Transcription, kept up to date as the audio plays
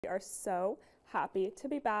We are so happy to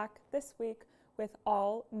be back this week with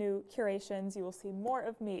all new curations. You will see more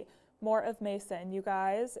of me, more of Mason, you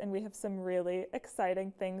guys, and we have some really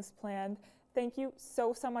exciting things planned. Thank you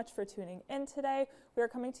so much for tuning in today. We are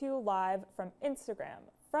coming to you live from Instagram,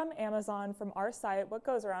 from Amazon, from our site,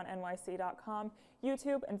 whatgoesaroundnyc.com,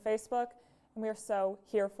 YouTube, and Facebook, and we are so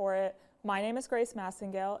here for it. My name is Grace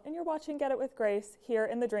Massengale, and you're watching Get It With Grace here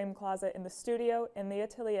in the Dream Closet, in the studio, in the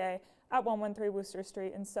atelier at 113 Wooster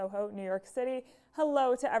Street in Soho, New York City.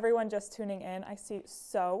 Hello to everyone just tuning in. I see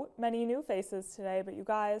so many new faces today, but you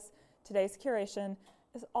guys, today's curation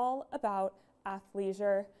is all about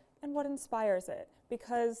athleisure and what inspires it,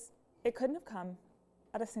 because it couldn't have come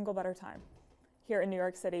at a single better time here in New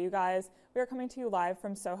York City. You guys, we are coming to you live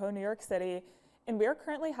from Soho, New York City, and we are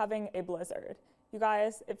currently having a blizzard. You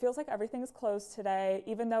guys, it feels like everything's closed today,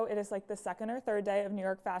 even though it is like the second or third day of New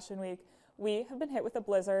York Fashion Week. We have been hit with a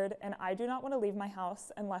blizzard, and I do not want to leave my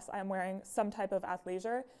house unless I'm wearing some type of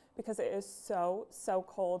athleisure because it is so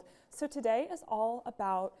cold. So today is all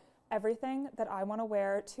about everything that I want to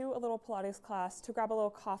wear to a little Pilates class, to grab a little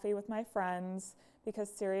coffee with my friends, because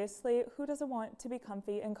seriously, who doesn't want to be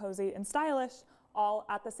comfy and cozy and stylish all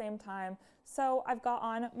at the same time? So I've got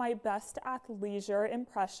on my best athleisure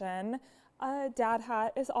impression. A dad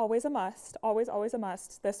hat is always a must, always a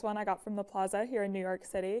must. This one I got from the Plaza here in New York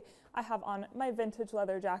City. I have on my vintage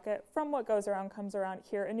leather jacket from What Goes Around Comes Around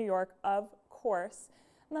here in New York, of course.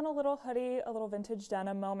 And then a little hoodie, a little vintage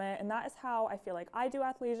denim moment, and that is how I feel like I do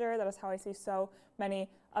athleisure. That is how I see so many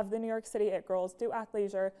of the New York City it girls do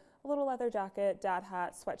athleisure. A little leather jacket, dad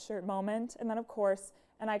hat, sweatshirt moment, and then of course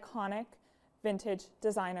an iconic vintage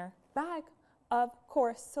designer bag, of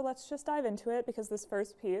course. So let's just dive into it, because this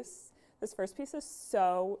first piece is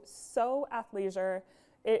so athleisure.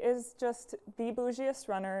 It is just the bougiest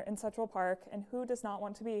runner in Central Park, and who does not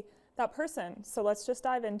want to be that person? So let's just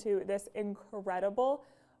dive into this incredible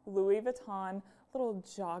Louis Vuitton little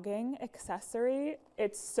jogging accessory.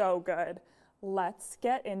 It's so good. Let's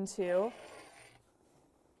get into,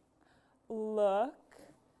 look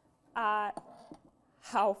at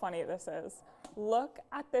how funny this is. Look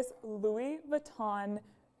at this Louis Vuitton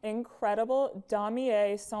incredible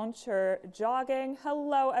Damier ceinture jogging.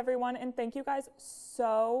 Hello everyone, and thank you guys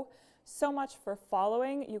so much for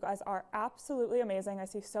following. You guys are absolutely amazing. I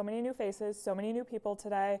see so many new faces, so many new people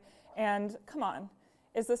today, and come on,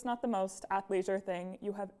 is this not the most athleisure thing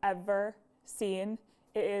you have ever seen?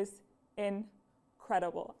 It is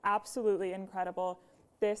incredible, absolutely incredible.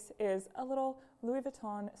 This is a little Louis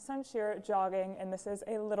Vuitton ceinture jogging, and this is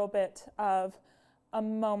a little bit of a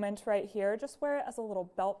moment right here. Just wear it as a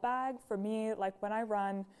little belt bag. For me, like when I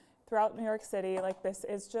run throughout New York City, like this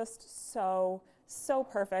is just so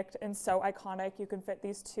perfect and so iconic. You can fit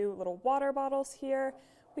these two little water bottles here.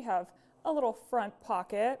 We have a little front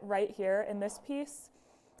pocket right here in this piece.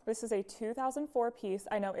 This is a 2004 piece.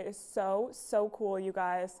 I know, it is so cool, you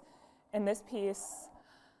guys. In this piece,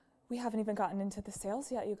 we haven't even gotten into the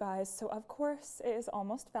sales yet, you guys. So of course, it is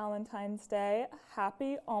almost Valentine's Day.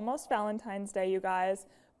 Happy almost Valentine's Day, you guys.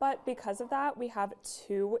 But because of that, we have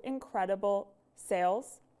two incredible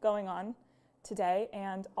sales going on today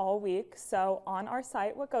and all week. So on our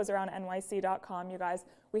site, whatgoesaroundnyc.com, you guys,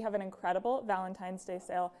 we have an incredible Valentine's Day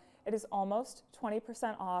sale. It is almost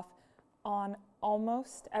 20% off on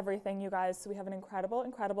almost everything, you guys. So we have an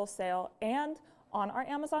incredible sale. And on our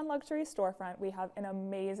Amazon luxury storefront, we have an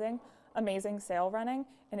amazing sale running,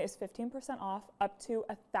 and it is 15% off up to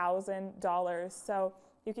 $1,000. So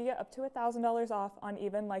you can get up to $1,000 off on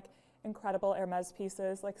even like incredible Hermes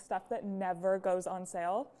pieces, like stuff that never goes on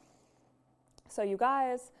sale. So you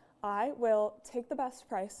guys, I will take the best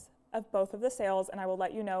price of both of the sales, and I will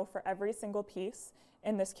let you know for every single piece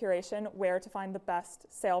in this curation where to find the best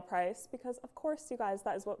sale price, because of course, you guys,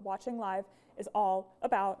 that is what watching live is all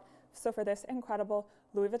about. So for this incredible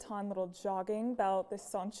Louis Vuitton little jogging belt, this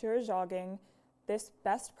ceinture jogging, this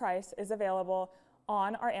best price is available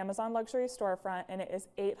on our Amazon luxury storefront, and it is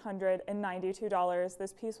 $892.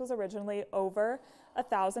 This piece was originally over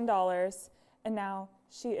 $1,000, and now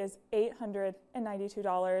she is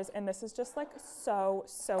 $892, and this is just like so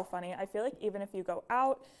funny. I feel like even if you go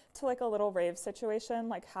out to like a little rave situation,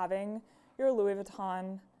 like having your Louis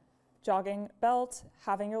Vuitton jogging belt,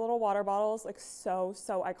 having your little water bottles, like so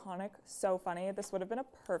iconic, so funny. This would have been a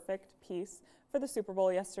perfect piece for the Super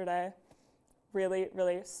Bowl yesterday. Really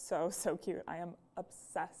so cute. I am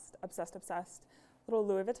obsessed. Little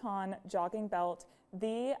Louis Vuitton jogging belt,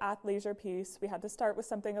 the athleisure piece. We had to start with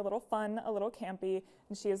something a little fun, a little campy,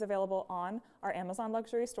 and she is available on our Amazon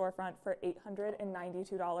luxury storefront for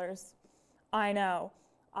 $892. I know.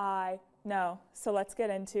 So let's get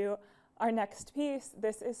into our next piece,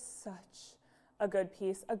 this is such a good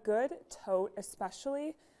piece, a good tote,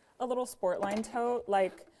 especially a little Sportline tote.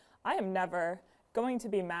 Like, I am never going to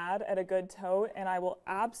be mad at a good tote, and I will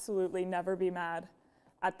absolutely never be mad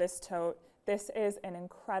at this tote. This is an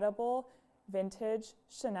incredible vintage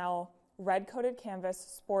Chanel red coated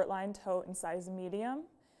canvas Sportline tote in size medium.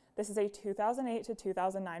 This is a 2008 to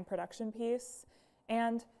 2009 production piece,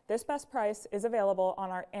 and this best price is available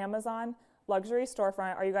on our Amazon luxury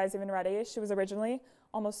storefront. Are you guys even ready? She was originally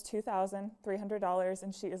almost $2,300,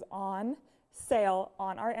 and she is on sale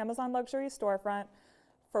on our Amazon luxury storefront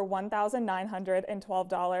for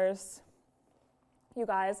 $1,912. You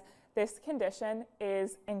guys, this condition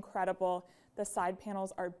is incredible. The side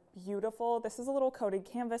panels are beautiful. This is a little coated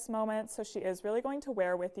canvas moment, so she is really going to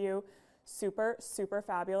wear with you. Super, super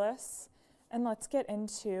fabulous. And let's get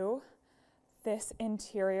into this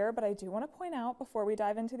interior, but I do want to point out before we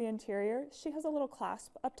dive into the interior, she has a little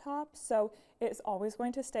clasp up top, so it's always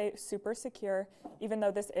going to stay super secure, even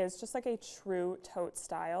though this is just like a true tote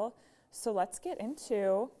style. So let's get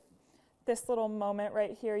into this little moment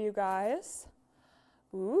right here, you guys.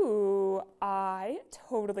 Ooh, I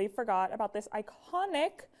totally forgot about this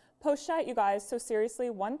iconic pochette, you guys. So seriously,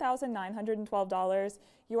 $1,912.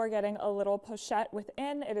 You are getting a little pochette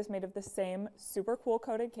within. It is made of the same super cool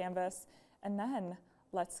coated canvas. And then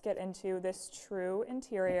let's get into this true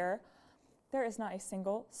interior. There is not a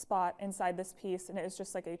single spot inside this piece, and it is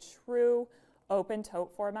just like a true open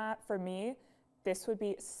tote format. For me, this would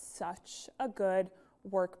be such a good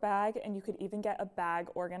work bag, and you could even get a bag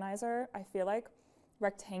organizer. I feel like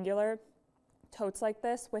rectangular totes like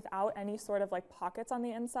this without any sort of like pockets on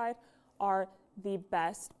the inside are the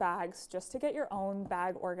best bags just to get your own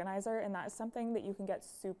bag organizer, and that is something that you can get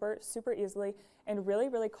super, super easily and really,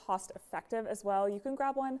 really cost effective as well. You can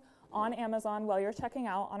grab one on Amazon while you're checking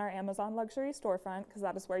out on our Amazon luxury storefront, because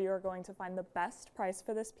that is where you are going to find the best price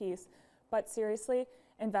for this piece. But seriously,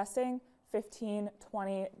 investing $15,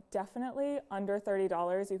 $20, definitely under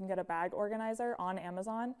 $30, you can get a bag organizer on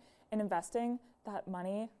Amazon, and investing that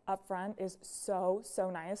money up front is so, so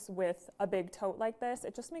nice with a big tote like this.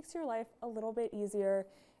 It just makes your life a little bit easier.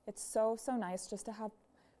 It's so, so nice just to have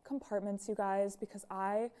compartments, you guys, because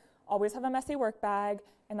I always have a messy work bag,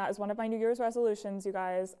 and that is one of my New Year's resolutions, you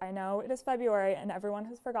guys. I know it is February and everyone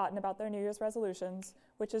has forgotten about their New Year's resolutions,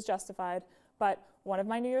 which is justified, but one of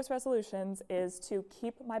my New Year's resolutions is to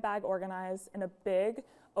keep my bag organized in a big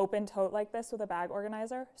open tote like this with a bag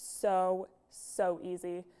organizer. So, so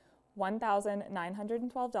easy.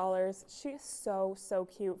 $1,912. She is so, so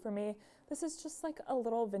cute for me. This is just like a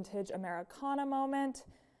little vintage Americana moment,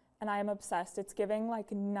 and I am obsessed. It's giving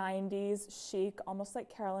like 90s chic, almost like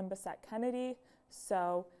Carolyn Bessette Kennedy.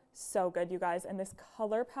 So, so good, you guys. And this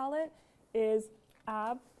color palette is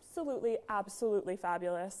absolutely, absolutely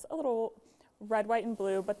fabulous. A little red, white, and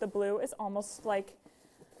blue, but the blue is almost like,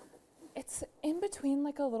 it's in between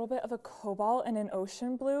like a little bit of a cobalt and an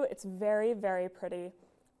ocean blue. It's very, very pretty.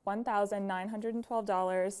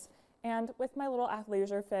 $1,912. And with my little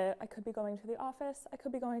athleisure fit, I could be going to the office, I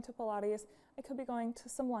could be going to Pilates, I could be going to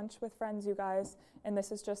some lunch with friends, you guys. And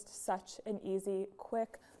this is just such an easy,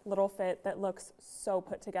 quick little fit that looks so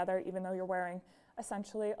put together, even though you're wearing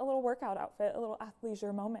essentially a little workout outfit, a little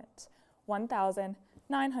athleisure moment.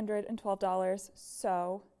 $1,912.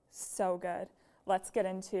 So, so good. Let's get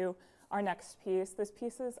into our next piece. This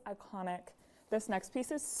piece is iconic. This next piece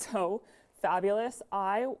is so fabulous.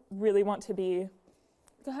 I really want to be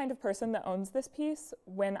the kind of person that owns this piece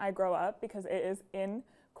when I grow up, because it is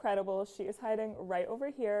incredible. She is hiding right over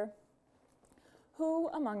here. Who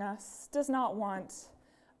among us does not want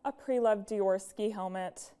a pre-loved Dior ski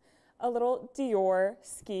helmet? A little Dior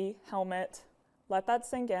ski helmet. Let that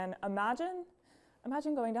sink in. Imagine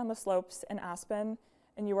going down the slopes in Aspen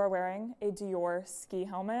and you are wearing a Dior ski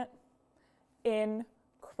helmet.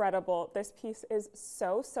 Incredible. This piece is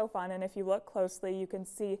so, so fun, and if you look closely, you can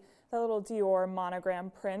see the little Dior monogram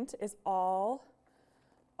print is all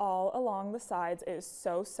along the sides. It is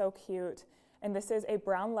so, so cute. And this is a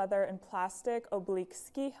brown leather and plastic oblique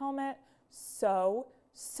ski helmet. So,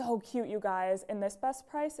 so cute, you guys. And this best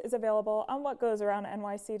price is available on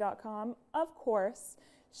whatgoesaroundnyc.com. Of course,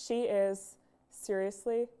 she is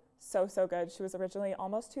seriously so, so good. She was originally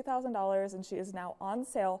almost $2,000, and she is now on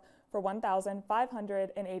sale for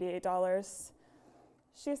 $1,588.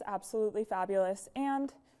 She's absolutely fabulous,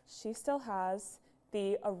 and she still has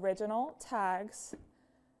the original tags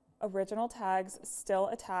still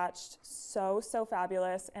attached. So, so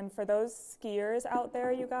fabulous. And for those skiers out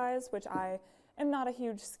there, you guys, which I am not a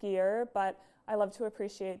huge skier, but I love to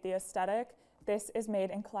appreciate the aesthetic, This is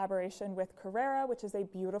made in collaboration with Carrera, which is a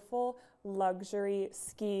beautiful luxury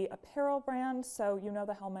ski apparel brand. So you know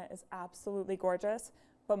the helmet is absolutely gorgeous.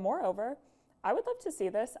 But moreover, I would love to see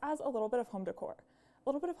this as a little bit of home decor. A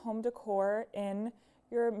little bit of home decor in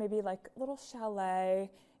your maybe like little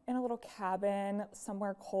chalet, in a little cabin,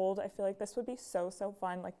 somewhere cold. I feel like this would be so, so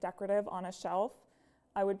fun, like decorative on a shelf.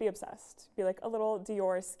 I would be obsessed. Be like a little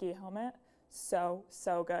Dior ski helmet. So,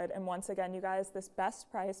 so good. And once again, you guys, this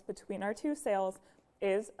best price between our two sales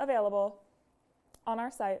is available on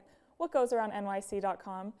our site,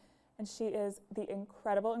 whatgoesaroundnyc.com. And she is the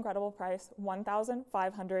incredible, incredible price,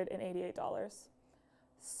 $1,588.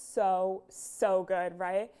 So, so good,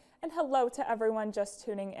 right? And hello to everyone just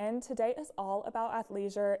tuning in. Today is all about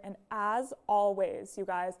athleisure. And as always, you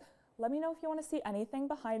guys, let me know if you want to see anything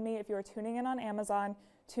behind me. If you are tuning in on Amazon,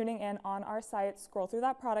 tuning in on our site, scroll through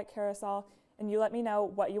that product carousel, and you let me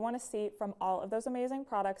know what you want to see from all of those amazing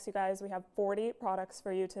products, you guys. We have 40 products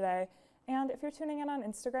for you today. And if you're tuning in on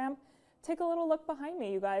Instagram, take a little look behind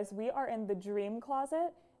me, you guys. We are in the dream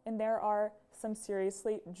closet, and there are some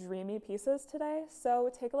seriously dreamy pieces today.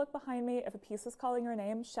 So take a look behind me. If a piece is calling your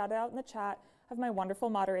name, shout it out in the chat. I have my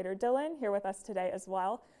wonderful moderator, Dylan, here with us today as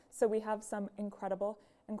well. So we have some incredible,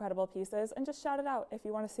 incredible pieces, and just shout it out if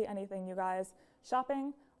you want to see anything, you guys.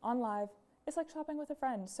 Shopping on live, it's like shopping with a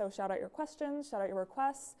friend. So shout out your questions, shout out your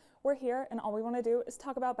requests. We're here, and all we want to do is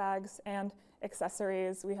talk about bags and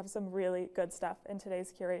accessories. We have some really good stuff in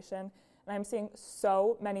today's curation. And I'm seeing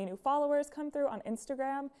so many new followers come through on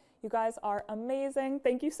Instagram. You guys are amazing.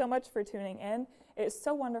 Thank you so much for tuning in. It is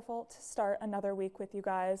so wonderful to start another week with you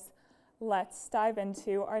guys. Let's dive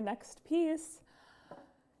into our next piece.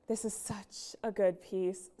 This is such a good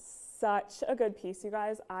piece. Such a good piece, you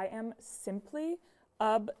guys. I am simply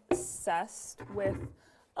obsessed with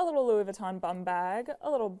a little Louis Vuitton bum bag.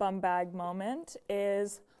 A little bum bag moment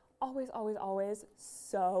is always, always, always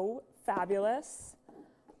so fabulous.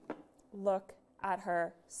 Look at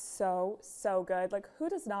her. So, so good. Like, who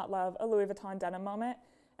does not love a Louis Vuitton denim moment?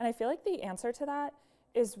 And I feel like the answer to that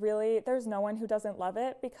is really, there's no one who doesn't love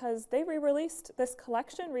it, because they re-released this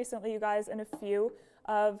collection recently, you guys, in a few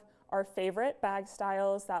of our favorite bag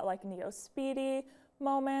styles, that like Neo Speedy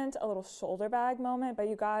moment, a little shoulder bag moment. But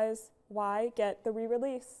you guys, why get the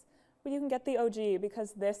re-release? Well, you can get the OG,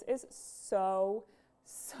 because this is so,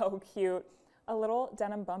 so cute. A little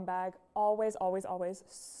denim bum bag, always, always, always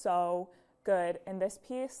so good. In this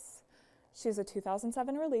piece, she's a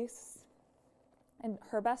 2007 release, and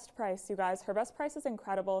her best price, you guys, her best price is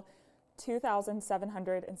incredible,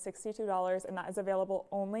 $2,762, and that is available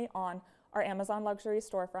only on our Amazon luxury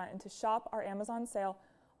storefront. And to shop our Amazon sale,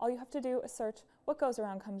 all you have to do is search What Goes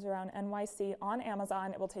Around Comes Around NYC on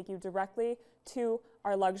Amazon. It will take you directly to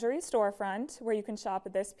our luxury storefront, where you can shop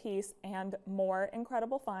this piece and more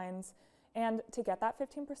incredible finds. And to get that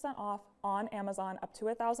 15% off on Amazon up to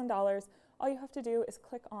 $1,000, all you have to do is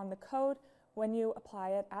click on the code when you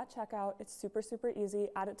apply it at checkout. It's super, super easy.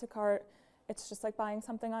 Add it to cart. It's just like buying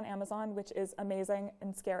something on Amazon, which is amazing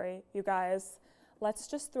and scary, you guys. Let's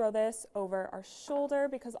just throw this over our shoulder,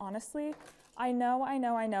 because honestly, I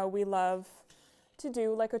know we love to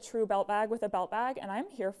do like a true belt bag with a belt bag, and I'm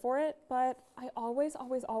here for it, but I always,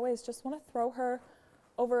 always, always just want to throw her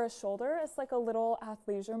over a shoulder. It's like a little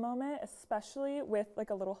athleisure moment, especially with like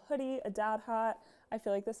a little hoodie, a dad hat. I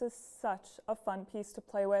feel like this is such a fun piece to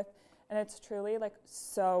play with, and it's truly like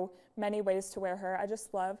so many ways to wear her. I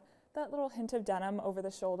just love that little hint of denim over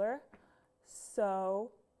the shoulder.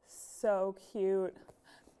 So, so cute.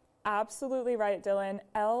 Absolutely right, Dylan.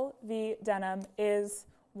 LV denim is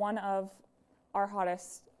one of our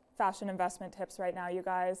hottest fashion investment tips right now, you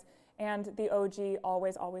guys. And the OG,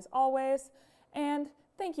 always, always, always. And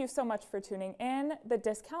thank you so much for tuning in. The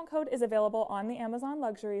discount code is available on the Amazon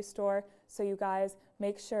luxury store. So you guys,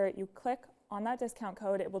 make sure you click on that discount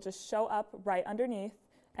code. It will just show up right underneath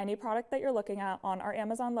any product that you're looking at on our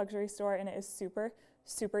Amazon luxury store. And it is super,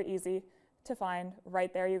 super easy to find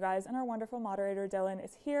right there, you guys. And our wonderful moderator, Dylan,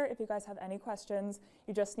 is here. If you guys have any questions,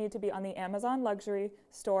 you just need to be on the Amazon luxury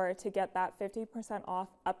store to get that 50% off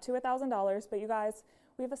up to $1,000. But you guys,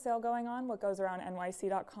 we have a sale going on,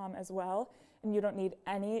 whatgoesaroundnyc.com as well. And you don't need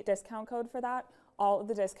any discount code for that. All of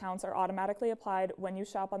the discounts are automatically applied when you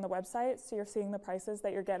shop on the website. So you're seeing the prices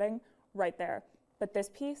that you're getting right there. But this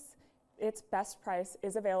piece, its best price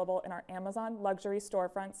is available in our Amazon luxury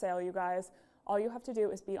storefront sale, you guys. All you have to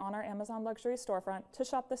do is be on our Amazon luxury storefront to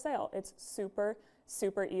shop the sale. It's super,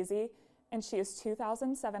 super easy. And she is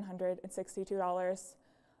 $2,762.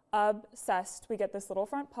 Obsessed. We get this little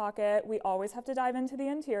front pocket. We always have to dive into the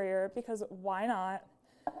interior, because why not?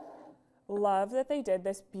 Love that they did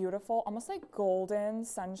this beautiful, almost like golden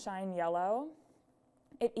sunshine yellow.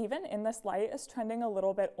 It even in this light is trending a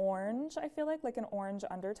little bit orange, I feel like an orange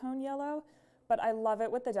undertone yellow, but I love it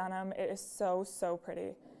with the denim. It is so, so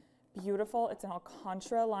pretty. Beautiful. It's an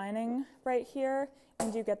Alcantara lining right here,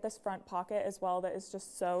 and you get this front pocket as well that is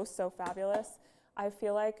just so, so fabulous. I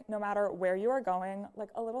feel like no matter where you are going,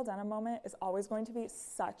 like a little denim moment is always going to be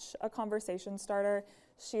such a conversation starter.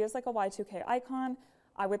 She is like a Y2K icon.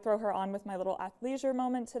 I would throw her on with my little athleisure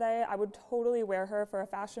moment today. I would totally wear her for a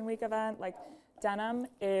fashion week event. Like denim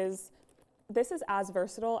is, this is as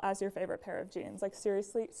versatile as your favorite pair of jeans. Like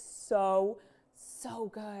seriously, so,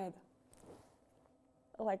 so good.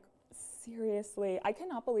 Like seriously, I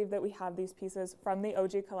cannot believe that we have these pieces from the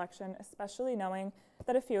OG collection, especially knowing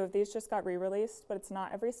that a few of these just got re-released, but it's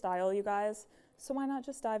not every style, you guys. So why not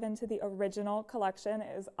just dive into the original collection?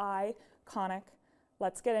 It is iconic.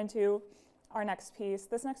 Let's get into our next piece.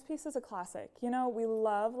 This next piece is a classic. You know, we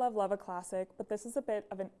love, love, love a classic, but this is a bit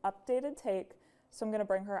of an updated take. So I'm gonna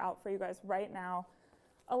bring her out for you guys right now.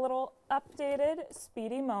 A little updated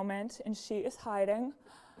speedy moment, and she is hiding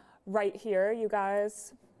right here, you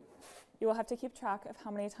guys. You will have to keep track of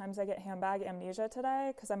how many times I get handbag amnesia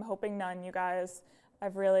today, because I'm hoping none, you guys.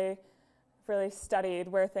 I've really studied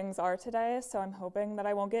where things are today, so I'm hoping that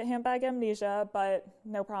I won't get handbag amnesia, but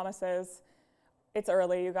no promises. It's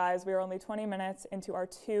early, you guys. We are only 20 minutes into our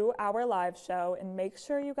 2-hour live show, and make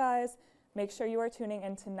sure you are tuning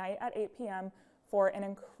in tonight at 8 p.m. for an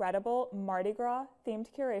incredible Mardi Gras themed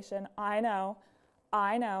curation. I know,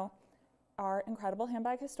 our incredible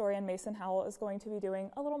handbag historian, Mason Howell, is going to be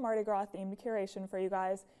doing a little Mardi Gras themed curation for you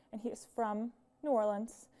guys, and he is from New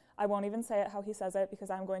Orleans. I won't even say it how he says it because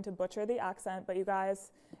I'm going to butcher the accent, but you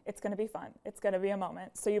guys, it's gonna be fun. It's gonna be a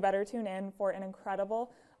moment. So you better tune in for an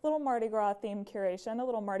incredible little Mardi Gras themed curation, a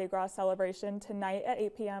little Mardi Gras celebration tonight at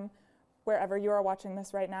 8 p.m. wherever you are watching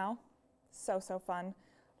this right now. So, so fun.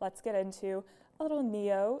 Let's get into a little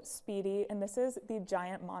Neo Speedy, and this is the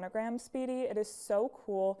giant monogram Speedy. It is so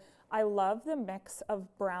cool. I love the mix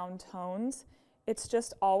of brown tones. It's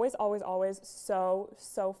just always, always, always so,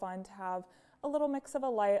 so fun to have a little mix of a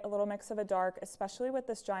light, a little mix of a dark, especially with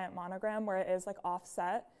this giant monogram where it is like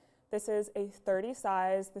offset. This is a 30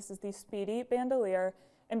 size. This is the Speedy bandolier.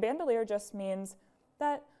 And bandolier just means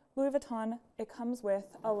that Louis Vuitton, it comes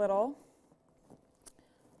with a little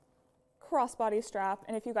crossbody strap.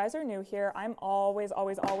 And if you guys are new here, I'm always,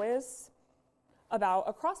 always, always about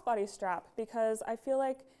a crossbody strap because I feel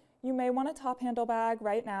like you may want a top handle bag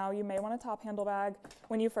right now. You may want a top handle bag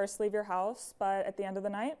when you first leave your house, but at the end of the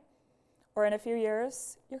night or in a few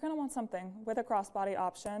years, you're gonna want something with a crossbody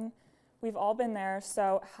option. We've all been there,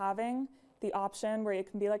 so having the option where it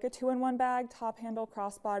can be like a 2-in-1 bag, top handle,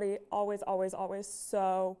 crossbody, always, always, always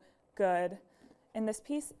so good. And this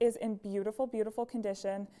piece is in beautiful, beautiful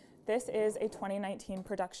condition. This is a 2019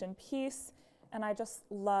 production piece, and I just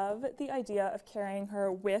love the idea of carrying her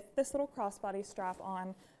with this little crossbody strap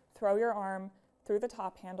on. Throw your arm through the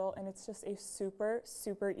top handle, and it's just a super,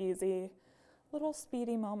 super easy little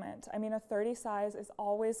speedy moment. I mean, a 30 size is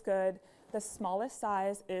always good. The smallest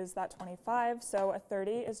size is that 25, so a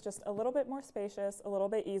 30 is just a little bit more spacious, a little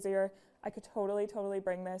bit easier. I could totally, totally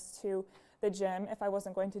bring this to the gym if I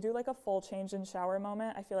wasn't going to do like a full change in shower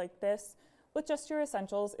moment. I feel like this, with just your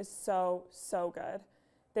essentials, is so, so good.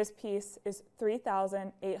 This piece is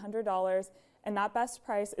 $3,800, and that best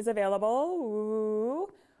price is available. Ooh,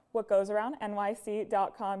 what goes around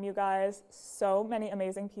nyc.com, you guys. So many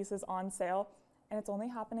amazing pieces on sale, and it's only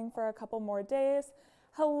happening for a couple more days.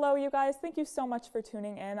 Hello, you guys. Thank you so much for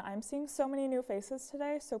tuning in. I'm seeing so many new faces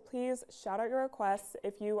today, so please shout out your requests.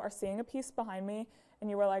 If you are seeing a piece behind me and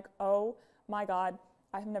you were like, oh my God,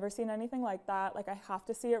 I have never seen anything like that. Like, I have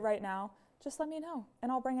to see it right now. Just let me know,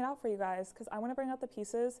 and I'll bring it out for you guys because I want to bring out the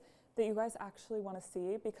pieces that you guys actually want to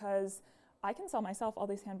see because I can sell myself all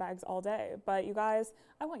these handbags all day, but you guys,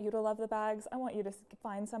 I want you to love the bags. I want you to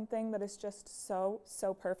find something that is just so,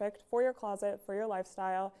 so perfect for your closet, for your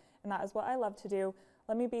lifestyle, and that is what I love to do.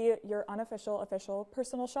 Let me be your unofficial, official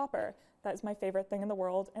personal shopper. That is my favorite thing in the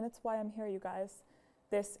world, and it's why I'm here, you guys.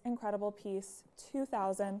 This incredible piece,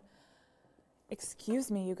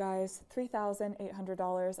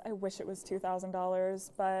 $3,800. I wish it was $2,000,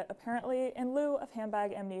 but apparently in lieu of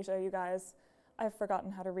handbag amnesia, you guys, I've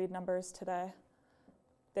forgotten how to read numbers today.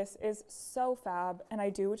 This is so fab, and I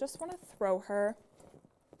do just want to throw her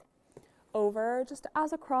over just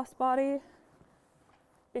as a crossbody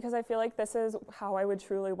because I feel like this is how I would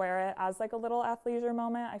truly wear it as like a little athleisure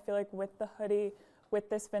moment. I feel like with the hoodie, with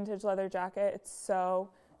this vintage leather jacket, it's so,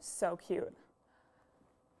 so cute.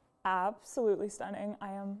 Absolutely stunning.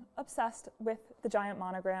 I am obsessed with the giant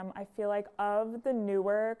monogram. I feel like of the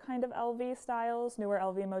newer kind of LV styles, newer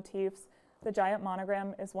LV motifs, the giant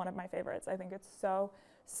monogram is one of my favorites. I think it's so,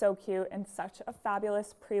 so cute and such a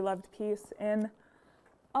fabulous pre-loved piece in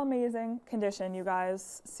amazing condition, you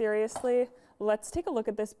guys. Seriously, let's take a look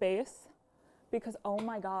at this base because, oh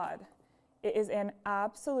my God, it is in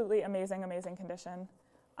absolutely amazing, amazing condition.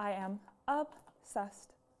 I am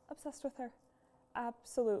obsessed with her.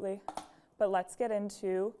 Absolutely. But let's get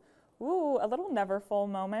into, ooh, a little never full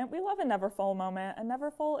moment. We love a never full moment. A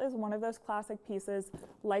never full is one of those classic pieces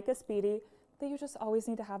like a Speedy that you just always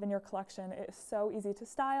need to have in your collection. It is so easy to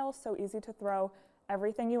style, so easy to throw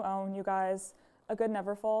everything you own, you guys. A good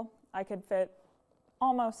never full, I could fit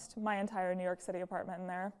almost my entire New York City apartment in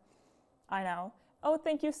there. I know. Oh,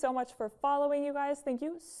 thank you so much for following, you guys. Thank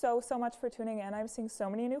you so, so much for tuning in. I'm seeing so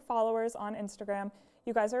many new followers on Instagram.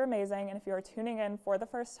 You guys are amazing, and if you are tuning in for the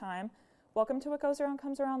first time, welcome to What Goes Around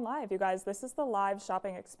Comes Around Live. You guys, this is the live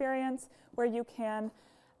shopping experience where you can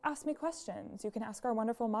ask me questions. You can ask our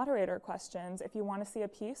wonderful moderator questions. If you want to see a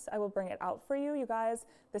piece, I will bring it out for you. You guys,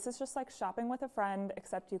 this is just like shopping with a friend,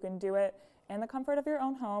 except you can do it in the comfort of your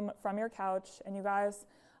own home from your couch. And you guys,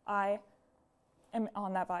 I am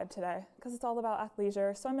on that vibe today because it's all about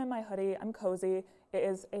athleisure. So I'm in my hoodie, I'm cozy. It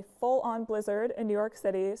is a full-on blizzard in New York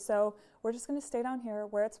City, so we're just gonna stay down here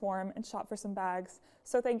where it's warm and shop for some bags.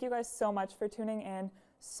 So thank you guys so much for tuning in.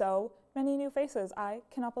 So many new faces, I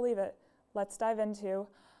cannot believe it. Let's dive into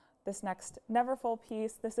this next never full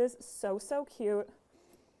piece. This is so, so cute.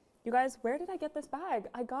 You guys, where did I get this bag?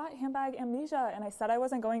 I got handbag amnesia and I said I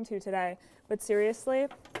wasn't going to today, but seriously,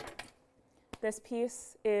 this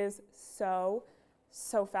piece is so,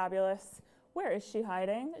 so fabulous. Where is she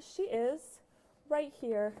hiding? She is right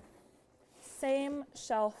here, same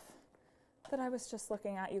shelf that I was just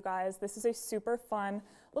looking at, you guys. This is a super fun,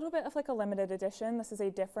 little bit of like a limited edition. This is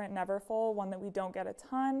a different Neverfull, one that we don't get a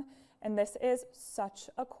ton. And this is such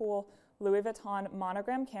a cool Louis Vuitton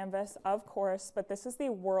monogram canvas, of course, but this is the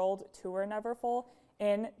World Tour Neverfull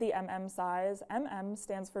in the MM size. MM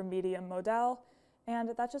stands for medium model, and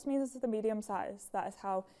that just means it's the medium size. That is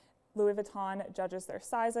how Louis Vuitton judges their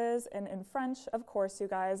sizes. And in French, of course, you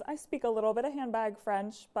guys, I speak a little bit of handbag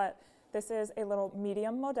French, but this is a little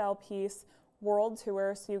medium model piece, world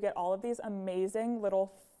tour. So you get all of these amazing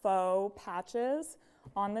little faux patches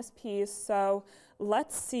on this piece. So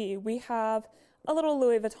let's see, we have a little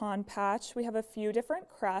Louis Vuitton patch. We have a few different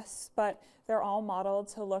crests, but they're all modeled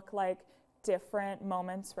to look like different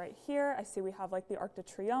moments right here. I see we have like the Arc de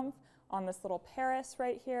Triomphe on this little Paris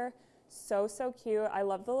right here. So, so cute. I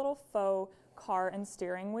love the little faux car and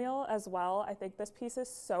steering wheel as well. I think this piece is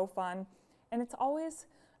so fun. And it's always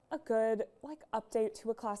a good like update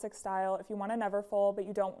to a classic style if you want a Neverfull, but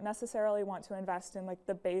you don't necessarily want to invest in like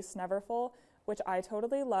the base Neverfull, which I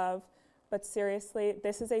totally love. But seriously,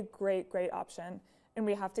 this is a great, great option. And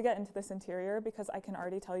we have to get into this interior because I can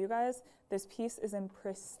already tell you guys, this piece is in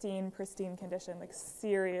pristine, pristine condition. Like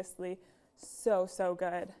seriously, so, so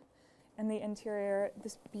good. And the interior,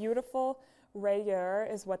 this beautiful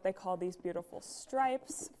rayure is what they call these beautiful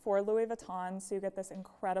stripes for Louis Vuitton. So you get this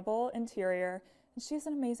incredible interior. And she's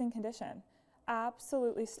in amazing condition.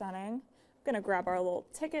 Absolutely stunning. I'm gonna grab our little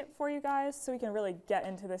ticket for you guys so we can really get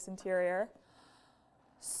into this interior.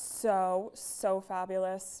 So, so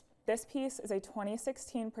fabulous. This piece is a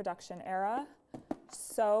 2016 production era.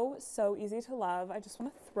 So, so easy to love. I just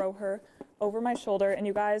wanna throw her over my shoulder. And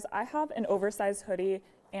you guys, I have an oversized hoodie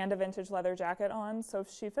and a vintage leather jacket on, so if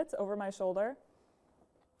she fits over my shoulder,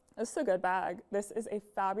 this is a good bag. This is a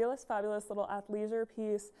fabulous, fabulous little athleisure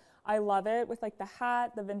piece. I love it with like the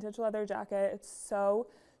hat, the vintage leather jacket. It's so,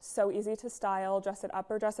 so easy to style, dress it up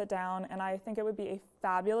or dress it down, and I think it would be a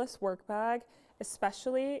fabulous work bag,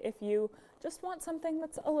 especially if you just want something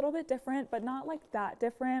that's a little bit different, but not like that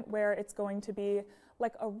different where it's going to be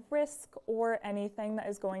like a risk or anything that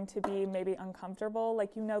is going to be maybe uncomfortable.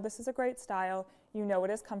 Like, you know, this is a great style. You know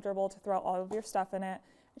it is comfortable to throw all of your stuff in it.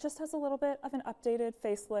 It just has a little bit of an updated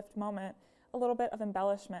facelift moment, a little bit of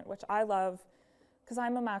embellishment, which I love because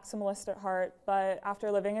I'm a maximalist at heart. But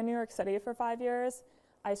after living in New York City for 5 years,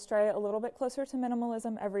 I stray a little bit closer to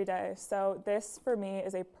minimalism every day. So this for me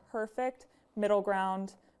is a perfect middle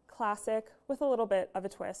ground, classic with a little bit of a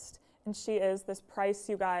twist. And she is this price,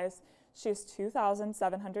 you guys. She's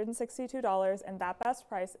 $2,762, and that best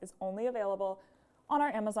price is only available on our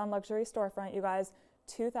Amazon luxury storefront, you guys.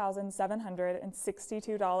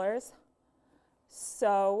 $2,762.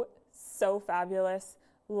 So, so fabulous.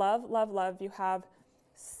 Love, love, love. You have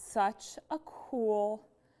such a cool,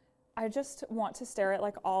 I just want to stare at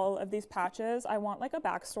like all of these patches. I want like a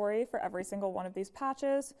backstory for every single one of these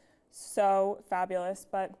patches. so fabulous,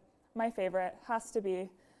 but my favorite has to be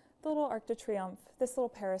the little Arc de Triomphe, this little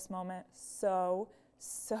Paris moment. So,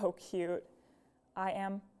 so cute. I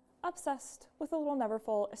am obsessed with a little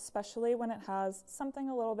Neverfull, especially when it has something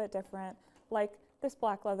a little bit different, like this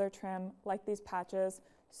black leather trim, like these patches.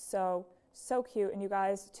 So, so cute. And you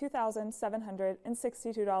guys,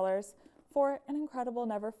 $2,762 for an incredible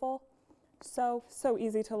Neverfull. So, so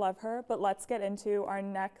easy to love her. But let's get into our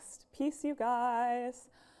next piece, you guys.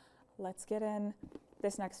 Let's get in.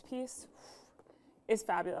 This next piece is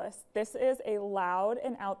fabulous. This is a loud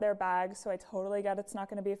and out there bag, so I totally get it's not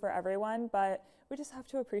going to be for everyone, but we just have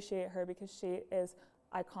to appreciate her because she is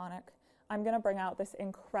iconic. I'm going to bring out this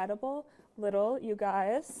incredible little, you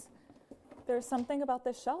guys, there's something about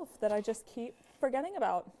this shelf that I just keep forgetting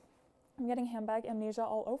about. I'm getting handbag amnesia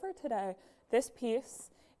all over today. This piece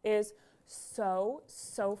is so,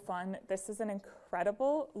 so fun. This is an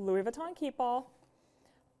incredible Louis Vuitton keepall,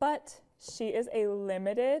 but she is a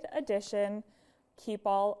limited edition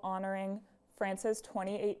keepall honoring France's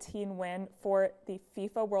 2018 win for the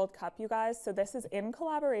FIFA World Cup, you guys. So this is in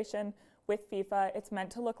collaboration with FIFA. It's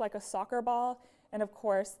meant to look like a soccer ball, and of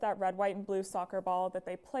course that red, white, and blue soccer ball that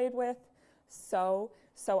they played with. So,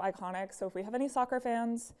 so iconic. So if we have any soccer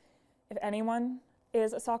fans, if anyone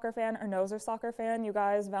is a soccer fan or knows a soccer fan, you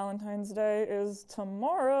guys, Valentine's Day is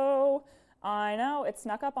tomorrow. I know, it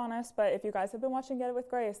snuck up on us, but if you guys have been watching Get It With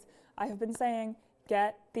Grace, I have been saying,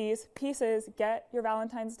 get these pieces, get your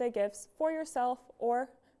Valentine's Day gifts for yourself or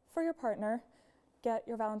for your partner. Get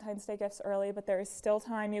your Valentine's Day gifts early, but there is still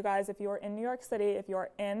time, you guys. If you are in New York City, if you are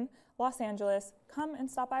in Los Angeles, come and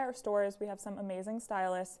stop by our stores. We have some amazing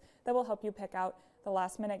stylists that will help you pick out the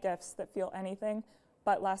last minute gifts that feel anything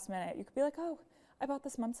but last minute. You could be like, oh, I bought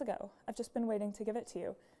this months ago. I've just been waiting to give it to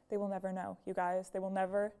you. They will never know, you guys. They will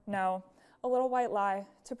never know. A little white lie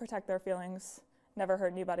to protect their feelings never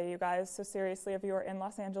hurt anybody, you guys. So seriously, if you are in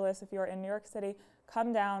Los Angeles, if you are in New York City,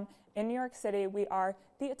 come down. In New York City, we are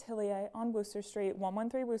the Atelier on Wooster Street,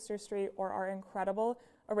 113 Wooster Street, or our incredible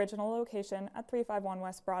original location at 351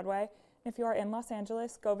 West Broadway. If you are in Los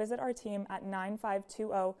Angeles, go visit our team at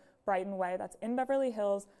 9520 Brighton Way. That's in Beverly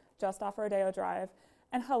Hills, just off Rodeo Drive.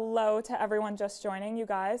 And hello to everyone just joining, you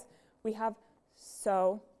guys. We have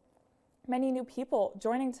so many new people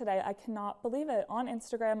joining today. I cannot believe it. On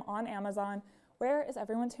Instagram, on Amazon. Where is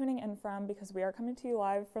everyone tuning in from? Because we are coming to you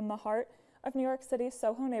live from the heart of New York City,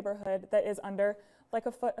 Soho neighborhood that is under like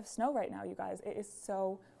a foot of snow right now, you guys. It is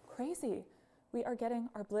so crazy. We are getting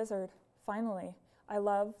our blizzard, finally. I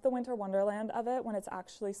love the winter wonderland of it when it's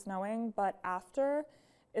actually snowing, but after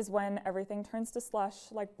is when everything turns to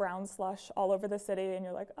slush, like brown slush all over the city, and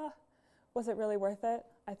you're like, oh, was it really worth it?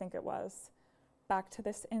 I think it was. Back to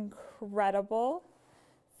this incredible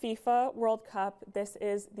FIFA World Cup. This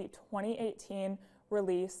is the 2018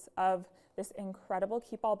 release of this incredible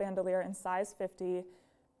keepall bandolier in size 50.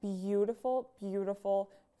 Beautiful, beautiful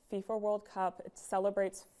FIFA World Cup. It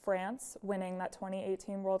celebrates France winning that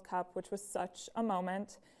 2018 World Cup, which was such a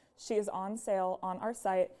moment. She is on sale on our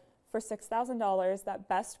site for $6,000. That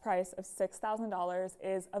best price of $6,000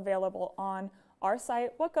 is available on our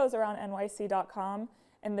site, whatgoesaroundnyc.com.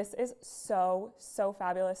 And this is so, so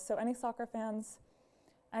fabulous. So any soccer fans,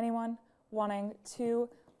 anyone wanting to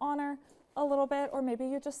honor a little bit, or maybe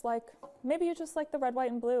you just like the red,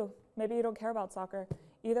 white, and blue. Maybe you don't care about soccer.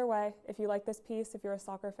 Either way, if you like this piece, if you're a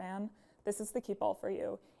soccer fan, this is the keepall for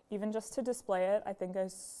you. Even just to display it, I think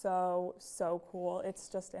is so, so cool. It's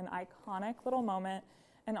just an iconic little moment.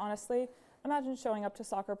 And honestly, imagine showing up to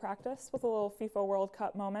soccer practice with a little FIFA World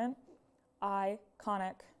Cup moment.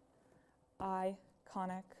 Iconic.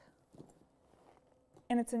 Iconic.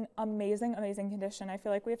 And it's an amazing, amazing condition. I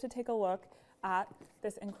feel like we have to take a look at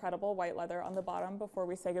this incredible white leather on the bottom before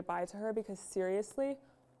we say goodbye to her, because seriously,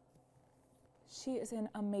 she is in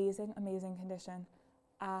amazing, amazing condition.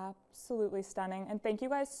 Absolutely stunning. And thank you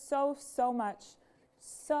guys so, so much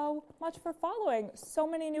for following. So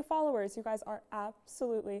many new followers. You guys are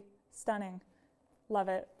absolutely stunning. Love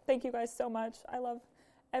it. Thank you guys so much. I love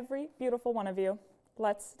every beautiful one of you.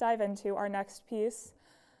 Let's dive into our next piece.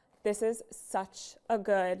 This is such a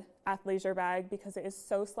good athleisure bag because it is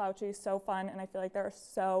so slouchy, so fun, and I feel like there are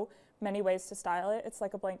so many ways to style it. It's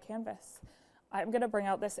like a blank canvas. I'm going to bring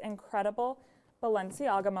out this incredible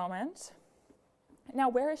Balenciaga moment. Now,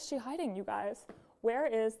 where is she hiding, you guys? Where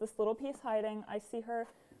is this little piece hiding? I see her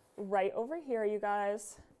right over here, you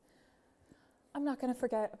guys. I'm not going to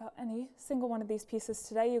forget about any single one of these pieces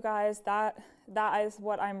today, you guys. That is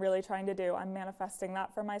what I'm really trying to do. I'm manifesting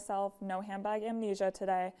that for myself. No handbag amnesia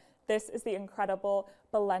today. This is the incredible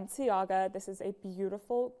Balenciaga. This is a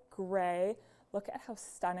beautiful gray. Look at how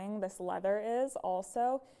stunning this leather is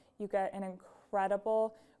also. you get an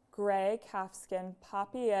incredible gray calfskin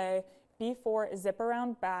papier B4 zip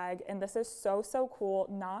around bag. And this is so, so cool,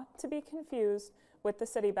 not to be confused with the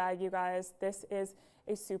city bag, you guys. This is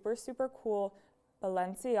a super, super cool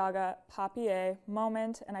Balenciaga papier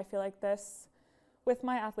moment. And I feel like this, with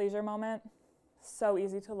my athleisure moment, so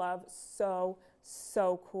easy to love, so,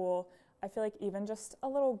 so cool. I feel like even just a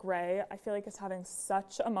little gray, I feel like it's having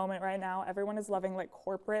such a moment right now. Everyone is loving like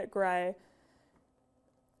corporate gray.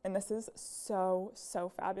 And this is so, so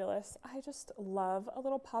fabulous. I just love a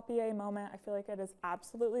little papier moment. I feel like it is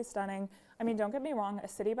absolutely stunning. I mean, don't get me wrong, a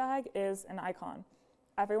city bag is an icon.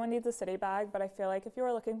 Everyone needs a city bag, but I feel like if you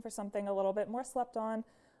are looking for something a little bit more slept on, a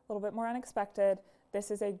little bit more unexpected, this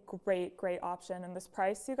is a great, great option. And this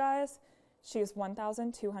price, you guys, she is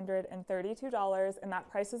 $1,232, and that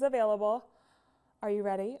price is available. Are you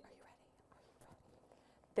ready?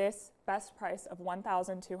 This best price of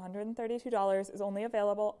 $1,232 is only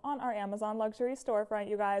available on our Amazon luxury storefront,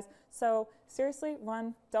 you guys. So seriously,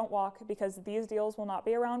 run, don't walk, because these deals will not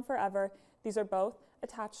be around forever. These are both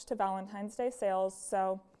attached to Valentine's Day sales,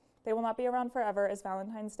 so they will not be around forever, as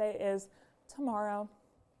Valentine's Day is tomorrow.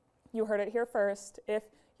 You heard it here first. If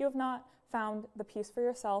you have not found the piece for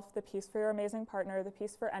yourself, the piece for your amazing partner, the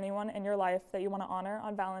piece for anyone in your life that you want to honor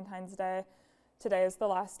on Valentine's Day, today is the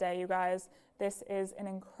last day, you guys. This is an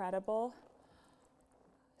incredible,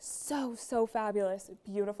 so, so fabulous,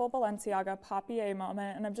 beautiful Balenciaga papier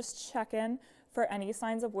moment. And I'm just checking for any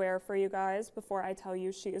signs of wear for you guys before I tell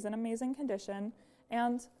you she is in amazing condition.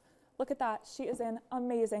 And look at that, she is in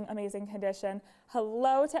amazing, amazing condition.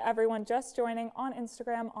 Hello to everyone just joining on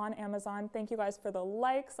Instagram, on Amazon. Thank you guys for the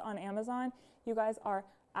likes on Amazon. You guys are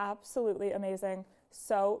absolutely amazing.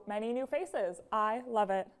 So many new faces. I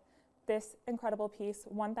love it. This incredible piece,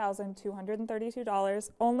 $1,232,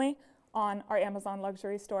 only on our Amazon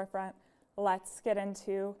luxury storefront. Let's get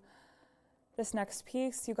into this next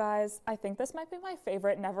piece, you guys. I think this might be my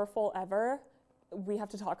favorite Neverfull ever. We have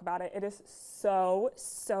to talk about it. It is so,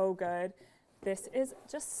 so good. This is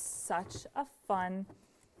just such a fun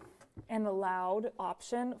and loud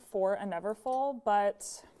option for a Neverfull,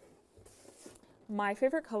 but my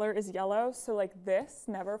favorite color is yellow. So like this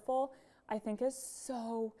Neverfull, I think is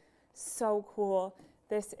so, so cool.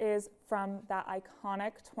 This is from that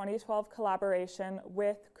iconic 2012 collaboration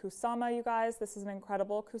with Kusama, you guys. This is an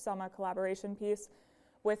incredible Kusama collaboration piece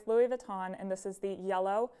with Louis Vuitton, and this is the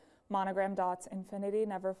yellow Monogram Dots Infinity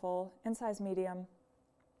Neverfull in size medium.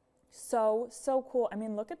 So, so cool. I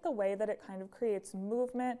mean, look at the way that it kind of creates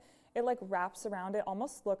movement. It like wraps around. It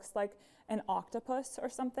almost looks like an octopus or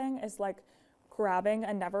something is like grabbing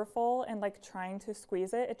a Neverfull and like trying to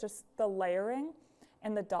squeeze it. It just, the layering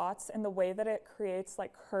and the dots and the way that it creates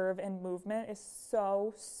like curve and movement is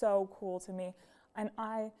so, so cool to me. And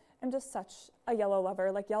I am just such a yellow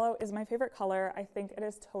lover. Like yellow is my favorite color. I think it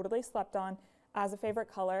is totally slept on as a favorite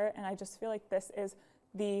color. And I just feel like this is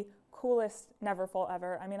the coolest Neverfull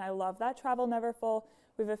ever. I mean, I love that travel Neverfull.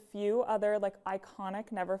 We have a few other like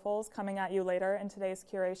iconic Neverfulls coming at you later in today's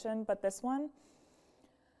curation, but this one,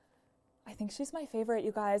 I think she's my favorite,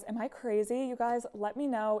 you guys. Am I crazy? You guys, let me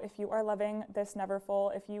know if you are loving this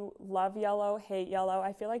Neverfull. If you love yellow, hate yellow.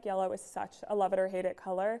 I feel like yellow is such a love it or hate it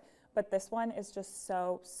color, but this one is just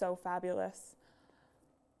so, so fabulous.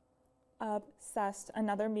 Obsessed.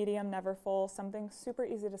 Another medium Neverfull, something super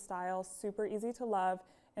easy to style, super easy to love,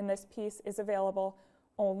 and this piece is available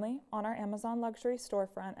only on our Amazon luxury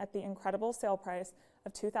storefront at the incredible sale price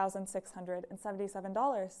of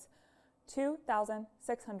 $2,677.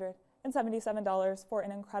 $2,677 for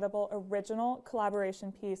an incredible original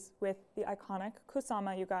collaboration piece with the iconic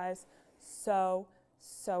Kusama, you guys. So,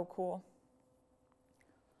 so cool.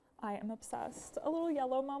 I am obsessed. A little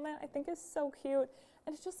yellow moment I think is so cute,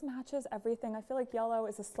 and it just matches everything. I feel like yellow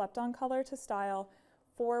is a slept-on color to style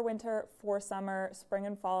for winter, for summer, spring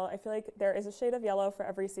and fall. I feel like there is a shade of yellow for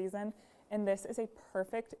every season, and this is a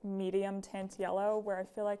perfect medium tint yellow where I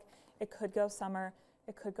feel like it could go summer,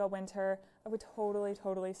 it could go winter. I would totally,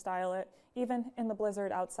 totally style it, even in the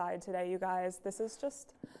blizzard outside today, you guys. This is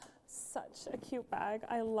just such a cute bag.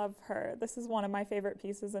 I love her. This is one of my favorite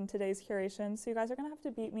pieces in today's curation, so you guys are gonna have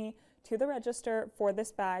to beat me to the register for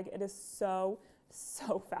this bag. It is so,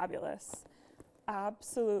 so fabulous.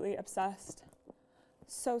 Absolutely obsessed.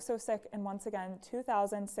 So, so sick. And once again,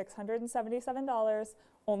 $2,677,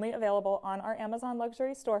 only available on our Amazon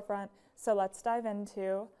luxury storefront. So let's dive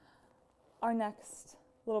into our next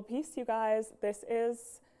little piece, you guys. This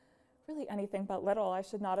is really anything but little. I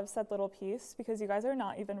should not have said little piece because you guys are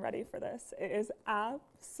not even ready for this. It is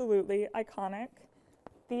absolutely iconic.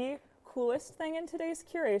 The coolest thing in today's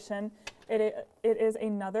curation, it is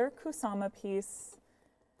another Kusama piece.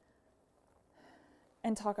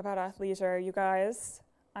 and talk about athleisure, you guys.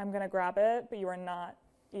 I'm gonna grab it, but you are not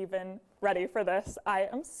even ready for this. I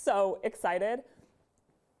am so excited.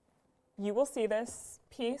 You will see this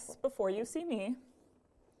piece before you see me.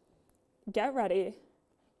 Get ready.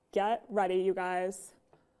 Get ready, you guys.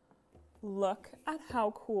 Look at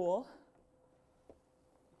how cool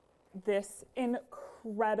this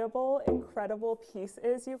incredible, incredible piece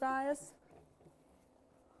is, you guys.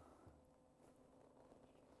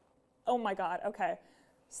 Oh my God, okay.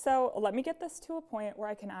 So let me get this to a point where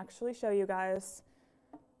I can actually show you guys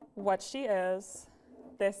what she is.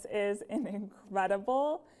 This is an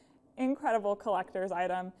incredible, incredible collector's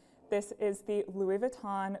item. This is the Louis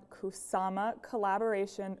Vuitton Kusama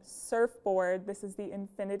collaboration surfboard. This is the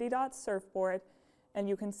Infinity Dots surfboard. And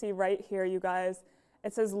you can see right here, you guys,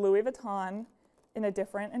 it says Louis Vuitton in a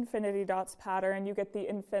different Infinity Dots pattern. You get the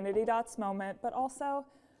Infinity Dots moment, but also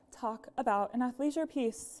talk about an athleisure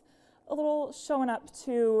piece. A little showing up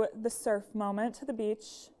to the surf moment, to the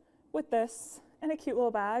beach with this and a cute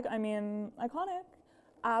little bag. I mean, iconic,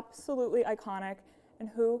 absolutely iconic. And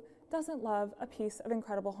who doesn't love a piece of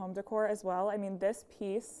incredible home decor as well? I mean, this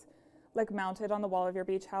piece, like mounted on the wall of your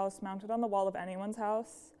beach house, mounted on the wall of anyone's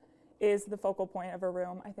house, is the focal point of a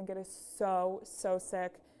room. I think it is so, so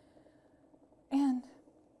sick. And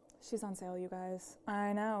she's on sale, you guys.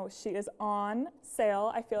 I know, she is on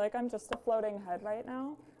sale. I feel like I'm just a floating head right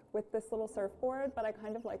now with this little surfboard, but I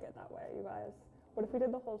kind of like it that way, you guys. What if we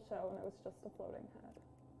did the whole show and it was just a floating head?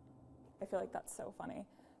 I feel like that's so funny.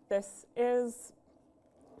 This is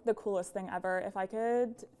the coolest thing ever. If I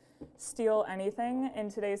could steal anything in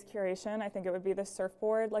today's curation, I think it would be this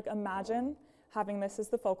surfboard. Like, imagine having this as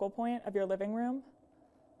the focal point of your living room.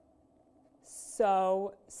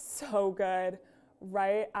 So, so good,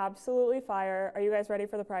 right? Absolutely fire. Are you guys ready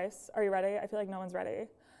for the price? Are you ready? I feel like no one's ready.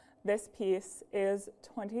 This piece is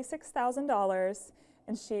 $26,000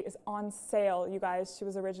 and she is on sale, you guys. She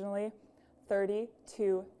was originally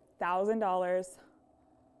 $32,000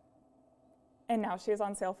 and now she is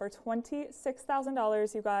on sale for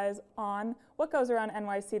 $26,000, you guys, on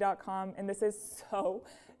whatgoesaroundnyc.com. And this is so,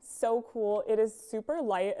 so cool. It is super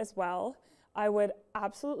light as well. I would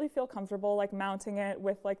absolutely feel comfortable like mounting it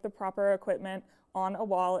with like the proper equipment on a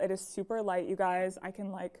wall. It is super light, you guys. I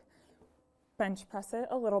can like bench press it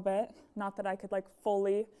a little bit. Not that I could like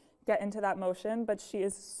fully get into that motion, but she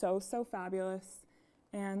is so, so fabulous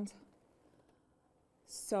and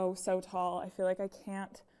so, so tall. I feel like I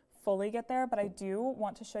can't fully get there, but I do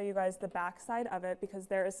want to show you guys the back side of it because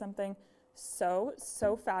there is something so,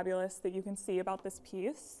 so fabulous that you can see about this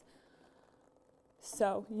piece.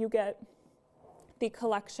 So you get the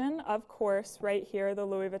collection, of course, right here, the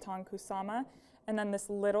Louis Vuitton Kusama, and then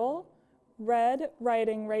this little red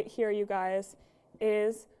writing right here, you guys,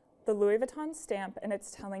 is the Louis Vuitton stamp, and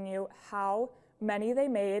it's telling you how many they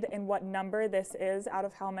made and what number this is out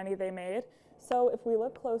of how many they made. So if we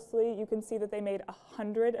look closely, you can see that they made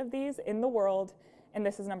 100 of these in the world, and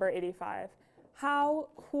this is number 85. How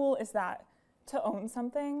cool is that to own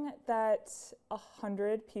something that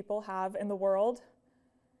 100 people have in the world?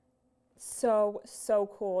 So, so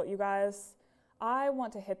cool, you guys. I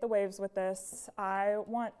want to hit the waves with this.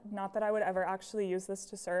 Not that I would ever actually use this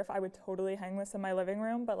to surf. I would totally hang this in my living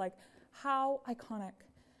room, but like, how iconic.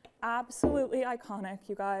 Absolutely iconic,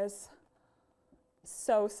 you guys.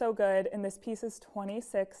 So, so good. And this piece is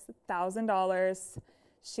 $26,000.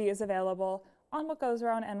 She is available on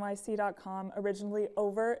whatgoesaroundnyc.com, originally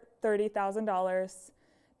over $30,000.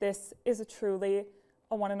 This is truly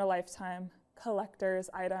a one-in-a-lifetime collector's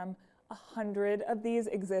item. 100 of these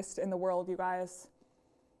exist in the world, you guys.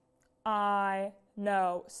 I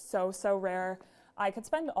know, so, so rare. I could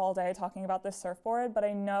spend all day talking about this surfboard, but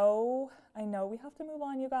I know we have to move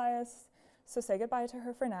on, you guys. So say goodbye to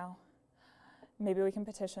her for now. Maybe we can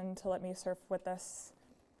petition to let me surf with this.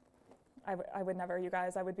 I would never, you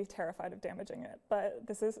guys. I would be terrified of damaging it, but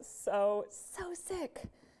this is so, so sick.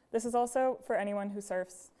 This is also, for anyone who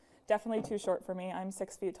surfs, definitely too short for me. I'm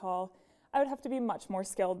 6 feet tall. I would have to be much more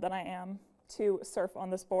skilled than I am to surf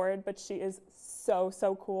on this board, but she is so,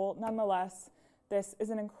 so cool. Nonetheless, this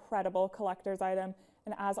is an incredible collector's item.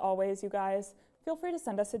 And as always, you guys, feel free to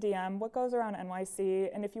send us a DM, What Goes Around NYC.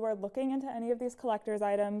 And if you are looking into any of these collector's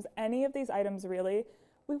items, any of these items really,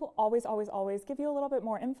 we will always, always, always give you a little bit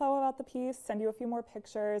more info about the piece, send you a few more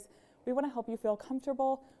pictures. We want to help you feel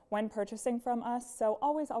comfortable when purchasing from us. So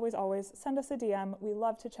always, always, always send us a DM. We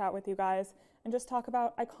love to chat with you guys and just talk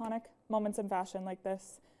about iconic moments in fashion like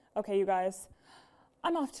this. Okay, you guys,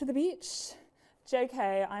 I'm off to the beach.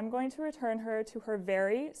 JK, I'm going to return her to her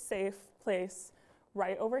very safe place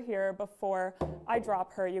right over here before I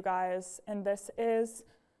drop her, you guys. And this is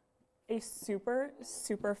a super,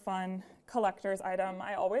 super fun collector's item.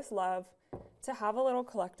 I always love to have a little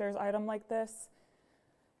collector's item like this.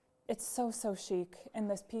 It's so, so chic. And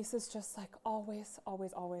this piece is just like always,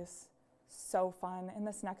 always, always so fun. And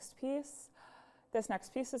this next piece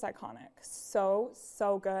is iconic. So,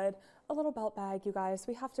 so good. A little belt bag, you guys.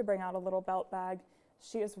 We have to bring out a little belt bag.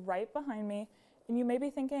 She is right behind me. And you may be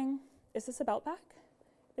thinking, is this a belt bag?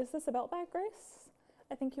 Is this a belt bag, Grace?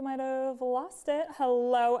 I think you might have lost it.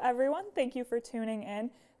 Hello, everyone. Thank you for tuning in.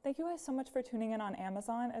 Thank you guys so much for tuning in on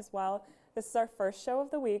Amazon as well. This is our first show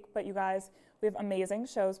of the week, but you guys, we have amazing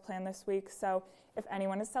shows planned this week. So if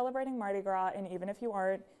anyone is celebrating Mardi Gras, and even if you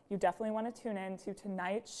aren't, you definitely want to tune in to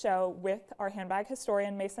tonight's show with our handbag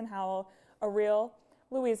historian, Mason Howell, a real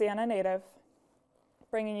Louisiana native,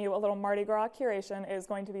 bringing you a little Mardi Gras curation. It is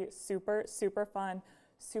going to be super, super fun,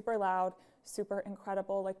 super loud, super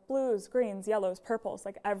incredible, like blues, greens, yellows, purples,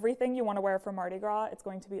 like everything you want to wear for Mardi Gras. It's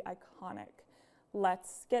going to be iconic.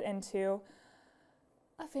 Let's get into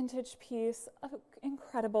a vintage piece, of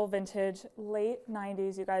incredible vintage, late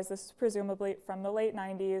 90s, you guys. This is presumably from the late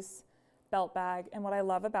 90s belt bag. And what I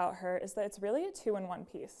love about her is that it's really a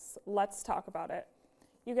 2-in-1 piece. Let's talk about it.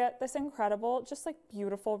 You get this incredible, just like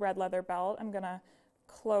beautiful red leather belt. I'm gonna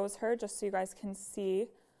close her just so you guys can see.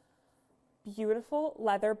 Beautiful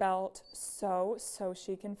leather belt, so, so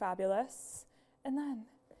chic and fabulous. And then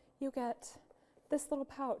you get this little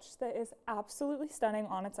pouch that is absolutely stunning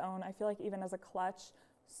on its own. I feel like even as a clutch,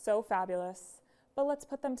 so fabulous. But let's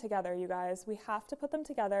put them together, you guys. We have to put them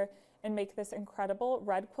together and make this incredible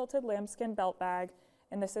red quilted lambskin belt bag.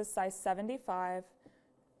 And this is size 75.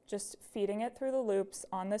 Just feeding it through the loops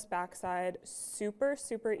on this backside. Super,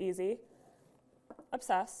 super easy.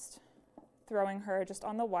 Obsessed. Throwing her just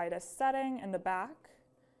on the widest setting in the back.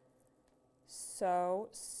 So,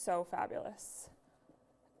 so fabulous.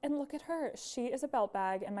 And look at her. She is a belt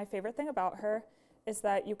bag, and my favorite thing about her is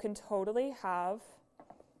that you can totally have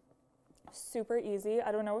super easy.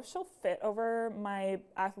 I don't know if she'll fit over my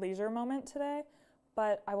athleisure moment today,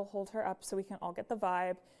 but I will hold her up so we can all get the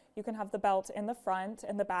vibe. You can have the belt in the front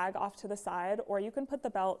and the bag off to the side, or you can put the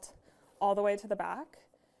belt all the way to the back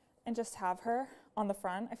and just have her on the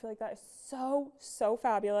front. I feel like that is so, so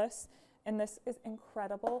fabulous. And this is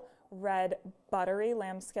incredible red buttery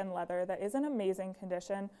lambskin leather that is in amazing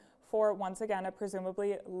condition for, once again, a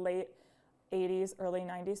presumably late 80s, early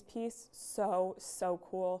 90s piece. So, so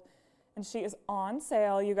cool. And she is on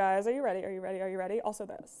sale, you guys. Are you ready? Are you ready? Are you ready? Also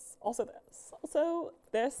this, also this, also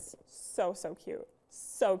this. So, so cute.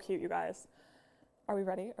 So cute, you guys. Are we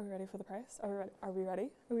ready? Are we ready for the price? Are we ready? Are we ready?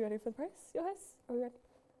 Are we ready for the price, you guys? Are we ready?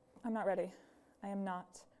 I'm not ready. I am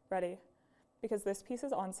not ready, because this piece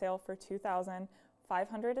is on sale for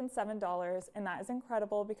 $2,507, and that is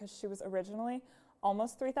incredible because she was originally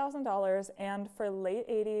almost $3,000, and for late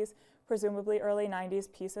 80s, presumably early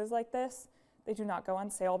 90s pieces like this, they do not go on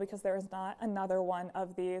sale because there is not another one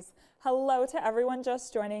of these. Hello to everyone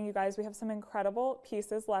just joining, you guys. We have some incredible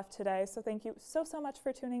pieces left today, so thank you so, so much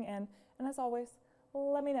for tuning in, and as always,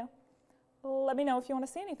 let me know. Let me know if you want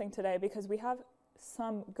to see anything today, because we have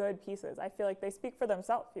some good pieces. I feel like they speak for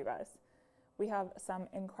themselves, you guys. We have some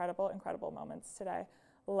incredible, incredible moments today.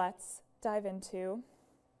 Let's dive into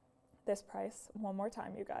this price one more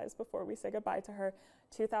time, you guys, before we say goodbye to her.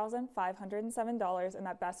 $2,507, and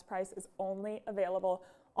that best price is only available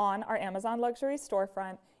on our Amazon luxury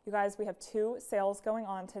storefront. You guys, we have 2 sales going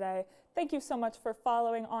on today. Thank you so much for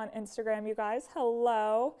following on Instagram, you guys.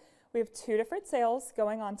 Hello. We have 2 different sales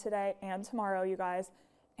going on today and tomorrow, you guys,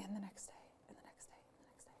 and the next day.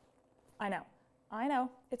 I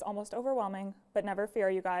know, it's almost overwhelming, but never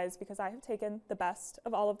fear, you guys, because I have taken the best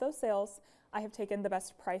of all of those sales. I have taken the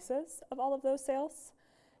best prices of all of those sales,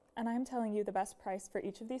 and I'm telling you the best price for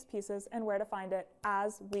each of these pieces and where to find it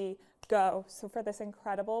as we go. So for this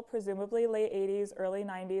incredible, presumably late 80s, early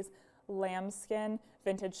 90s lambskin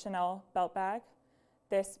vintage Chanel belt bag,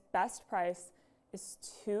 this best price is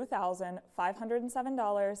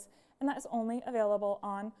 $2,507, and that is only available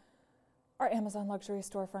on our Amazon luxury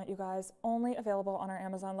storefront, you guys. Only available on our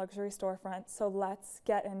Amazon luxury storefront. So let's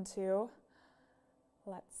get into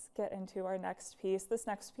our next piece. This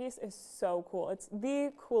next piece is so cool. It's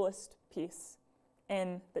the coolest piece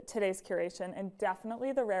in today's curation, and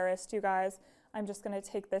definitely the rarest, you guys. I'm just gonna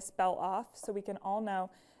take this belt off so we can all know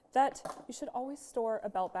that you should always store a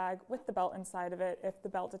belt bag with the belt inside of it if the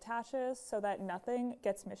belt detaches, so that nothing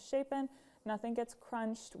gets misshapen, nothing gets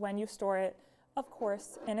crunched when you store it. Of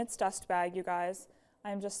course, in its dust bag, you guys,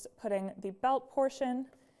 I'm just putting the belt portion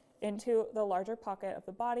into the larger pocket of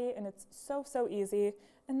the body, and it's so, so easy.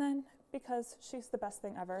 And then, because she's the best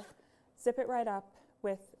thing ever, zip it right up,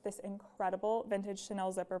 with this incredible vintage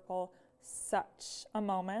Chanel zipper pull. Such a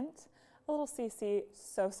moment. A little CC,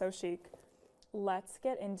 so, so chic. Let's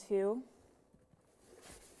get into,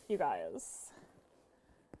 you guys,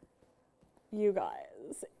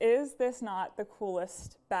 is this not the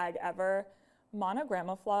coolest bag ever?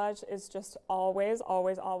 Monogramouflage is just always,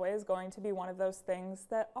 always, always going to be one of those things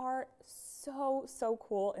that are so, so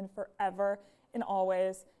cool and forever and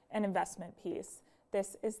always an investment piece.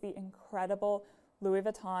 This is the incredible Louis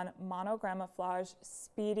Vuitton Monogramouflage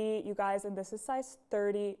Speedy, you guys, and this is size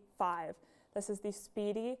 35. This is the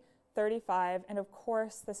Speedy 35, and of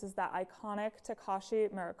course, this is that iconic Takashi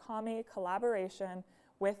Murakami collaboration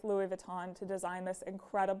with Louis Vuitton to design this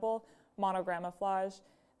incredible monogramouflage.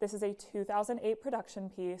 This is a 2008 production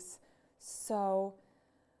piece. So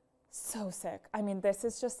sick. I mean, this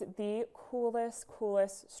is just the coolest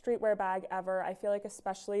streetwear bag ever. I feel like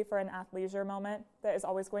especially for an athleisure moment that is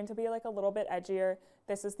always going to be like a little bit edgier,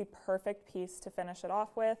 this is the perfect piece to finish it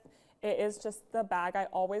off with. It is just the bag I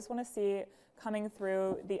always want to see coming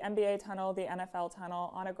through the NBA tunnel, the NFL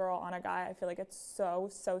tunnel, on a girl, on a guy. I feel like it's so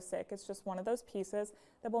sick. It's just one of those pieces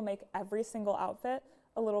that will make every single outfit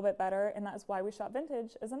a little bit better, and that is why we shop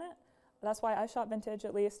vintage, isn't it? That's why I shop vintage,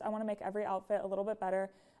 at least. I want to make every outfit a little bit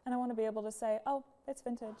better, and I want to be able to say, oh, it's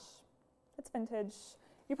vintage. It's vintage.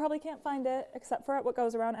 You probably can't find it except for at what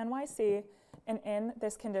goes around NYC, and in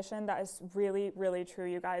this condition, that is really, really true,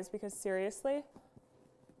 you guys, because seriously,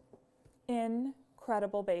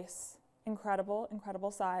 incredible base,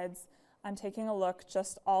 incredible sides. I'm taking a look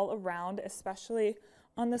just all around, especially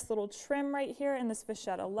on this little trim right here in this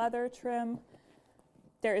vachetta leather trim.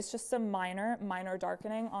 There is just some minor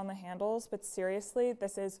darkening on the handles, but seriously,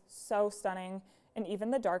 this is so stunning. And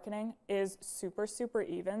even the darkening is super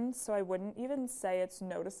even, so I wouldn't even say it's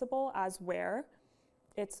noticeable as wear.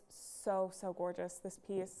 It's so gorgeous, this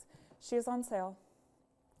piece. She is on sale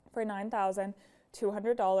for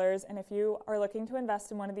 $9,200, and if you are looking to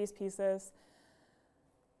invest in one of these pieces,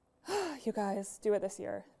 you guys, do it this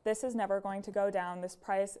year. This is never going to go down. This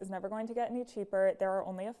price is never going to get any cheaper. There are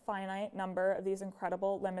only a finite number of these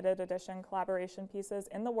incredible limited edition collaboration pieces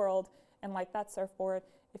in the world. And like that surfboard,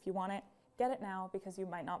 if you want it, get it now because you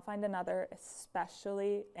might not find another,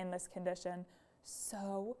 especially in this condition.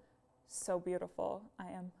 So beautiful.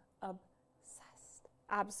 I am obsessed,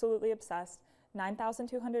 absolutely obsessed.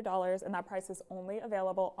 $9,200, and that price is only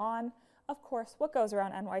available on, of course, what goes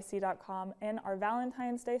around NYC.com in our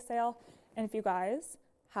Valentine's Day sale. And if you guys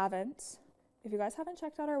haven't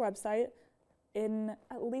checked out our website in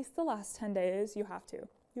at least the last 10 days, you have to.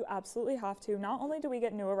 You absolutely have to. Not only do we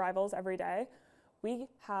get new arrivals every day, we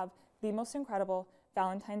have the most incredible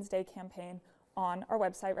Valentine's Day campaign on our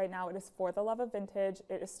website right now. It is For the Love of Vintage.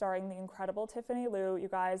 It is starring the incredible Tiffany Liu. You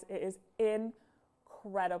guys, it is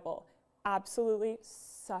incredible. Absolutely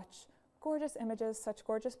such gorgeous images, such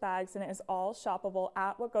gorgeous bags, and it is all shoppable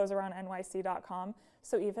at whatgoesaroundnyc.com.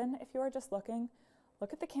 So even if you are just looking,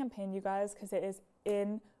 look at the campaign, you guys, because it is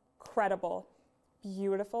incredible.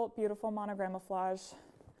 Beautiful monogramouflage.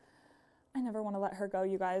 I never want to let her go,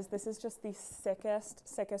 you guys. This is just the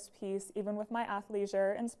sickest piece, even with my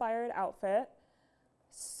athleisure inspired outfit.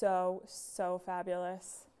 So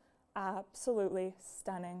fabulous. Absolutely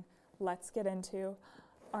stunning. Let's get into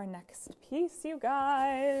our next piece, you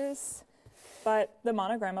guys. But the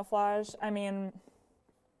monogramouflage, I mean,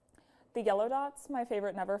 the yellow dots, my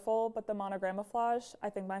favorite Neverfull, but the monogramouflage, I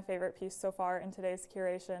think my favorite piece so far in today's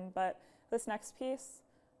curation. But this next piece,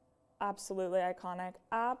 absolutely iconic.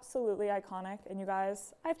 And you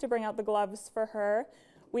guys, I have to bring out the gloves for her.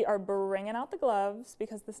 We are bringing out the gloves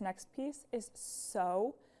because this next piece is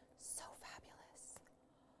so fabulous.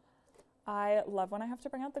 I love when I have to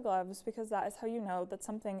bring out the gloves because that is how you know that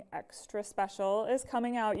something extra special is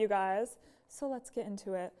coming out, you guys. So let's get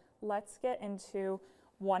into it. Let's get into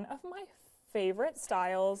one of my favorite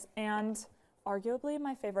styles and arguably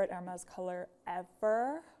my favorite Hermes color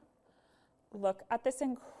ever. Look at this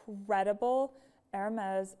incredible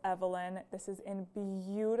Hermes Evelyn. This is in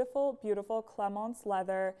beautiful Clemence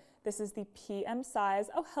leather. This is the PM size.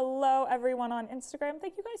 Oh, hello everyone on Instagram.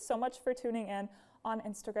 Thank you guys so much for tuning in on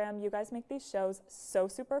Instagram. You guys make these shows so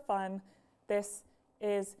super fun. This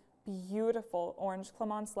is beautiful orange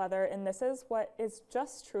Clemence leather, and this is what is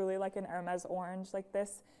just truly like an Hermes orange. Like,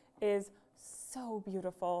 this is so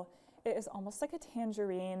beautiful. It is almost like a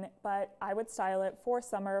tangerine, but I would style it for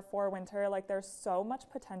summer, for winter. Like, there's so much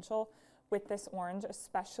potential with this orange,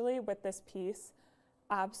 especially with this piece.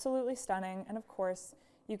 Absolutely stunning. And of course,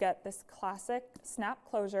 you get this classic snap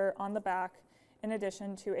closure on the back, in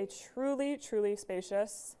addition to a truly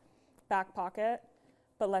spacious back pocket.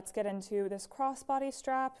 But let's get into this crossbody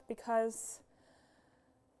strap because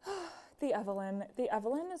The Evelyn. The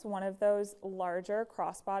Evelyn is one of those larger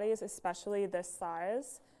crossbodies, especially this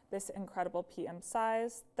size, this incredible PM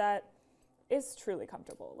size, that is truly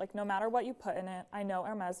comfortable. Like, no matter what you put in it, I know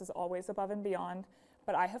Hermes is always above and beyond,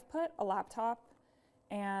 but I have put a laptop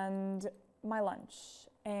and my lunch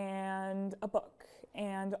and a book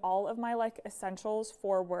and all of my like essentials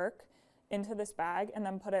for work into this bag and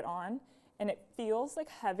then put it on. And it feels like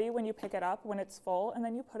heavy when you pick it up when it's full, and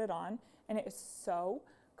then you put it on and it is so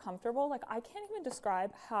comfortable. Like, I can't even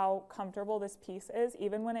describe how comfortable this piece is,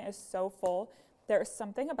 even when it is so full. There is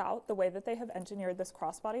something about the way that they have engineered this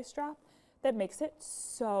crossbody strap that makes it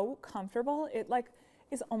so comfortable. It like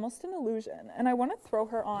is almost an illusion. And I want to throw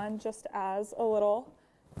her on just as a little,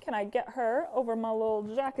 can I get her over my little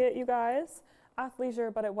jacket, you guys?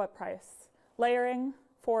 Athleisure, but at what price? Layering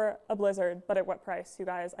for a blizzard, but at what price, you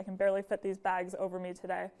guys? I can barely fit these bags over me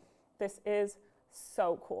today. This is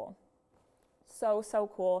so cool. So, so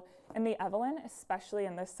cool. And the Evelyn, especially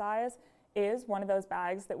in this size, is one of those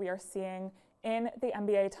bags that we are seeing in the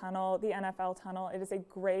NBA tunnel, the NFL tunnel. It is a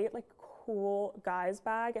great, like, cool guy's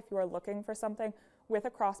bag if you are looking for something with a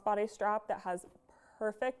crossbody strap that has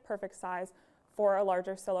perfect size for a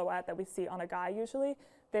larger silhouette that we see on a guy usually.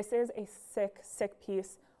 This is a sick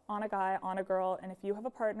piece on a guy, on a girl, and if you have a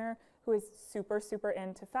partner who is super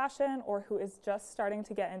into fashion or who is just starting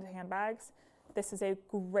to get into handbags, this is a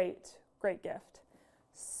great gift.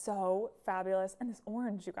 So fabulous. And this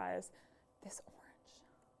orange, you guys, this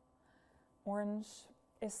orange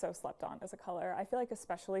is so slept on as a color. I feel like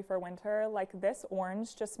especially for winter, like this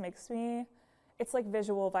orange just makes me, it's like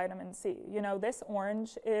visual vitamin C. You know, this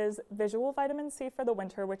orange is visual vitamin C for the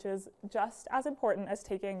winter, which is just as important as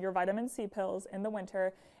taking your vitamin C pills in the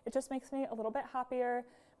winter. It just makes me a little bit happier,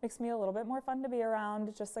 makes me a little bit more fun to be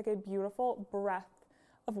around, just like a beautiful breath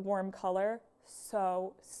of warm color.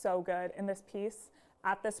 So good in this piece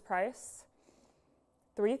at this price.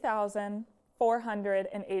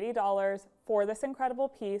 $3,480 for this incredible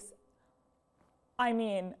piece. I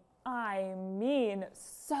mean,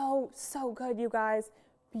 so good, you guys.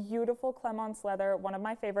 Beautiful Clemence leather, one of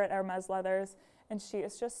my favorite Hermes leathers, and she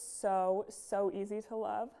is just so easy to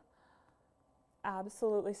love.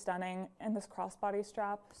 Absolutely stunning. And this crossbody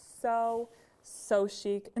strap, so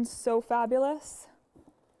chic and so fabulous.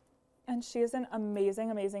 And she is in amazing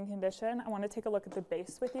condition. I want to take a look at the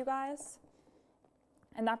base with you guys.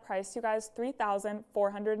 And that price, you guys,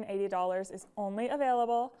 $3,480 is only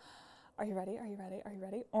available. Are you ready?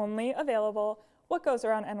 Only available. What goes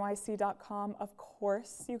around NYC.com. Of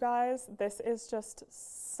course, you guys, this is just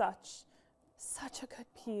such a good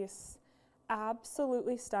piece.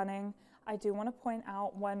 Absolutely stunning. I do want to point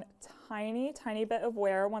out one tiny bit of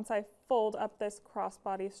wear once I fold up this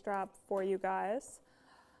crossbody strap for you guys.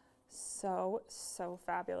 So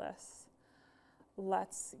fabulous.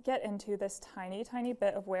 Let's get into this tiny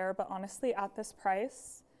bit of wear, but honestly, at this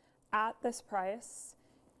price,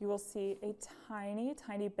 you will see a tiny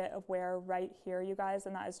bit of wear right here, you guys,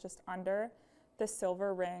 and that is just under the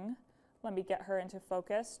silver ring. Let me get her into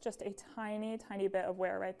focus. Just a tiny bit of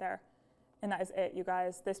wear right there. And that is it, you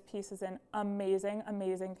guys. This piece is in amazing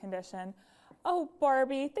condition. Oh,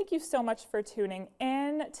 Barbie, thank you so much for tuning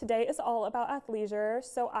in. Today is all about athleisure,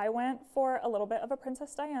 so I went for a little bit of a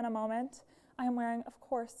Princess Diana moment. I am wearing, of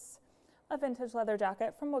course, a vintage leather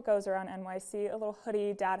jacket from What Goes Around NYC, a little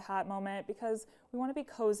hoodie dad hat moment, because we want to be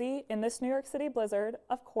cozy in this New York City blizzard,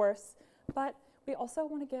 of course, but we also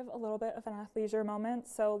want to give a little bit of an athleisure moment.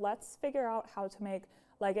 So let's figure out how to make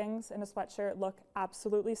leggings and a sweatshirt look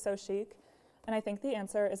absolutely so chic. And I think the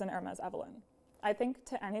answer is an Hermes Evelyn. I think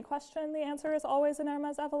to any question, the answer is always an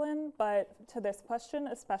Hermes Evelyn, but to this question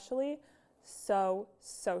especially, so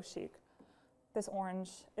chic. This orange,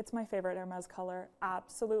 it's my favorite Hermes color,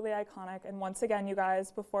 absolutely iconic. And once again, you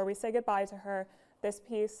guys, before we say goodbye to her, this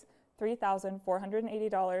piece,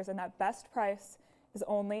 $3,480, and that best price is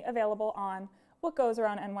only available on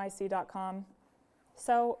whatgoesaroundnyc.com.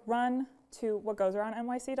 So run to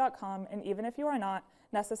whatgoesaroundnyc.com, and even if you are not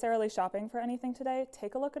necessarily shopping for anything today,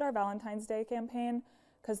 take a look at our Valentine's Day campaign,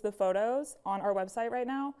 because the photos on our website right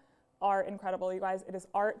now are incredible, you guys. It is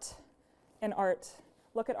art and art.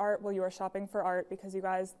 Look at art while you are shopping for art, because you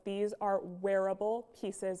guys, these are wearable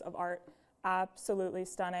pieces of art. Absolutely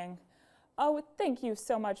stunning. Oh, thank you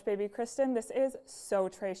so much, baby Kristen. This is so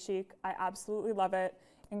très chic. I absolutely love it.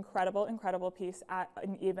 Incredible piece at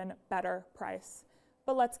an even better price.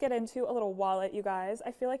 But let's get into a little wallet, you guys.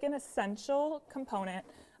 I feel like an essential component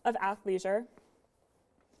of athleisure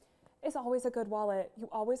is always a good wallet. You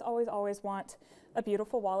always want a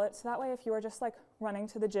beautiful wallet. So that way, if you are just like running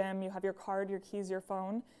to the gym, you have your card, your keys, your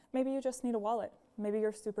phone, maybe you just need a wallet. Maybe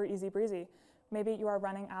you're super easy breezy. Maybe you are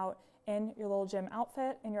running out in your little gym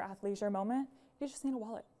outfit in your athleisure moment. You just need a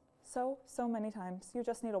wallet. So many times you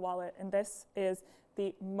just need a wallet, and this is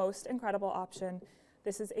the most incredible option.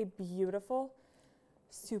 This is a beautiful,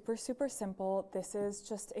 super simple. This is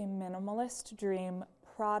just a minimalist dream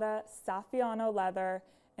Prada Saffiano leather,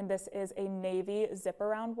 and this is a navy zip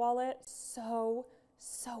around wallet. So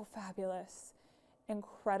fabulous.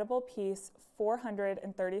 Incredible piece,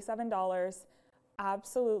 $437.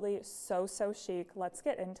 Absolutely so chic. Let's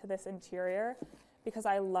get into this interior because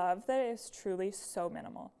I love that it is truly so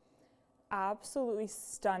minimal. Absolutely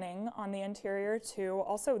stunning on the interior too.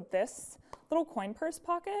 Also this little coin purse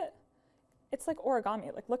pocket, it's like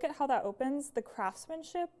origami. Like look at how that opens. The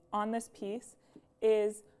craftsmanship on this piece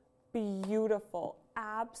is beautiful,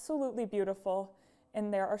 absolutely beautiful.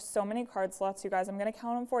 And there are so many card slots, you guys. I'm gonna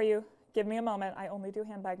count them for you. Give me a moment. I only do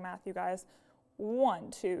handbag math, you guys.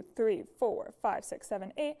 1, 2, 3, 4, 5, 6,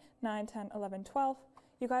 7, 8, 9, 10, 11, 12.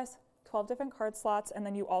 You guys, 12 different card slots, and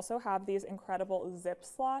then you also have these incredible zip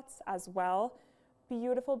slots as well.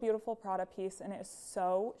 Beautiful Prada piece, and it is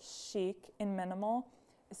so chic and minimal,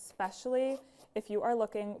 especially if you are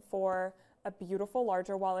looking for a beautiful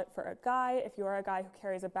larger wallet for a guy. If you are a guy who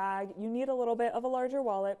carries a bag, you need a little bit of a larger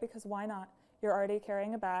wallet because why not? You're already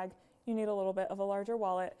carrying a bag. You need a little bit of a larger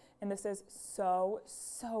wallet, and this is so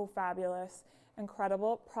fabulous.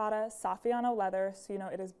 Incredible Prada Saffiano leather, so you know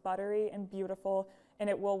it is buttery and beautiful, and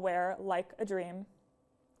it will wear like a dream.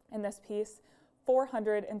 And this piece,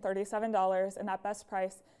 $437, and that best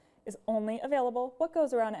price is only available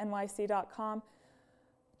whatgoesaroundnyc.com.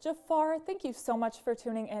 Jafar, thank you so much for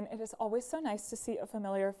tuning in. It is always so nice to see a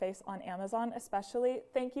familiar face on Amazon, especially.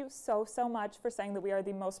 Thank you so much for saying that we are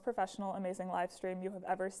the most professional, amazing live stream you have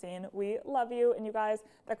ever seen. We love you, and you guys,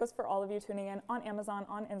 that goes for all of you tuning in on Amazon,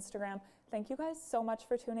 on Instagram. Thank you guys so much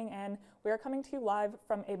for tuning in. We are coming to you live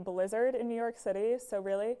from a blizzard in New York City, so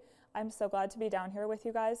really, I'm so glad to be down here with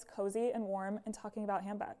you guys, cozy and warm, and talking about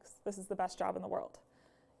handbags. This is the best job in the world.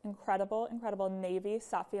 Incredible navy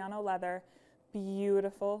Saffiano leather.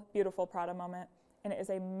 Beautiful Prada moment, and it is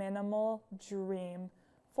a minimal dream.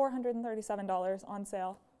 $437 on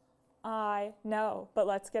sale. I know, but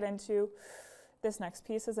let's get into this next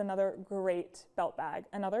piece. Is another great belt bag,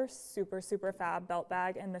 another super fab belt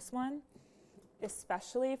bag, and this one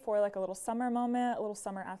especially for like a little summer moment, a little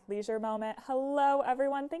summer athleisure moment. Hello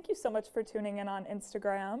everyone, thank you so much for tuning in on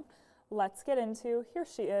Instagram. Let's get into, here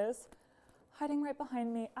she is, hiding right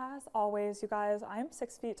behind me. As always, you guys, I'm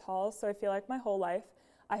 6 feet tall, so I feel like my whole life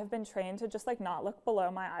I have been trained to just like not look below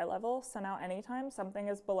my eye level. So now anytime something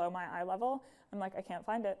is below my eye level, I'm like, I can't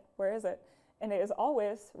find it. Where is it? And it is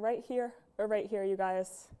always right here or right here, you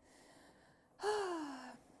guys.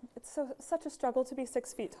 It's such a struggle to be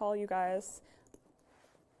 6 feet tall, you guys.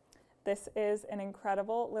 This is an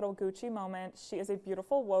incredible little Gucci moment. She is a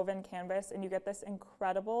beautiful woven canvas, and you get this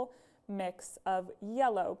incredible mix of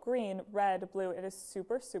yellow, green, red, blue. It is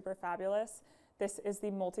super fabulous. This is the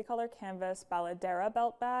multicolor canvas Balladera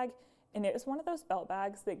belt bag, and it is one of those belt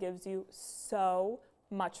bags that gives you so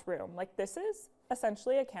much room. Like this is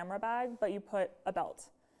essentially a camera bag, but you put a belt.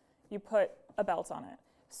 You put a belt on it.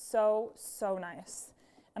 So nice.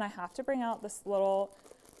 And I have to bring out this little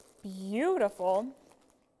beautiful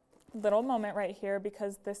little moment right here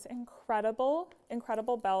because this incredible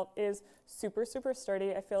belt is super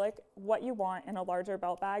sturdy. I feel like what you want in a larger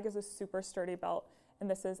belt bag is a super sturdy belt, and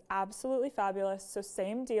this is absolutely fabulous. So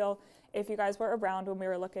same deal if you guys were around when we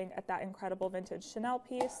were looking at that incredible vintage Chanel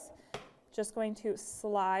piece. Just going to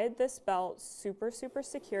slide this belt super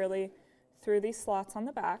securely through these slots on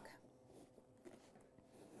the back.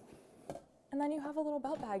 And then you have a little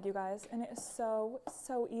belt bag, you guys, and it is so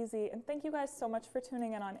easy. And thank you guys so much for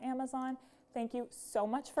tuning in on Amazon. Thank you so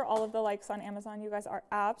much for all of the likes on Amazon. You guys are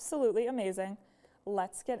absolutely amazing.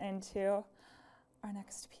 Let's get into our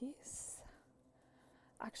next piece.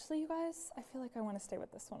 Actually, you guys, I feel like I want to stay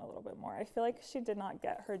with this one a little bit more. I feel like she did not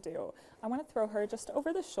get her due. I want to throw her just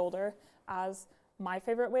over the shoulder as my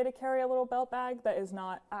favorite way to carry a little belt bag that is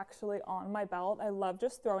not actually on my belt. I love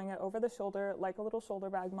just throwing it over the shoulder like a little shoulder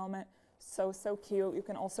bag moment. So cute. You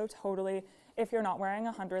can also totally, if you're not wearing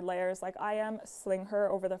 100 layers like I am, sling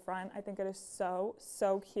her over the front. I think it is so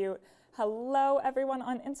cute. Hello everyone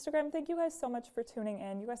on Instagram. Thank you guys so much for tuning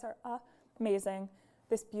in. You guys are amazing.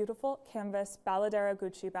 This beautiful canvas Balladera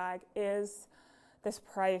Gucci bag is this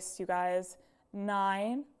price, you guys,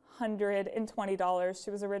 $920.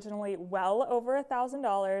 She was originally well over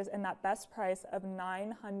 $1,000, and that best price of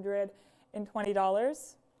 $920.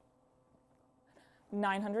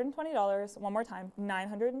 $920, one more time,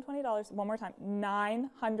 $920, one more time,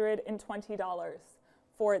 $920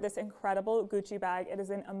 for this incredible Gucci bag. It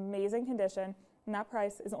is in amazing condition, and that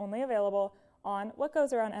price is only available on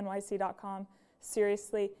whatgoesaroundnyc.com.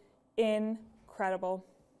 Seriously, incredible.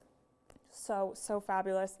 So, so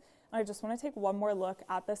fabulous. I just want to take one more look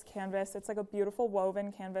at this canvas. It's like a beautiful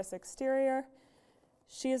woven canvas exterior.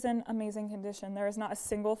 She is in amazing condition. There is not a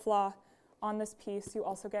single flaw on this piece. You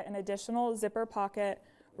also get an additional zipper pocket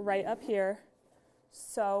right up here.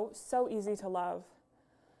 So, so easy to love.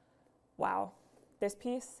 Wow. This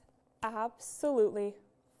piece, absolutely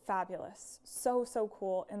fabulous. So, so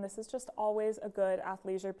cool. And this is just always a good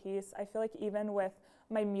athleisure piece. I feel like even with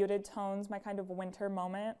my muted tones, my kind of winter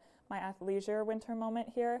moment, my athleisure winter moment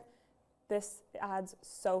here, this adds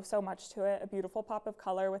so, so much to it. A beautiful pop of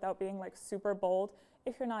color without being like super bold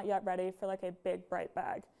if you're not yet ready for like a big bright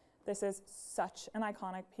bag. This is such an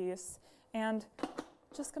iconic piece. And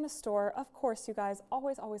just gonna store, of course, you guys,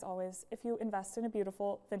 always, always, always, if you invest in a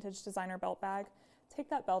beautiful vintage designer belt bag, take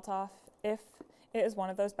that belt off. If it is one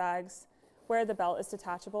of those bags where the belt is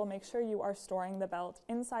detachable, make sure you are storing the belt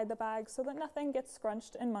inside the bag so that nothing gets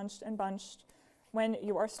scrunched and munched and bunched when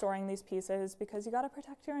you are storing these pieces, because you gotta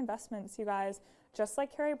protect your investments, you guys. Just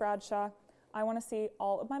like Carrie Bradshaw, I wanna see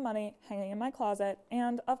all of my money hanging in my closet,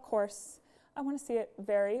 and of course, I wanna see it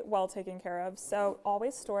very well taken care of. So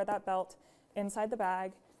always store that belt inside the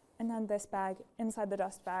bag, and then this bag inside the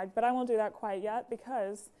dust bag. But I won't do that quite yet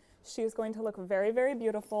because she is going to look very, very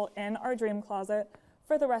beautiful in our dream closet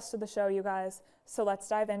for the rest of the show, you guys. So let's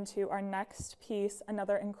dive into our next piece,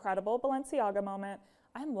 another incredible Balenciaga moment.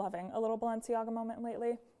 I'm loving a little Balenciaga moment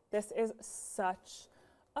lately. This is such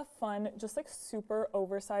a fun, just like super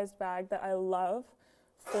oversized bag that I love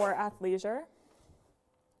for athleisure.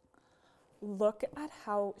 Look at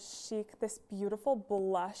how chic this beautiful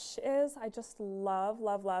blush is. I just love,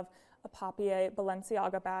 love, love a papier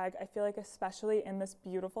Balenciaga bag. I feel like especially in this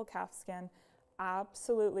beautiful calfskin,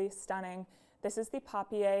 absolutely stunning. This is the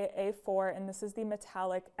papier A4 and this is the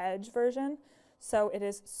metallic edge version. So it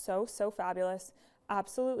is so, so fabulous.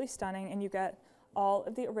 Absolutely stunning, and you get all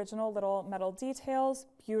of the original little metal details.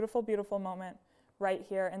 Beautiful, beautiful moment right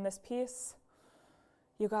here in this piece.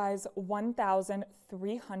 You guys,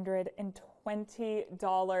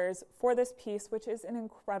 $1,320 for this piece, which is an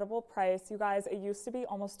incredible price. You guys, it used to be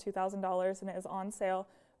almost $2,000 and it is on sale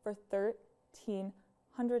for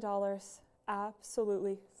 $1,300.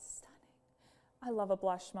 Absolutely stunning. I love a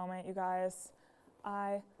blush moment, you guys.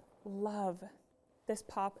 I love this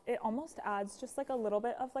pop. It almost adds just like a little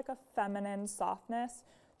bit of like a feminine softness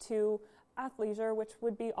to athleisure, which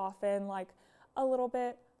would be often like a little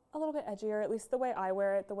bit edgier. At least the way I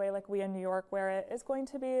wear it, the way like we in New York wear it, is going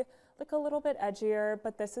to be like a little bit edgier,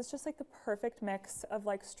 but this is just like the perfect mix of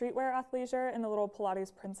like streetwear athleisure and a little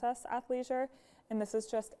Pilates princess athleisure, and this is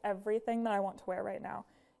just everything that I want to wear right now.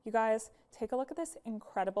 You guys, take a look at this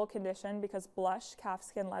incredible condition, because blush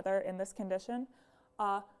calfskin leather in this condition,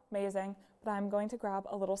 amazing. But I'm going to grab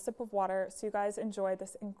a little sip of water so you guys enjoy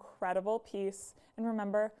this incredible piece. And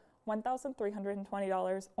remember,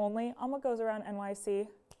 $1,320 only on What Goes Around NYC.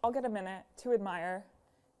 I'll get a minute to admire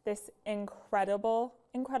this incredible,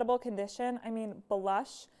 incredible condition. I mean,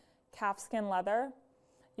 blush calfskin leather.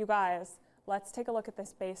 You guys, let's take a look at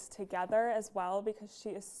this base together as well, because she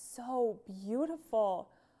is so beautiful.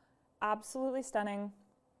 Absolutely stunning.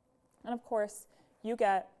 And of course, you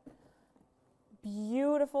get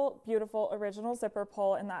beautiful, beautiful original zipper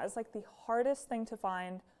pull, and that is like the hardest thing to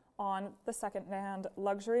find on the secondhand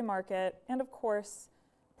luxury market. And of course,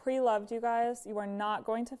 pre-loved, you guys, you are not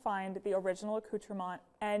going to find the original accoutrement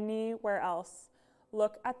anywhere else.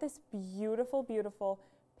 Look at this beautiful, beautiful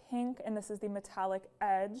pink, and this is the metallic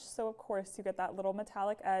edge. So of course you get that little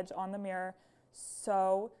metallic edge on the mirror.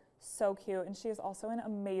 So, so cute. And she is also in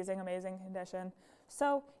amazing, amazing condition.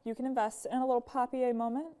 So you can invest in a little papier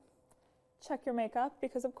moment. Check your makeup,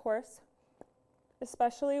 because of course,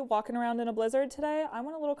 especially walking around in a blizzard today, I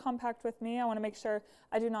want a little compact with me. I want to make sure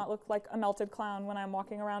I do not look like a melted clown when I'm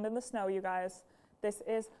walking around in the snow, you guys. This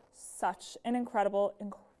is such an incredible,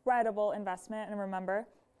 incredible investment. And remember,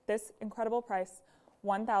 this incredible price,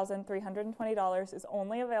 $1,320, is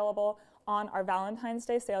only available on our Valentine's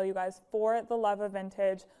Day sale, you guys, for the love of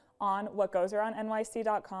vintage on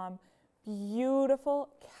whatgoesaroundnyc.com. Beautiful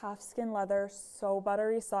calfskin leather, so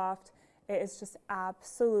buttery soft. It is just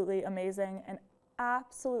absolutely amazing, and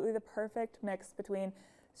absolutely the perfect mix between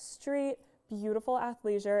street, beautiful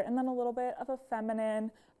athleisure, and then a little bit of a feminine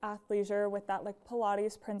athleisure with that like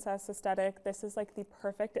Pilates princess aesthetic. This is like the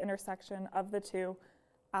perfect intersection of the two.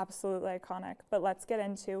 Absolutely iconic. But let's get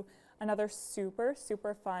into another super,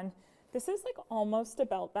 super fun. This is like almost a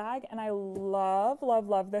belt bag, and I love, love,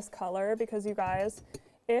 love this color, because you guys,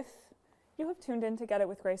 if you have tuned in to Get It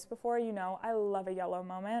With Grace before, you know I love a yellow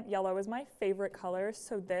moment. Yellow is my favorite color,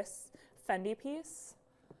 so this Fendi piece,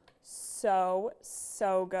 so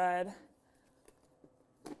good.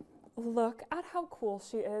 Look at how cool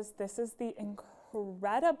she is. This is the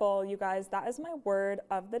incredible, you guys, that is my word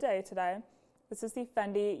of the day today. This is the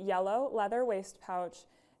Fendi yellow leather waist pouch,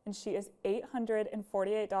 and she is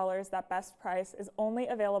 $848. That best price is only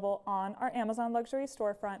available on our Amazon luxury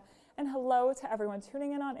storefront. And hello to everyone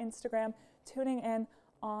tuning in on Instagram, tuning in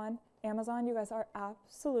on Amazon. You guys are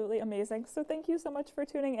absolutely amazing. So thank you so much for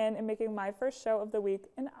tuning in and making my first show of the week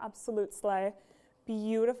an absolute slay.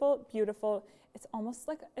 Beautiful, beautiful. It's almost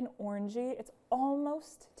like an orangey. It's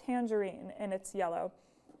almost tangerine in its yellow.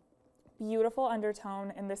 Beautiful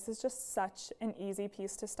undertone, and this is just such an easy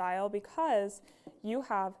piece to style because you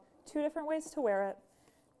have two different ways to wear it.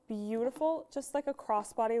 Beautiful, just like a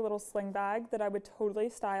crossbody little sling bag that I would totally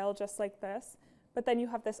style just like this. But then you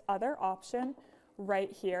have this other option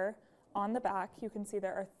right here on the back. You can see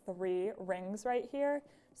there are 3 rings right here.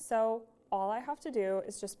 So all I have to do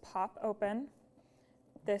is just pop open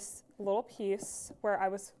this little piece where I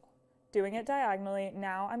was doing it diagonally.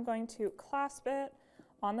 Now I'm going to clasp it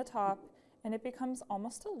on the top, and it becomes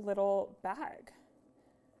almost a little bag,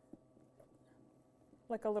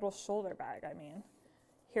 like a little shoulder bag, I mean.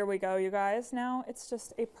 Here we go, you guys. Now it's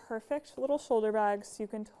just a perfect little shoulder bag, so you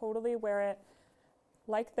can totally wear it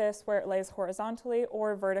like this, where it lays horizontally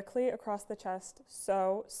or vertically across the chest.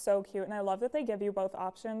 So cute. And I love that they give you both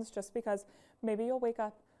options, just because maybe you'll wake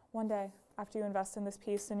up one day after you invest in this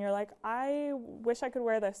piece and you're like, I wish I could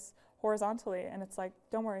wear this horizontally. And it's like,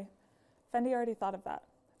 don't worry, Fendi already thought of that.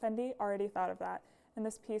 Fendi already thought of that. And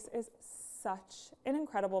this piece is such an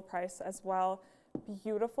incredible price as well.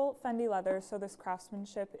 Beautiful Fendi leather, so this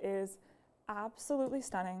craftsmanship is absolutely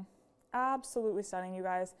stunning. Absolutely stunning, you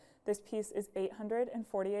guys. This piece is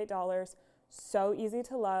 $848, so easy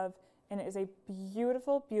to love, and it is a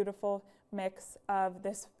beautiful, beautiful mix of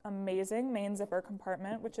this amazing main zipper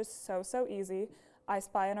compartment, which is so easy. I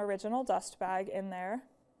spy an original dust bag in there.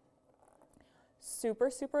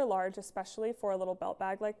 Super large, especially for a little belt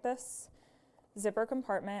bag like this. Zipper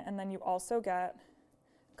compartment, and then you also get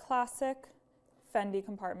classic Fendi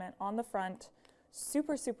compartment on the front.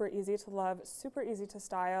 Super easy to love, super easy to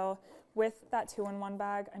style with that 2-in-1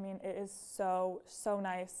 bag. I mean, it is so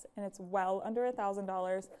nice, and it's well under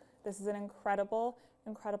 $1,000. This is an incredible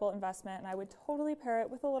investment, and I would totally pair it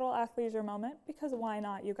with a little athleisure moment, because why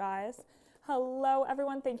not, you guys? Hello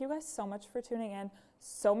everyone, thank you guys so much for tuning in.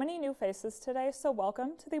 So many new faces today, so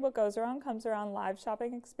welcome to the What Goes Around Comes Around live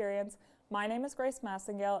shopping experience. My name is Grace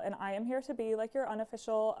Massengale, and I am here to be like your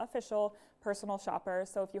unofficial, official personal shopper.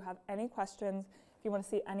 So if you have any questions, if you want to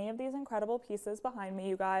see any of these incredible pieces behind me,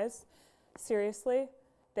 you guys, seriously,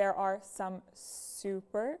 there are some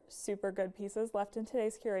super good pieces left in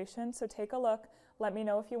today's curation. So take a look. Let me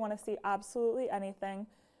know if you want to see absolutely anything,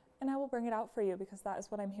 and I will bring it out for you, because that is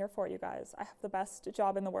what I'm here for, you guys. I have the best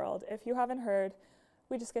job in the world. If you haven't heard,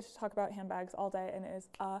 we just get to talk about handbags all day, and it is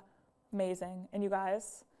amazing. And you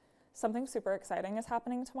guys, something super exciting is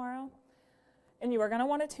happening tomorrow, and you are going to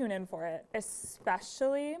want to tune in for it,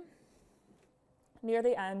 especially near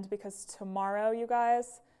the end, because tomorrow, you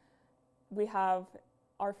guys, we have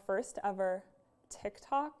our first ever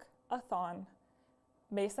TikTok-a-thon.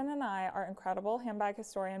 Mason and I, our incredible handbag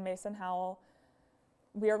historian, Mason Howell,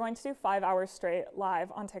 we are going to do 5 hours straight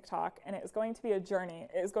live on TikTok, and it is going to be a journey.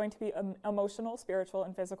 It is going to be an emotional, spiritual,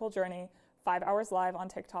 and physical journey, 5 hours live on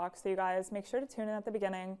TikTok. So you guys, make sure to tune in at the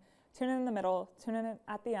beginning, tune in the middle, tune in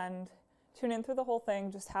at the end, tune in through the whole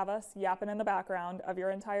thing. Just have us yapping in the background of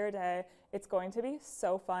your entire day. It's going to be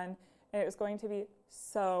so fun, and it is going to be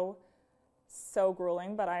so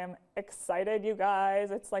grueling, but I am excited, you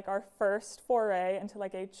guys. It's like our first foray into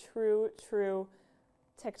like a true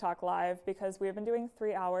TikTok live, because we have been doing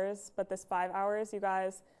 3 hours, but this 5 hours, you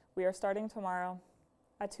guys, we are starting tomorrow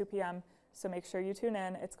at 2 p.m. So make sure you tune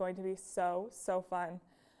in. It's going to be so fun.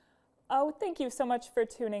 Oh, thank you so much for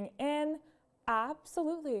tuning in.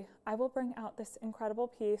 Absolutely. I will bring out this incredible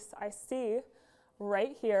piece I see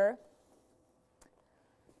right here.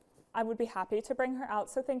 I would be happy to bring her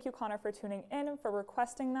out. So thank you, Connor, for tuning in and for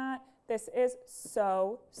requesting that. This is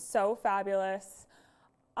so fabulous.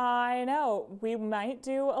 I know, we might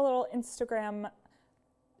do a little Instagram-a-thon,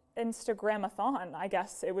 I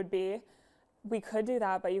guess it would be. We could do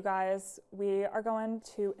that, but you guys, we are going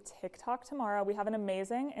to TikTok tomorrow. We have an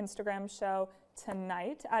amazing Instagram show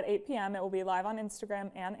tonight at 8 p.m. It will be live on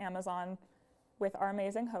Instagram and Amazon with our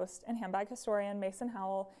amazing host and handbag historian, Mason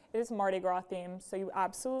Howell. It is Mardi Gras themed, so you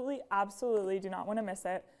absolutely do not want to miss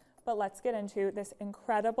it. But let's get into this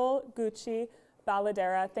incredible Gucci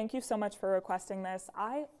Balladera. Thank you so much for requesting this.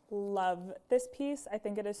 I love this piece. I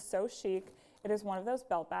think it is so chic. It is one of those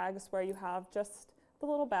belt bags where you have just the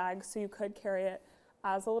little bag, so you could carry it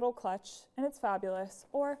as a little clutch, and it's fabulous.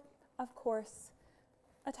 Or, of course,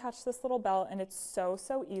 attach this little belt, and it's so,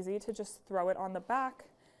 so easy to just throw it on the back,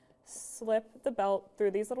 slip the belt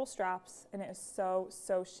through these little straps, and it is so,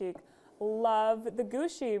 so chic. Love the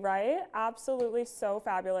Gucci, right? Absolutely so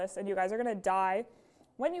fabulous. And you guys are gonna die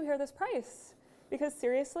when you hear this price, because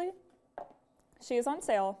seriously, she is on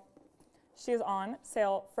sale. She is on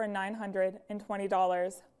sale for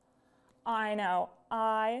 $920. I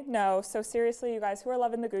know. So seriously, you guys who are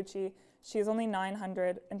loving the Gucci, she's only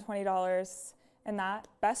 $920. And that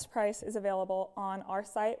best price is available on our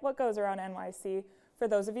site, What Goes Around NYC. For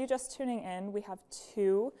those of you just tuning in, we have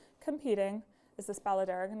two competing. Is this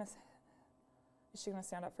Balladera is she gonna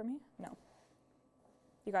stand up for me? No.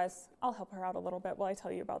 You guys, I'll help her out a little bit while I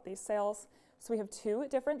tell you about these sales. So we have two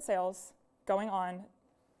different sales going on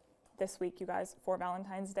this week, you guys, for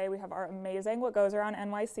Valentine's Day. We have our amazing What Goes Around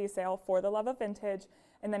NYC sale for the love of vintage.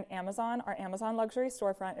 And then Amazon, our Amazon luxury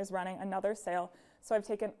storefront, is running another sale. So I've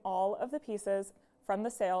taken all of the pieces from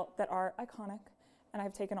the sale that are iconic, and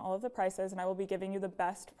I've taken all of the prices, and I will be giving you the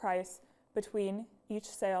best price between each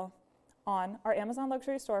sale on our Amazon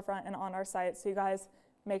luxury storefront and on our site. So you guys,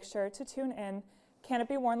 make sure to tune in. Can it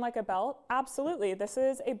be worn like a belt? Absolutely. This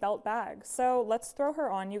is a belt bag. So let's throw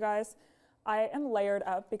her on, you guys. I am layered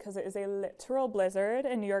up because it is a literal blizzard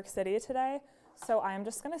in New York City today. So I am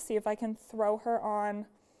just gonna see if I can throw her on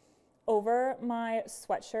over my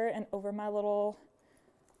sweatshirt and over my little,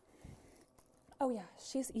 oh yeah,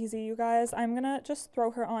 she's easy, you guys. I'm gonna just throw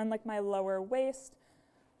her on like my lower waist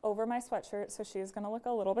over my sweatshirt. So she's gonna look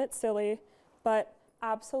a little bit silly, but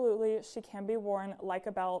absolutely she can be worn like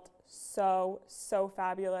a belt. So, so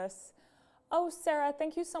fabulous. Oh, Sarah,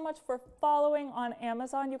 thank you so much for following on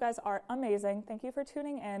Amazon. You guys are amazing. Thank you for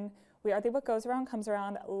tuning in. We are the What Goes Around Comes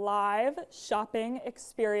Around live shopping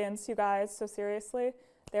experience, you guys. So seriously,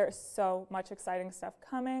 there is so much exciting stuff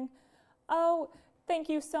coming. Oh, thank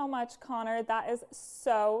you so much, Connor. That is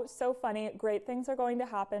so, so funny. Great things are going to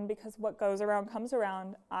happen because what goes around comes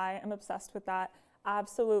around. I am obsessed with that.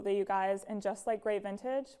 Absolutely, you guys. And just like great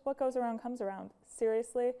vintage, what goes around comes around.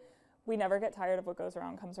 Seriously. We never get tired of what goes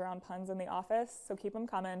around comes around puns in the office, so keep them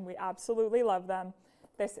coming. We absolutely love them.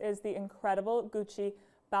 This is the incredible Gucci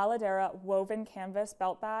Balladera woven canvas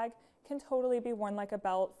belt bag. Can totally be worn like a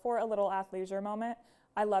belt for a little athleisure moment.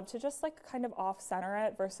 I love to just like kind of off center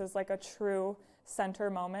it versus like a true center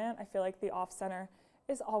moment. I feel like the off center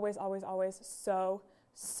is always, always, always so,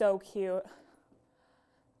 so cute.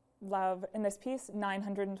 Love. In this piece,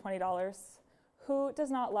 $920. Who does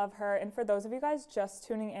not love her? And for those of you guys just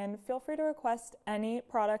tuning in, feel free to request any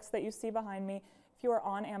products that you see behind me. If you are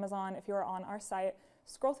on Amazon, if you are on our site,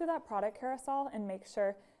 scroll through that product carousel and make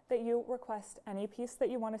sure that you request any piece that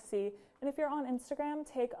you want to see. And if you're on Instagram,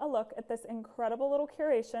 take a look at this incredible little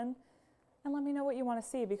curation and let me know what you want to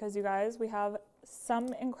see, because you guys, we have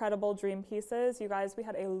some incredible dream pieces. You guys, we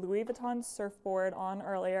had a Louis Vuitton surfboard on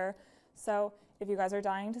earlier. So if you guys are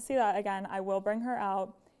dying to see that, again, I will bring her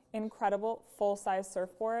out. Incredible full-size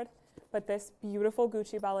surfboard, but this beautiful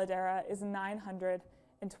Gucci Balladera is $920.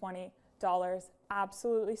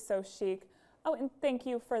 Absolutely so chic. Oh, and thank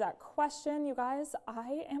you for that question, you guys.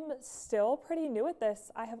 I am still pretty new at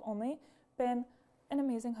this. I have only been an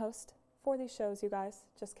amazing host for these shows, you guys.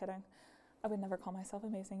 Just kidding. I would never call myself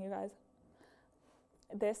amazing, you guys.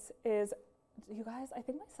 This is, you guys, I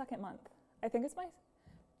think my second month. I think it's my,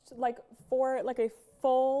 like, for like a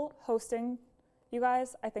full hosting, you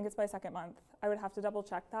guys, I think it's my second month. I would have to double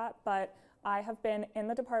check that, but I have been in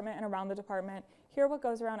the department and around the department, here What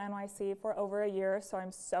Goes Around NYC for over a year, so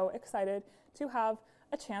I'm so excited to have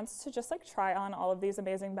a chance to just like try on all of these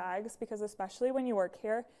amazing bags, because especially when you work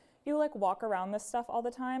here, you like walk around this stuff all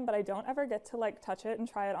the time, but I don't ever get to like touch it and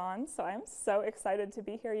try it on, so I'm so excited to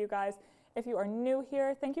be here, you guys. If you are new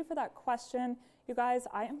here, thank you for that question. You guys,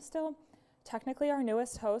 I am still technically our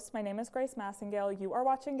newest host. My name is Grace Massengale. You are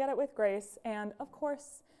watching Get It With Grace, and of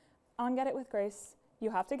course, on Get It With Grace, you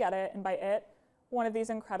have to get it, and by it, one of these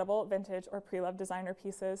incredible vintage or pre-loved designer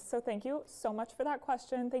pieces. So thank you so much for that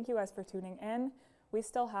question. Thank you guys for tuning in. We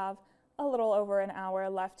still have a little over an hour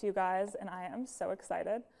left, you guys, and I am so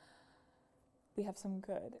excited. We have some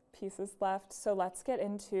good pieces left, so let's get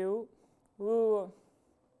into,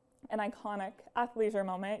 an iconic athleisure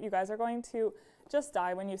moment. You guys are going to just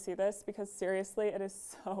die when you see this, because seriously, it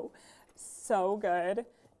is so, so good.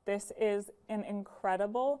 This is an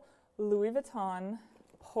incredible Louis Vuitton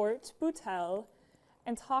Porte Vitello,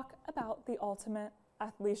 and talk about the ultimate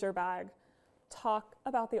athleisure bag. talk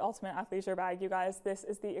about the ultimate athleisure bag, you guys. This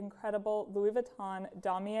is the incredible Louis Vuitton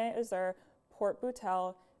Damier Azur Porte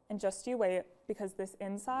Vitello, and just you wait, because this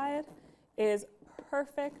inside is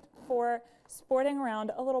perfect for sporting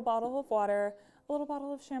around a little bottle of water, a little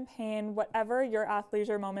bottle of champagne, whatever your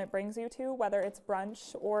athleisure moment brings you to, whether it's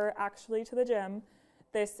brunch or actually to the gym.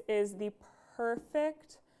 This is the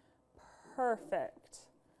perfect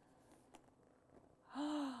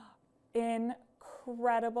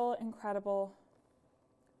incredible.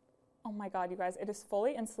 Oh my God, you guys, it is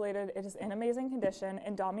fully insulated. It is in amazing condition.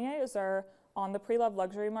 And Damier Azur on the pre-loved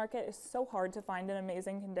luxury market is so hard to find in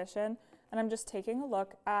amazing condition. And I'm just taking a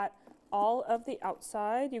look at all of the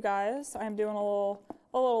outside, you guys. I'm doing a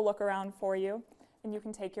little look around for you. And you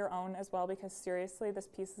can take your own as well, because seriously, this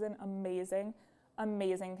piece is in amazing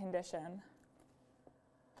condition.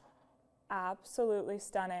 Absolutely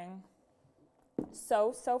stunning.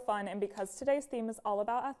 So fun. And because today's theme is all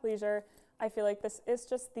about athleisure, I feel like this is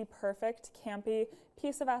just the perfect campy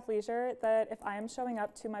piece of athleisure that if I am showing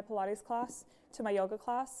up to my Pilates class, to my yoga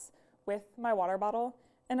class with my water bottle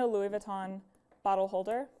and a Louis Vuitton bottle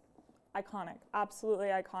holder, iconic, absolutely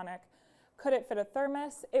iconic. Could it fit a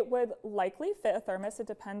thermos? It would likely fit a thermos. It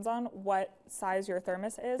depends on what size your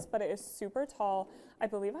thermos is, but it is super tall. I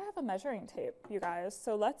believe I have a measuring tape, you guys.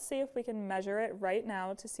 So let's see if we can measure it right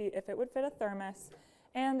now to see if it would fit a thermos.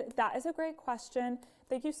 And that is a great question.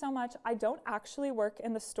 Thank you so much. I don't actually work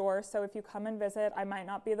in the store, so if you come and visit, I might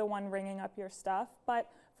not be the one ringing up your stuff, but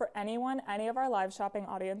for anyone, any of our live shopping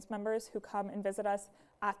audience members who come and visit us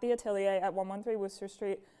at the Atelier at 113 Worcester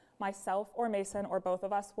Street, myself or Mason or both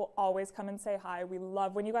of us will always come and say hi. We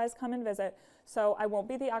love when you guys come and visit. So I won't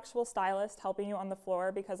be the actual stylist helping you on the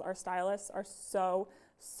floor, because our stylists are so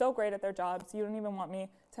great at their jobs. You don't even want me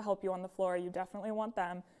to help you on the floor. You definitely want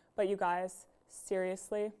them. But you guys,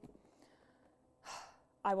 seriously,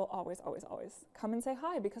 I will always come and say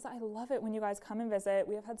hi, because I love it when you guys come and visit.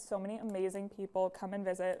 We have had so many amazing people come and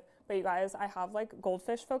visit. But you guys, I have like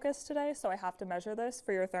goldfish focus today, so I have to measure this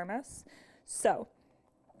for your thermos. So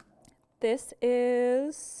this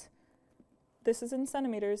is in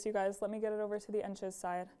centimeters, you guys. Let me get it over to the inches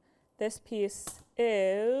side. This piece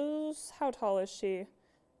is, how tall is she?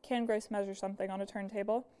 Can Grace measure something on a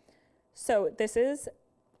turntable? So this is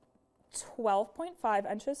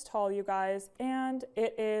 12.5 inches tall, you guys, and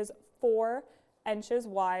it is 4 inches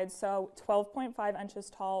wide. So 12.5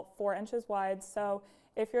 inches tall, 4 inches wide. So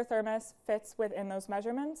if your thermos fits within those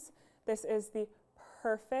measurements, this is the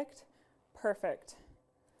perfect.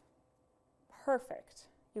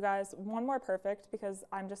 You guys, one more perfect, because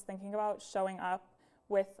I'm just thinking about showing up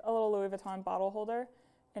with a little Louis Vuitton bottle holder,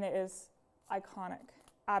 and it is iconic,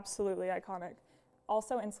 absolutely iconic.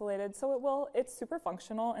 Also insulated, so it's super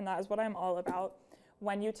functional, and that is what I'm all about.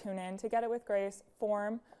 When you tune in to Get It With Grace,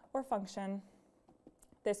 form or function,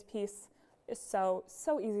 this piece is so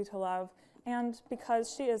easy to love. And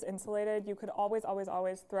because she is insulated, you could always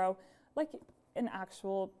throw like an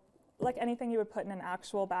actual, like anything you would put in an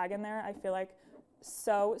actual bag in there. I feel like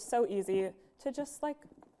so easy to just like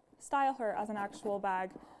style her as an actual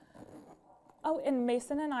bag. Oh, and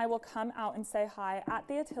Mason and I will come out and say hi at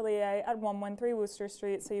the Atelier at 113 Worcester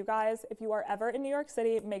Street. So you guys, if you are ever in New York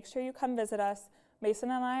City, make sure you come visit us.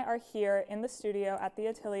 Mason and I are here in the studio at the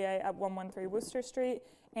Atelier at 113 Worcester Street.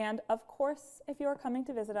 And of course, if you are coming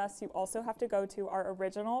to visit us, you also have to go to our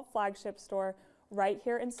original flagship store right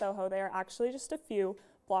here in Soho. They are actually just a few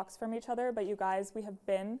blocks from each other, but you guys, we have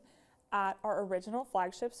been at our original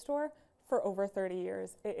flagship store for over 30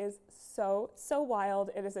 years. It is so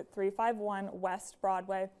wild. It is at 351 West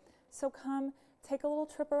Broadway. So come take a little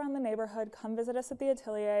trip around the neighborhood, come visit us at the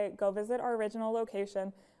Atelier, go visit our original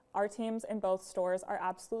location. Our teams in both stores are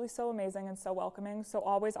absolutely so amazing and so welcoming. So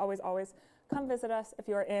always come visit us if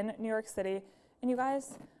you are in New York City. And you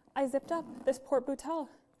guys, I zipped up this Porte Vitello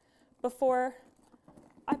before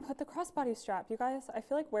I put the crossbody strap. You guys, I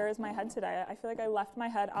feel like, where is my head today? I feel like I left my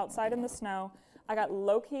head outside in the snow. I got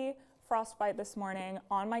low-key frostbite this morning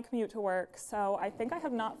on my commute to work, so I think I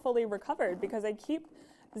have not fully recovered because I keep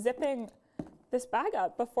zipping this bag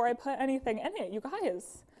up before I put anything in it. You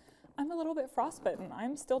guys, I'm a little bit frostbitten.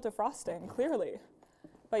 I'm still defrosting, clearly.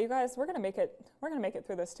 But you guys, we're gonna make it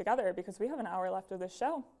through this together, because we have an hour left of this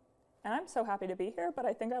show. And I'm so happy to be here, but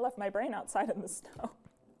I think I left my brain outside in the snow.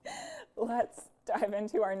 Let's dive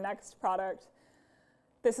into our next product.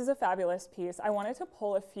 This is a fabulous piece. I wanted to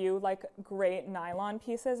pull a few like great nylon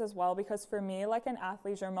pieces as well, because for me, like an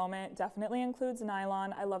athleisure moment definitely includes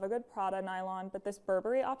nylon. I love a good Prada nylon, but this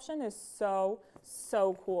Burberry option is so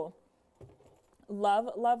cool.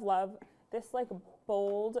 Love this like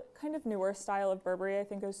bold, kind of newer style of Burberry I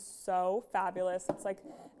think is so fabulous. It's like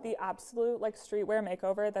the absolute like streetwear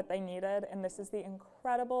makeover that they needed. And this is the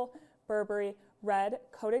incredible Burberry red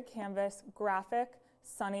coated canvas graphic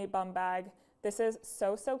sunny bum bag. This is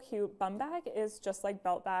so, so cute. Bum bag is just like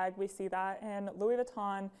belt bag. We see that in Louis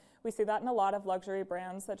Vuitton. We see that in a lot of luxury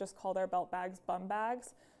brands that just call their belt bags bum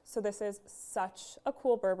bags. So this is such a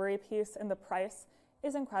cool Burberry piece, and the price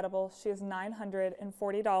is incredible. She is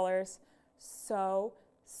 $940. So,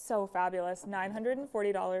 so fabulous.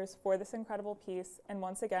 $940 for this incredible piece. And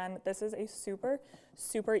once again, this is a super,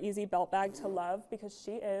 super easy belt bag to love because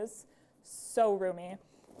she is so roomy.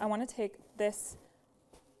 I want to take this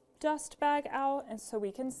dust bag out, and so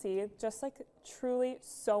we can see just like truly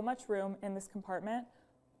so much room in this compartment.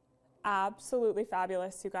 Absolutely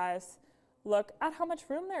fabulous, you guys. Look at how much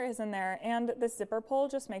room there is in there, and the zipper pull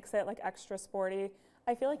just makes it like extra sporty.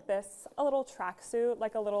 I feel like this, a little tracksuit,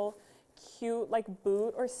 like a little cute like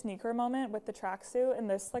boot or sneaker moment with the tracksuit, and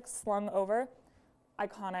this like slung over,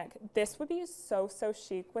 iconic. This would be so, so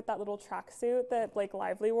chic with that little tracksuit that Blake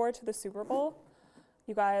Lively wore to the Super Bowl.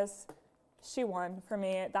 You guys, she won for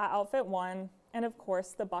me. That outfit won. And of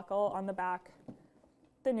course, the buckle on the back,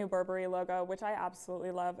 the new Burberry logo, which I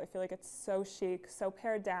absolutely love. I feel like it's so chic, so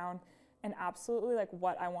pared down, and absolutely like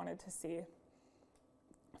what I wanted to see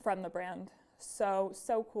from the brand. So,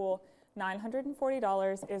 so cool.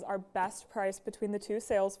 $940 is our best price between the two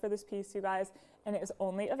sales for this piece, you guys, and it is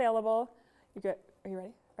only available. Are you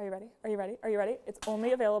ready? Are you ready? Are you ready? Are you ready? It's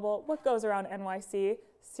only available. What goes around NYC?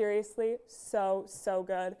 Seriously, so, so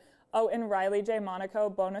good. Oh, and Riley J. Monaco,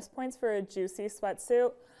 bonus points for a juicy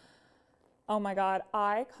sweatsuit. Oh my God,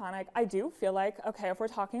 iconic. I do feel like, okay, if we're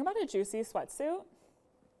talking about a juicy sweatsuit,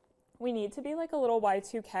 we need to be like a little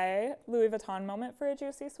Y2K Louis Vuitton moment for a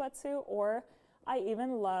juicy sweatsuit, or I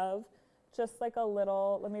even love just like a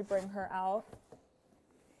little, let me bring her out,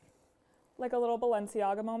 like a little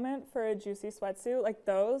Balenciaga moment for a juicy sweatsuit. Like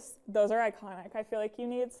those are iconic. I feel like you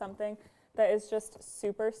need something that is just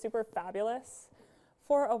super, super fabulous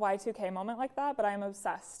for a Y2K moment like that, but I'm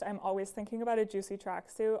obsessed. I'm always thinking about a juicy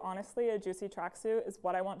tracksuit. Honestly, a juicy tracksuit is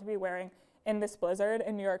what I want to be wearing in this blizzard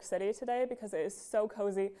in New York City today because it is so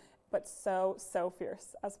cozy, but so, so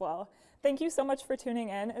fierce as well. Thank you so much for tuning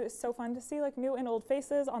in. It was so fun to see like new and old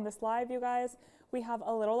faces on this live, you guys. We have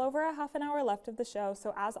a little over a half an hour left of the show,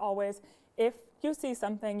 so as always, if you see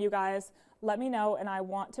something, you guys, let me know, and I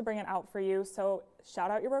want to bring it out for you. So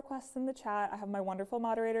shout out your requests in the chat. I have my wonderful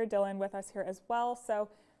moderator, Dylan, with us here as well. So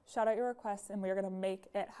shout out your requests, and we are going to make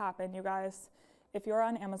it happen, you guys. If you're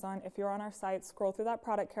on Amazon, if you're on our site, scroll through that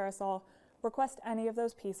product carousel, request any of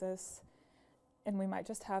those pieces, and we might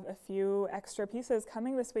just have a few extra pieces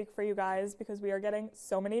coming this week for you guys because we are getting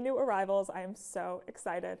so many new arrivals. I am so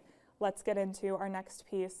excited. Let's get into our next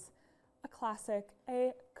piece. A classic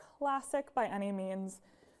by any means.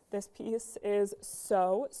 This piece is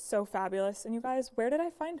so, so fabulous. And you guys, where did I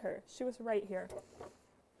find her? She was right here.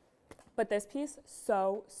 But this piece,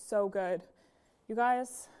 so, so good. You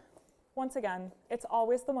guys, once again, it's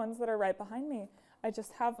always the ones that are right behind me.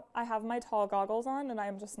 I have my tall goggles on and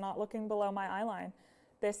I'm just not looking below my eyeline.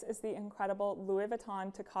 This is the incredible Louis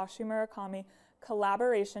Vuitton Takashi Murakami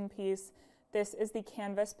collaboration piece. This is the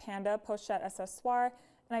Canvas Panda Pochette Accessoire.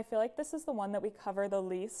 And I feel like this is the one that we cover the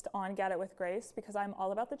least on Get It With Grace because I'm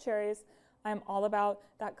all about the cherries. I'm all about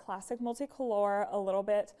that classic multicolor, a little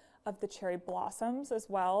bit of the cherry blossoms as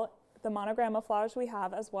well. The monogram flowers we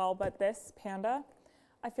have as well, but this panda,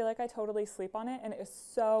 I feel like I totally sleep on it and it is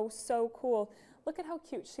so, so cool. Look at how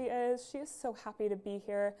cute she is. She is so happy to be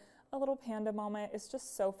here. A little panda moment is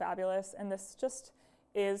just so fabulous. And this just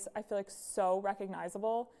is, I feel like, so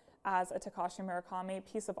recognizable as a Takashi Murakami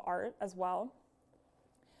piece of art as well.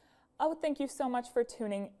 Oh, thank you so much for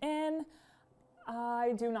tuning in.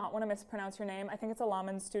 I do not want to mispronounce your name. I think it's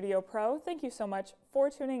Alaman Studio Pro. Thank you so much for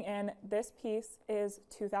tuning in. This piece is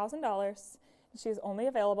 $2,000. She's only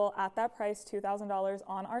available at that price, $2,000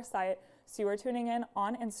 on our site. So you are tuning in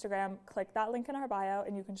on Instagram, click that link in our bio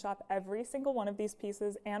and you can shop every single one of these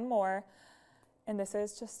pieces and more. And this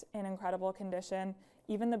is just in incredible condition.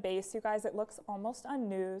 Even the base, you guys, it looks almost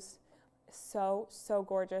unused. So, so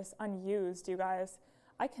gorgeous. Unused, you guys.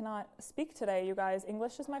 I cannot speak today, you guys.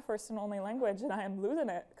 English is my first and only language, and I am losing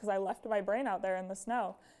it because I left my brain out there in the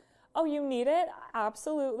snow. Oh, you need it?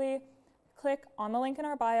 Absolutely. Click on the link in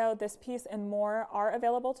our bio. This piece and more are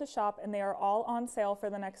available to shop, and they are all on sale for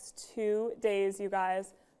the next 2 days, you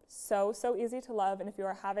guys. So, so easy to love, and if you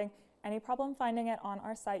are having any problem finding it on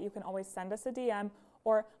our site, you can always send us a DM,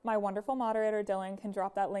 or my wonderful moderator, Dylan, can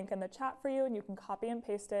drop that link in the chat for you, and you can copy and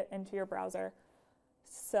paste it into your browser.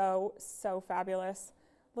 So, so fabulous.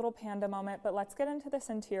 little panda moment, but let's get into this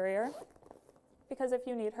interior, because if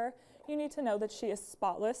you need her, you need to know that she is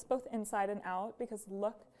spotless both inside and out, because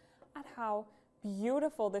look at how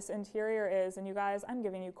beautiful this interior is. And you guys, I'm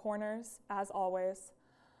giving you corners as always.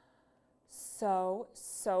 So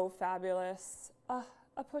fabulous. A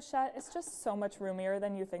pochette is just so much roomier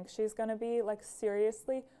than you think she's gonna be. Like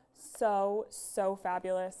seriously, so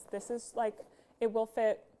fabulous. This is like, it will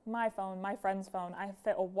fit my phone, my friend's phone. I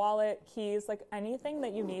fit a wallet, keys, like anything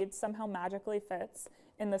that you need somehow magically fits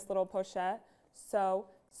in this little pochette. So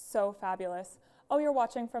fabulous. Oh, you're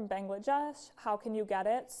watching from Bangladesh. How can you get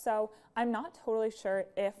it? So I'm not totally sure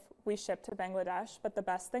if we ship to Bangladesh, but the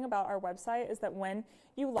best thing about our website is that when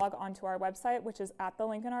you log onto our website, which is at the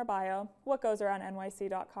link in our bio,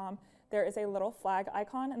 whatgoesaroundnyc.com, there is a little flag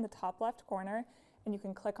icon in the top left corner, and you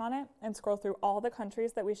can click on it and scroll through all the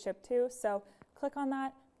countries that we ship to. So click on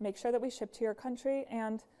that, make sure that we ship to your country,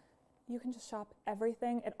 and you can just shop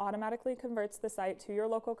everything. It automatically converts the site to your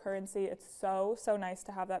local currency. It's so nice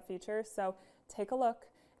to have that feature. So take a look,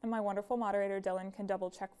 and my wonderful moderator Dylan can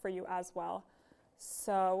double check for you as well.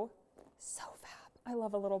 So fab. I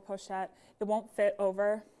love a little pochette. It won't fit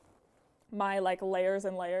over my like layers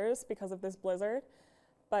and layers because of this blizzard,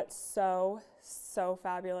 but so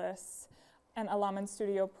fabulous. And Alaman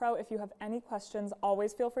Studio Pro, if you have any questions,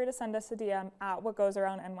 always feel free to send us a DM at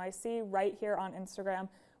whatgoesaroundnyc right here on Instagram.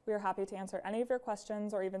 We are happy to answer any of your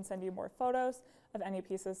questions or even send you more photos of any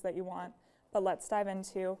pieces that you want. But let's dive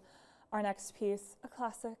into our next piece, a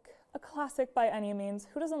classic by any means.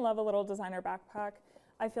 Who doesn't love a little designer backpack?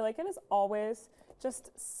 I feel like it is always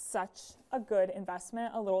just such a good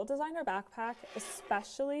investment, a little designer backpack,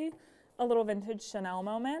 especially a little vintage Chanel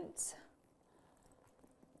moment.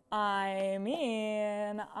 I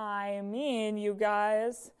mean, you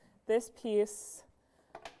guys, this piece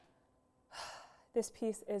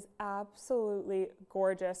is absolutely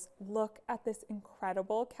gorgeous. Look at this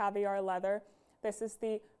incredible caviar leather. This is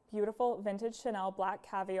the beautiful vintage Chanel black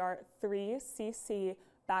caviar 3cc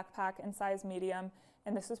backpack in size medium.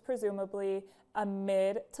 And this is presumably a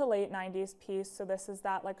mid to late 90s piece. So this is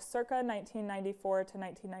that like circa 1994 to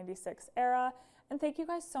 1996 era. And thank you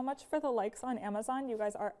guys so much for the likes on Amazon. You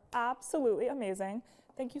guys are absolutely amazing.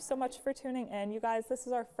 Thank you so much for tuning in. You guys, this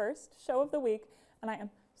is our first show of the week, and I am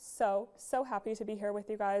so happy to be here with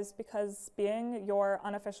you guys, because being your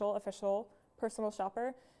unofficial, official personal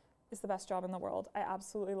shopper is the best job in the world. I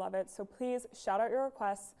absolutely love it. So please shout out your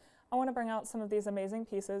requests. I want to bring out some of these amazing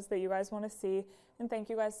pieces that you guys want to see. And thank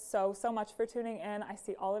you guys so much for tuning in. I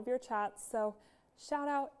see all of your chats. So shout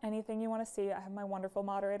out anything you want to see. I have my wonderful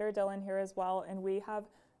moderator Dylan here as well. And we have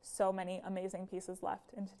so many amazing pieces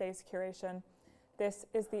left in today's curation. This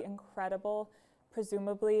is the incredible,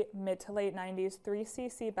 presumably mid to late 90s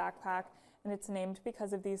 3cc backpack. And it's named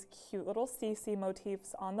because of these cute little CC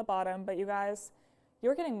motifs on the bottom. But you guys,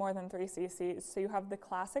 you're getting more than 3cc's. So you have the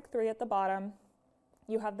classic 3 at the bottom.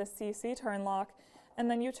 You have the CC turn lock,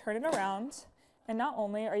 and then you turn it around, and not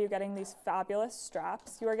only are you getting these fabulous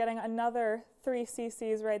straps, you are getting another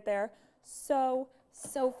 3cc's right there. So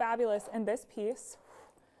fabulous. And this piece,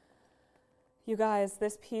 you guys,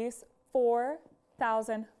 this piece,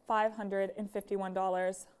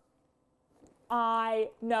 $4,551. I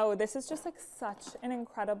know, this is just like such an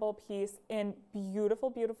incredible piece in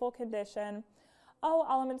beautiful condition. Oh,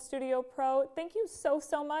 Element Studio Pro, thank you so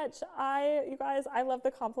much. You guys, I love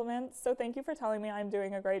the compliments. So thank you for telling me I'm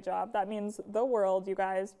doing a great job. That means the world, you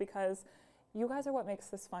guys, because you guys are what makes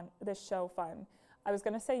this show fun. I was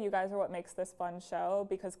gonna say you guys are what makes this fun show,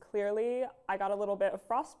 because clearly I got a little bit of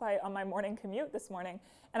frostbite on my morning commute this morning,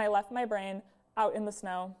 and I left my brain out in the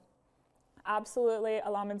snow. Absolutely,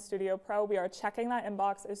 Element Studio Pro. We are checking that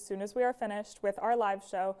inbox as soon as we are finished with our live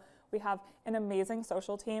show. We have an amazing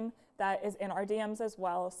social team that is in our DMs as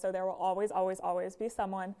well, so there will always be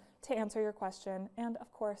someone to answer your question and,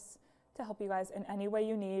 of course, to help you guys in any way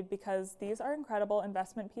you need, because these are incredible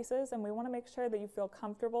investment pieces, and we want to make sure that you feel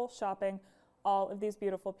comfortable shopping all of these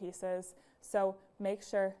beautiful pieces. So make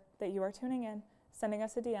sure that you are tuning in, sending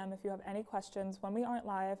us a DM if you have any questions when we aren't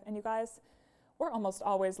live. And you guys, we're almost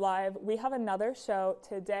always live. We have another show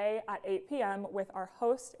today at 8 p.m. with our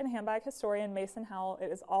host and handbag historian, Mason Howell.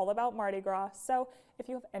 It is all about Mardi Gras. So if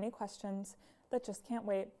you have any questions that just can't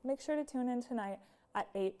wait, make sure to tune in tonight at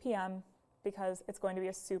 8 p.m. because it's going to be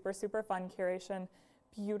a super fun curation.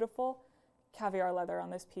 Beautiful caviar leather on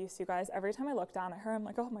this piece, you guys. Every time I look down at her, I'm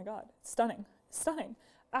like, oh my God, stunning,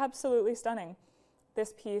 absolutely stunning.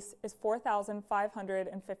 This piece is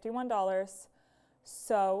 $4,551.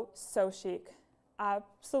 So chic.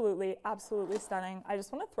 Absolutely stunning. I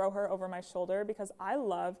just want to throw her over my shoulder because I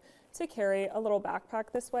love to carry a little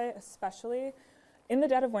backpack this way, especially in the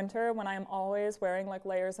dead of winter when I'm always wearing like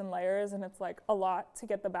layers and layers and it's like a lot to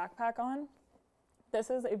get the backpack on, this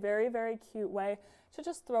is a very, very cute way to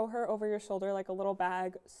just throw her over your shoulder like a little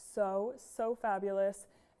bag. So, so fabulous.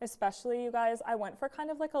 Especially, you guys, I went for kind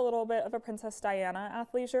of like a little bit of a Princess Diana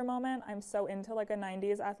athleisure moment. I'm so into like a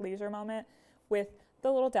 90s athleisure moment with the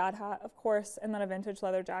little dad hat, of course, and then a vintage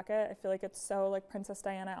leather jacket. I feel like it's so like Princess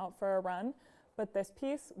Diana out for a run. But this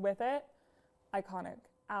piece with it, iconic.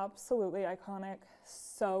 Absolutely iconic.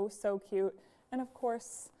 So, so cute. And of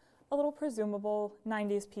course, a little presumable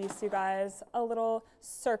 90s piece, you guys. A little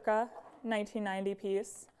circa 1990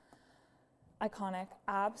 piece. Iconic.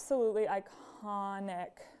 Absolutely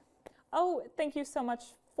iconic. Oh, thank you so much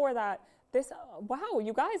for that. This, wow,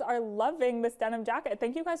 you guys are loving this denim jacket.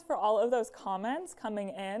 Thank you guys for all of those comments coming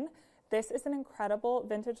in. This is an incredible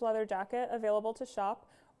vintage leather jacket available to shop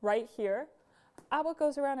right here at What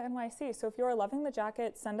Goes Around NYC. So if you are loving the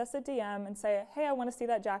jacket, send us a DM and say, hey, I want to see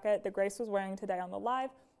that jacket that Grace was wearing today on the live.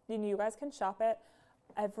 You guys can shop it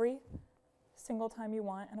every single time you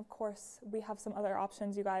want. And of course, we have some other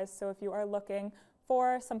options, you guys. So if you are looking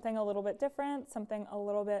for something a little bit different, something a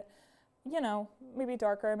little bit, you know, maybe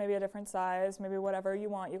darker, maybe a different size, maybe whatever you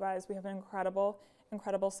want, you guys, we have an incredible,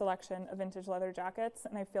 incredible selection of vintage leather jackets.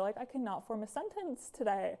 And I feel like I cannot form a sentence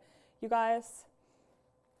today. You guys,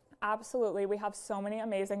 absolutely, we have so many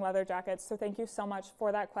amazing leather jackets. So thank you so much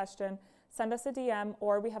for that question. Send us a DM,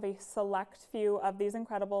 or we have a select few of these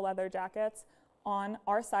incredible leather jackets on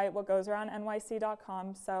our site,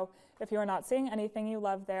 whatgoesaroundnyc.com. So if you are not seeing anything you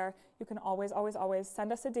love there, you can always, always, always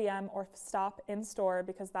send us a DM or stop in store,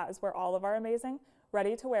 because that is where all of our amazing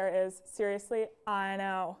ready to wear is. Seriously, I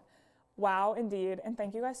know. Wow, indeed. And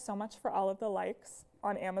thank you guys so much for all of the likes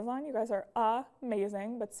on Amazon. You guys are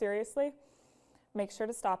amazing. But seriously, make sure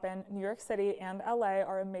to stop in New York City and LA.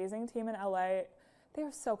 Our amazing team in LA, they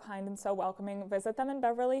are so kind and so welcoming. Visit them in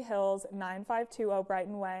Beverly Hills, 9520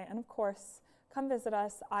 Brighton Way. And of course, come visit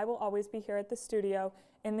us. I will always be here at the studio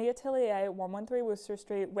in the Atelier, 113 Worcester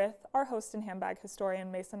Street, with our host and handbag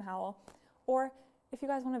historian, Mason Howell. Or if you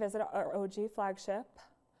guys want to visit our OG flagship,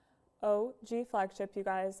 you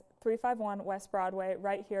guys, 351 West Broadway,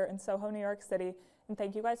 right here in Soho, New York City. And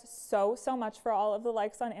thank you guys so, so much for all of the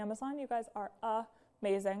likes on Amazon. You guys are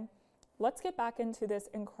amazing. Let's get back into this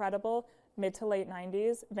incredible mid to late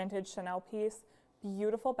 90s vintage Chanel piece.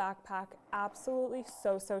 Beautiful backpack, absolutely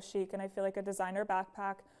so, so chic. And I feel like a designer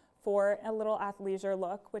backpack for a little athleisure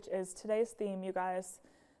look, which is today's theme, you guys.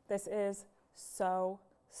 This is so,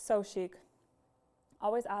 so chic.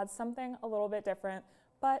 Always adds something a little bit different,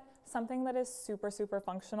 but something that is super, super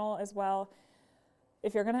functional as well.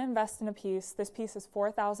 If you're gonna invest in a piece, this piece is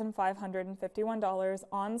 $4,551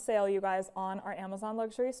 on sale, you guys, on our Amazon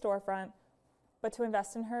luxury storefront. But to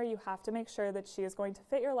invest in her, you have to make sure that she is going to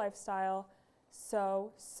fit your lifestyle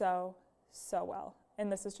so, so, so well.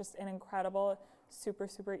 And this is just an incredible, super,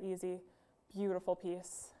 super easy, beautiful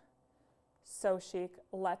piece. So chic.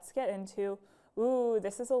 Let's get into, ooh,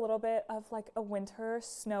 this is a little bit of like a winter,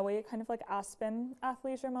 snowy, kind of like Aspen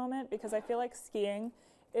athleisure moment, because I feel like skiing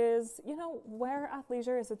is, you know, where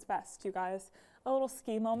athleisure is its best, you guys. A little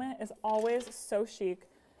ski moment is always so chic.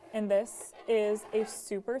 And this is a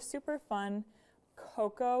super, super fun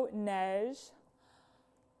Coco Neige.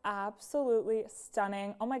 Absolutely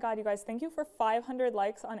stunning. Oh my God, you guys, thank you for 500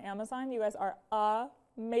 likes on Amazon. You guys are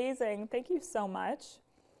amazing. Thank you so much.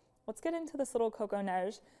 Let's get into this little Coco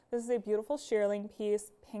Neige. This is a beautiful shearling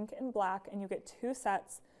piece, pink and black, and you get 2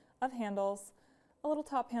 sets of handles. A little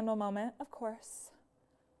top handle moment, of course.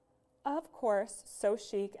 Of course, so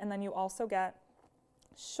chic. And then you also get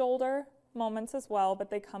shoulder moments as well, but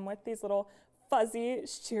they come with these little fuzzy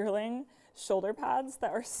shearling shoulder pads that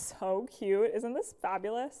are so cute. Isn't this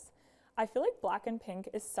fabulous? I feel like black and pink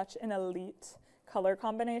is such an elite color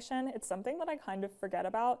combination. It's something that I kind of forget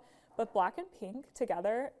about, but black and pink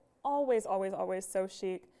together, always, always, always so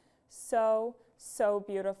chic. So, so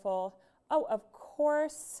beautiful. Oh, of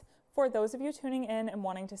course, for those of you tuning in and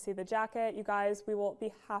wanting to see the jacket, you guys, we will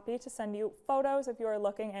be happy to send you photos if you are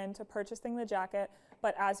looking into purchasing the jacket.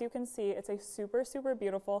 But as you can see, it's a super, super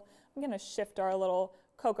beautiful. I'm gonna shift our little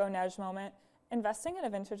Coco Neige moment. Investing in a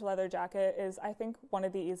vintage leather jacket is, I think, one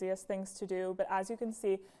of the easiest things to do. But as you can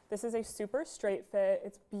see, this is a super straight fit.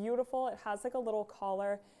 It's beautiful. It has like a little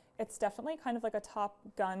collar. It's definitely kind of like a Top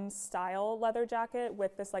Gun style leather jacket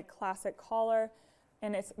with this like classic collar.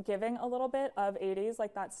 And it's giving a little bit of 80s,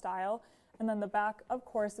 like that style. And then the back, of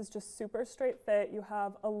course, is just super straight fit. You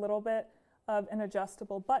have a little bit of an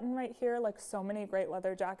adjustable button right here, like so many great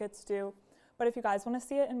leather jackets do. But if you guys want to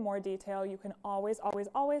see it in more detail, you can always, always,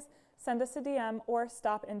 always send us a DM or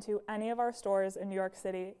stop into any of our stores in New York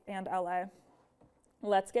City and LA.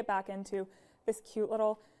 Let's get back into this cute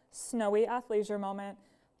little snowy athleisure moment.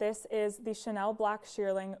 This is the Chanel Black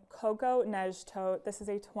Shearling Coco Neige Tote. This is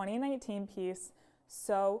a 2019 piece.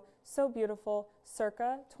 So beautiful,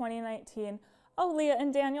 circa 2019. Oh, Leah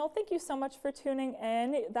and Daniel, thank you so much for tuning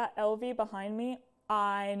in. That LV behind me,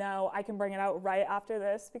 I know I can bring it out right after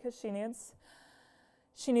this because she needs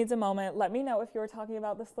a moment. Let me know if you were talking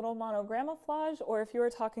about this little monogramouflage or if you were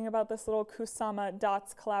talking about this little Kusama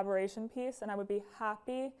Dots collaboration piece, and I would be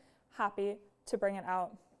happy to bring it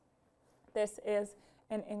out. This is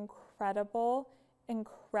an incredible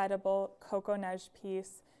Coco Neige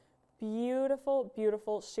piece.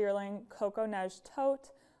 Beautiful shearling Coco Neige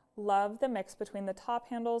tote. Love the mix between the top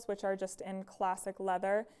handles, which are just in classic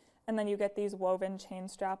leather, and then you get these woven chain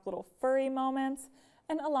strap little furry moments.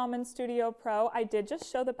 And Alaman Studio Pro, I did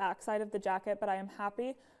just show the backside of the jacket, but I am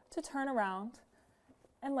happy to turn around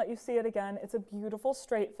and let you see it again. It's a beautiful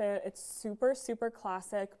straight fit. It's super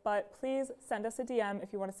classic, but please send us a DM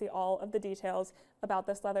if you want to see all of the details about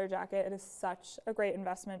this leather jacket. It is such a great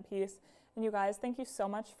investment piece. And you guys, thank you so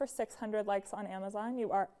much for 600 likes on Amazon.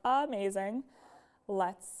 You are amazing.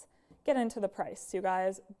 Let's get into the price, you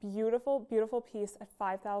guys. Beautiful piece at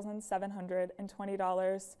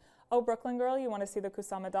 $5,720. Oh, Brooklyn girl, you want to see the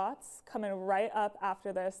Kusama dots? Coming right up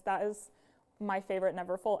after this. That is my favorite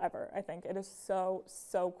Neverfull ever, I think. It is so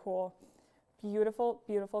cool. Beautiful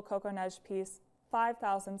Coco Neige piece,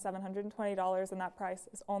 $5,720, and that price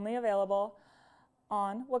is only available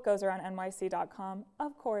on whatgoesaroundnyc.com.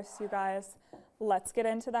 Of course, you guys, let's get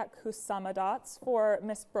into that Kusama dots for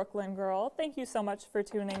Miss Brooklyn girl. Thank you so much for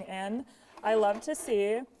tuning in. I love to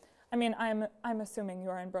see, I mean, I'm assuming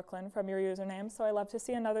you're in Brooklyn from your username, so I love to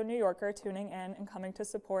see another New Yorker tuning in and coming to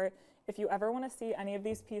support. If you ever want to see any of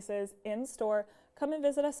these pieces in store, come and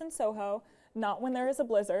visit us in Soho. Not when there is a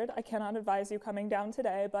blizzard. I cannot advise you coming down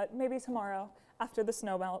today, but maybe tomorrow after the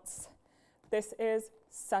snow melts. This is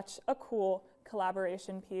such a cool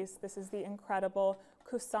collaboration piece. This is the incredible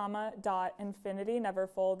Kusama Dot Infinity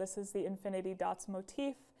Neverfull. This is the Infinity Dots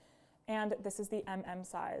motif, and this is the MM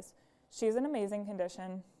size. She's in amazing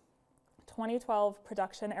condition. 2012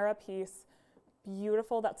 production era piece.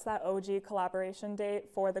 Beautiful. That's that OG collaboration date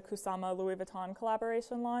for the Kusama Louis Vuitton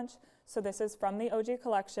collaboration launch. So this is from the OG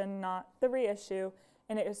collection, not the reissue,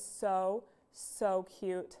 and it is so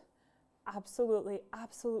cute. Absolutely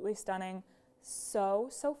stunning. So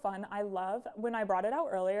fun. I love, when I brought it out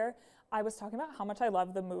earlier, I was talking about how much I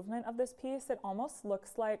love the movement of this piece. It almost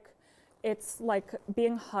looks like it's like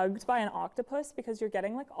being hugged by an octopus because you're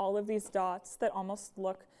getting like all of these dots that almost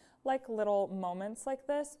look like little moments like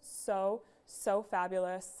this. So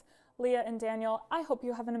fabulous. Leah and Daniel, I hope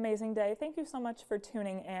you have an amazing day. Thank you so much for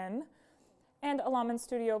tuning in. And Alaman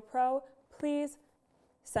Studio Pro, please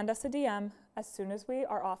send us a DM as soon as we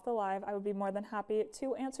are off the live. I would be more than happy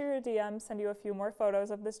to answer your DM, send you a few more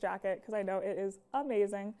photos of this jacket because I know it is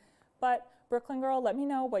amazing. But Brooklyn girl, let me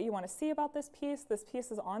know what you want to see about this piece. This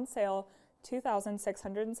piece is on sale,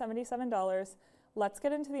 $2,677. Let's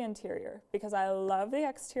get into the interior because I love the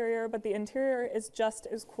exterior, but the interior is just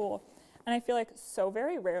as cool. And I feel like so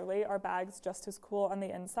very rarely are bags just as cool on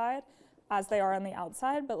the inside as they are on the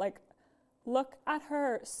outside, but like, look at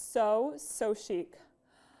her, so chic.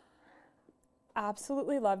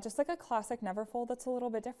 Absolutely love, just like a classic Neverfull that's a little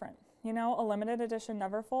bit different. You know, a limited edition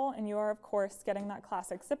Neverfull, and you are of course getting that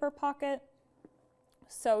classic zipper pocket.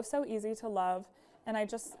 So easy to love. And I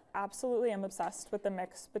just absolutely am obsessed with the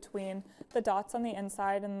mix between the dots on the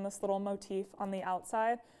inside and this little motif on the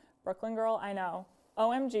outside. Brooklyn girl, I know.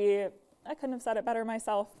 OMG, I couldn't have said it better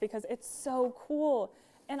myself because it's so cool.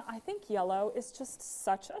 And I think yellow is just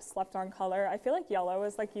such a slept on color. I feel like yellow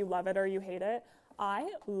is like you love it or you hate it.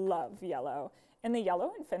 I love yellow. And the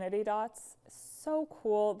yellow infinity dots, so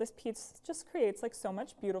cool. This piece just creates like so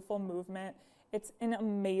much beautiful movement. It's in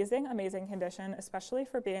amazing condition, especially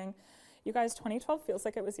for being, you guys, 2012 feels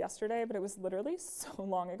like it was yesterday, but it was literally so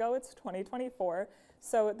long ago. It's 2024.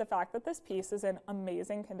 So the fact that this piece is in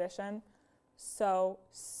amazing condition, so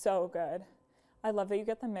good. I love that you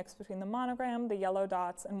get the mix between the monogram, the yellow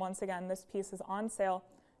dots, and once again, this piece is on sale,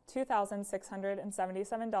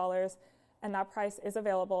 $2,677, and that price is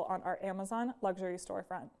available on our Amazon luxury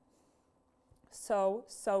storefront. So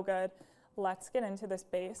good. Let's get into this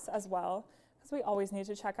base as well, because we always need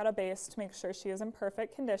to check out a base to make sure she is in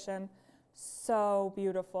perfect condition. So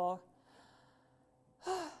beautiful.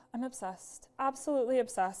 I'm obsessed, absolutely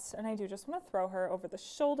obsessed. And I do just want to throw her over the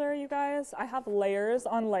shoulder, you guys. I have layers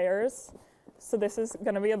on layers, so this is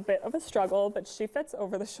going to be a bit of a struggle, but she fits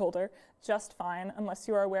over the shoulder just fine, unless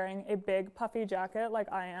you are wearing a big puffy jacket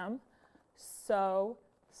like I am. So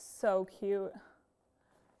cute.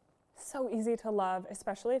 So easy to love,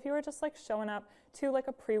 especially if you were just like showing up to like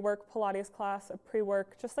a pre-work Pilates class, a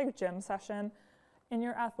pre-work just like gym session in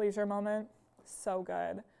your athleisure moment. So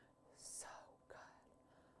good. So good.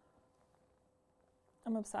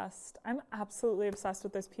 I'm obsessed. I'm absolutely obsessed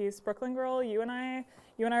with this piece. Brooklyn girl, you and I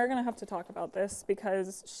are gonna have to talk about this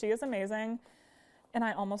because she is amazing and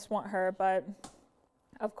I almost want her, but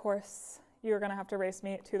of course you're gonna have to race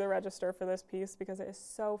me to the register for this piece because it is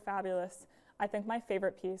so fabulous. I think my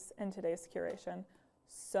favorite piece in today's curation.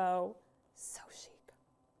 So chic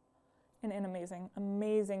and in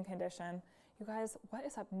amazing condition. You guys, what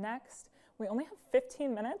is up next? We only have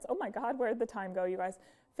 15 minutes. Oh my God, where did the time go, you guys?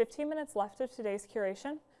 15 minutes left of today's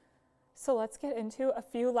curation. So let's get into a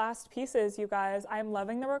few last pieces, you guys. I'm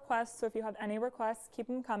loving the requests, so if you have any requests, keep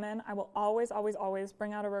them coming. I will always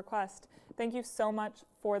bring out a request. Thank you so much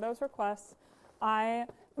for those requests. I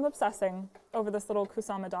am obsessing over this little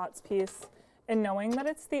Kusama Dots piece, and knowing that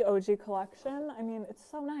it's the OG collection, I mean, it's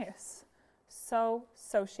so nice. So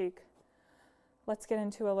chic. Let's get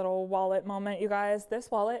into a little wallet moment, you guys.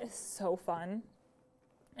 This wallet is so fun.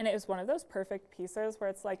 And it is one of those perfect pieces where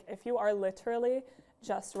it's like, if you are literally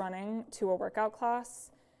just running to a workout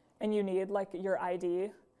class and you need like your ID,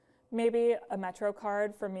 maybe a Metro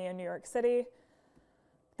card for me in New York City,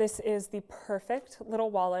 this is the perfect little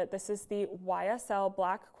wallet. This is the YSL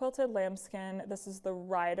Black Quilted Lambskin. This is the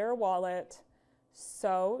Rider wallet.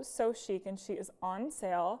 So chic, and she is on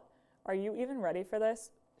sale. Are you even ready for this?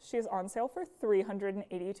 She is on sale for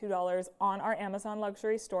 $382 on our Amazon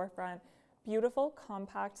luxury storefront. Beautiful,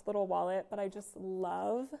 compact little wallet, but I just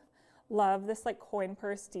love this like coin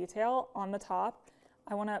purse detail on the top.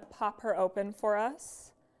 I want to pop her open for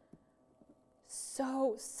us.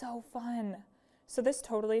 So fun. So this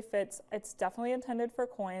totally fits. It's definitely intended for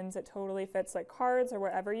coins. It totally fits like cards or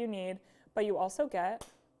wherever you need, but you also get,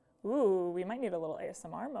 ooh, we might need a little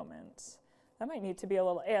ASMR moment. That might need to be a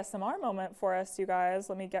little ASMR moment for us, you guys.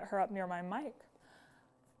 Let me get her up near my mic.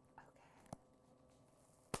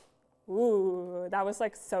 Okay. Ooh, that was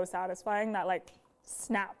like so satisfying, that like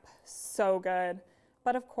snap, so good.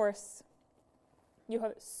 But of course, you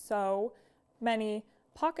have so many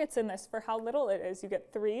pockets in this for how little it is. You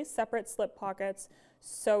get 3 separate slip pockets,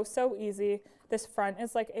 so easy. This front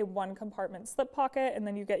is like a 1 compartment slip pocket, and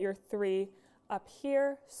then you get your 3 up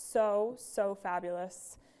here, so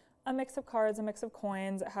fabulous. A mix of cards, a mix of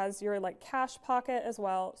coins. It has your like cash pocket as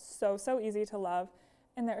well, so easy to love.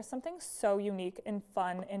 And there is something so unique and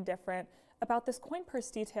fun and different about this coin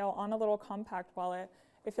purse detail on a little compact wallet.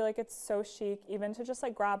 I feel like it's so chic, even to just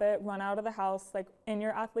like grab it, run out of the house, like in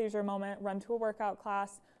your athleisure moment, run to a workout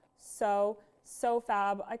class. So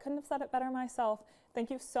fab. I couldn't have said it better myself.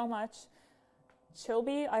 Thank you so much.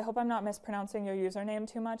 Chilby, I hope I'm not mispronouncing your username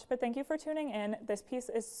too much, but thank you for tuning in. This piece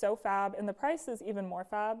is so fab, and the price is even more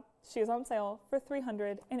fab. She's on sale for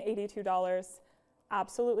 $382.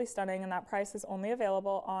 Absolutely stunning, and that price is only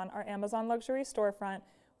available on our Amazon luxury storefront.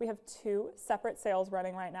 We have 2 separate sales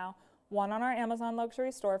running right now. One on our Amazon luxury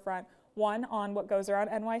storefront, one on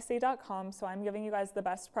whatgoesaroundnyc.com. So I'm giving you guys the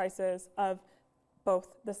best prices of both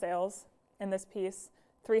the sales in this piece.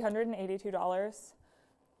 $382.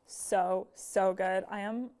 So good. I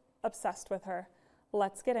am obsessed with her.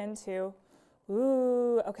 Let's get into,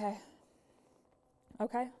 okay.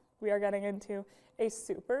 We are getting into a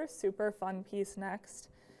super fun piece next.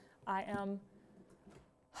 I am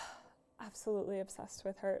absolutely obsessed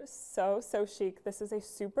with her. So chic. This is a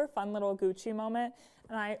super fun little Gucci moment,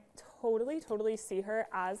 and I totally see her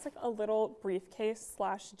as like a little briefcase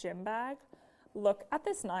 / gym bag. Look at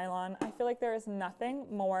this nylon. I feel like there is nothing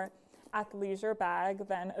more athleisure bag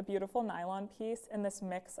than a beautiful nylon piece in this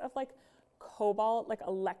mix of like cobalt, like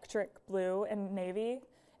electric blue and navy,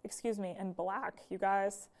 and black, you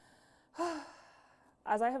guys.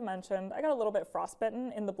 As I have mentioned, I got a little bit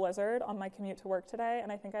frostbitten in the blizzard on my commute to work today,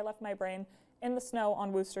 and I think I left my brain in the snow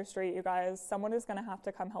on Wooster Street, you guys. Someone is gonna have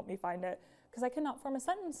to come help me find it because I cannot form a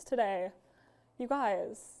sentence today. You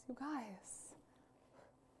guys.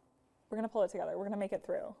 We're gonna pull it together. We're gonna make it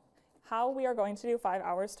through. How we are going to do 5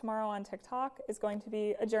 hours tomorrow on TikTok is going to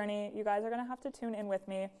be a journey. You guys are gonna have to tune in with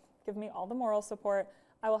me, give me all the moral support.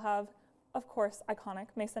 I will have, of course, iconic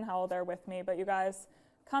Mason Howell there with me, but you guys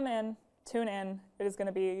come in, tune in. It is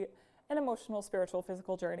gonna be an emotional, spiritual,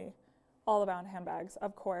 physical journey, all about handbags,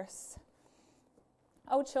 of course.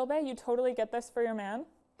 Oh, Chilbe, you totally get this for your man.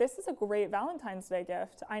 This is a great Valentine's Day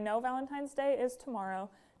gift. I know Valentine's Day is tomorrow,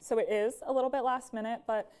 so it is a little bit last minute,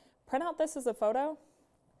 but print out this as a photo.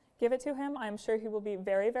 Give it to him. I'm sure he will be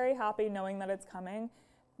very happy knowing that it's coming.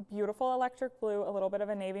 Beautiful electric blue, a little bit of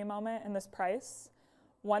a navy moment, in this price.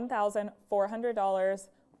 $1,400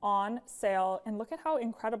 on sale. And look at how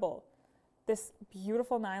incredible this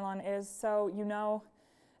beautiful nylon is. So, you know,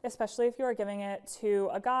 especially if you are giving it to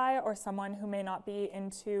a guy or someone who may not be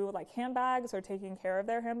into like handbags or taking care of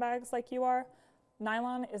their handbags like you are,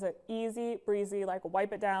 nylon is an easy breezy, like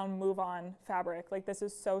wipe it down, move on fabric. Like this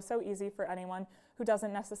is so easy for anyone who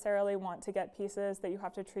doesn't necessarily want to get pieces that you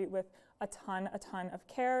have to treat with a ton of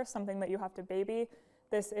care, something that you have to baby.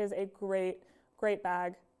 This is a great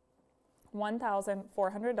bag.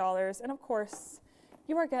 $1,400, and of course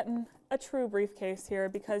you are getting a true briefcase here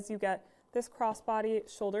because you get this crossbody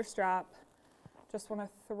shoulder strap. Just want to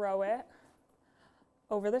throw it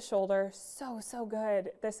over the shoulder. So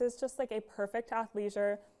good. This is just like a perfect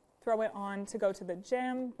athleisure. Throw it on to go to the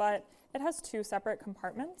gym, but it has 2 separate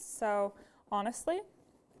compartments. So honestly,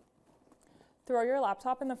 throw your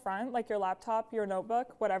laptop in the front, like your laptop, your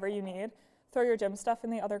notebook, whatever you need. Throw your gym stuff in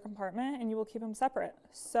the other compartment and you will keep them separate.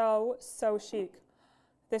 So chic.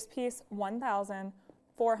 This piece,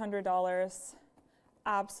 $1,400.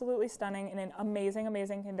 Absolutely stunning, in an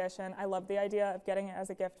amazing condition. I love the idea of getting it as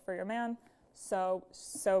a gift for your man. So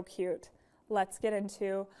cute. Let's get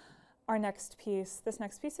into our next piece. This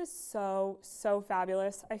next piece is so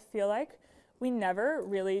fabulous. I feel like we never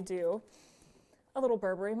really do a little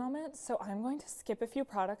Burberry moment, so I'm going to skip a few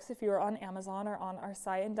products if you are on Amazon or on our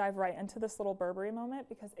site and dive right into this little Burberry moment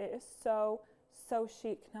because it is so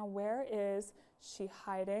chic. Now, where is she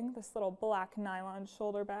hiding? This little black nylon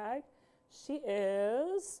shoulder bag. She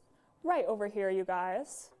is right over here, you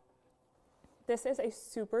guys. This is a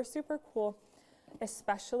super cool,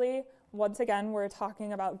 especially once again, we're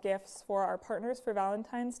talking about gifts for our partners for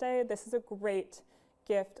Valentine's Day. This is a great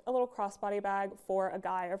gift, a little crossbody bag for a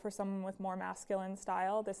guy or for someone with more masculine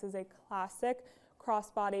style. This is a classic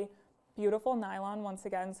crossbody, beautiful nylon once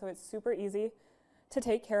again, so it's super easy to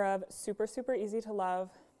take care of, super easy to love.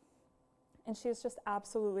 And she's just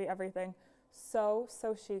absolutely everything. So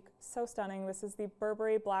chic, so stunning. This is the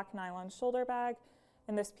Burberry black nylon shoulder bag,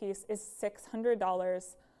 and this piece is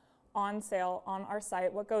 $600 on sale on our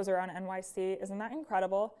site, What Goes Around NYC. Isn't that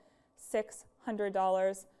incredible?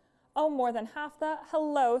 $600. Oh, more than half that.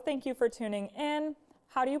 Hello, thank you for tuning in.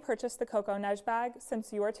 How do you purchase the Coco Neige bag?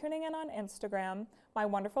 Since you are tuning in on Instagram, my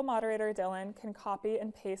wonderful moderator Dylan can copy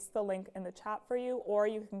and paste the link in the chat for you, or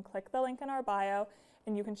you can click the link in our bio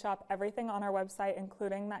and you can shop everything on our website,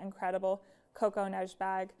 including that incredible Coco Neige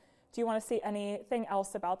bag. Do you want to see anything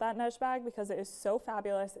else about that Neige bag? Because it is so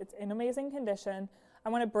fabulous. It's in amazing condition. I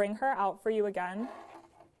want to bring her out for you again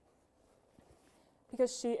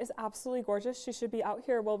because she is absolutely gorgeous. She should be out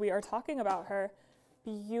here while we are talking about her.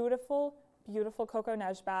 Beautiful Coco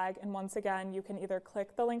Neige bag. And once again, you can either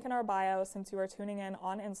click the link in our bio since you are tuning in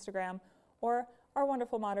on Instagram, or our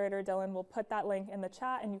wonderful moderator Dylan will put that link in the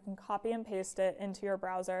chat and you can copy and paste it into your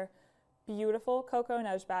browser. Beautiful Coco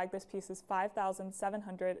Neige bag. This piece is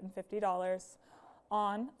 $5,750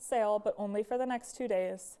 on sale, but only for the next 2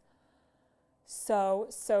 days. So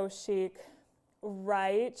chic.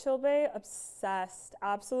 Right, Chilbe? Obsessed.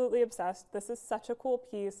 Absolutely obsessed. This is such a cool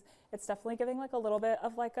piece. It's definitely giving like a little bit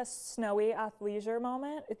of like a snowy athleisure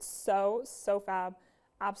moment. It's so fab.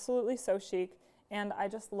 Absolutely so chic. And I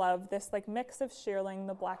just love this like mix of shearling.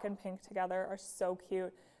 The black and pink together are so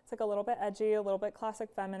cute. It's like a little bit edgy, a little bit classic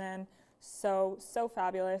feminine. So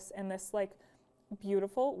fabulous. And this like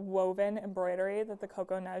beautiful woven embroidery that the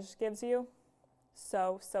Coco Neige gives you.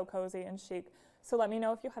 So cozy and chic. So let me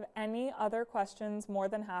know if you have any other questions. More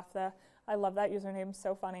than half the, I love that username,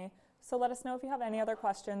 so funny. So let us know if you have any other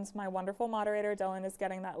questions. My wonderful moderator Dylan is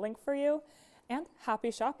getting that link for you. And happy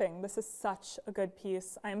shopping. This is such a good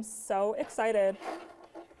piece. I'm so excited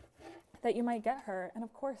that you might get her. And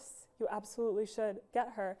of course, you absolutely should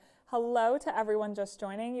get her. Hello to everyone just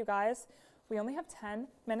joining. You guys, we only have 10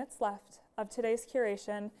 minutes left of today's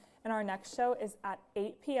curation. And our next show is at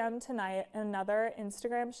 8 p.m. tonight, another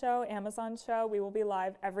Instagram show, Amazon show. We will be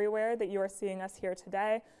live everywhere that you are seeing us here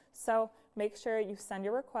today. So make sure you send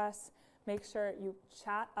your requests. Make sure you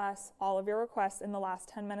chat us all of your requests in the last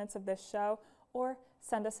 10 minutes of this show, or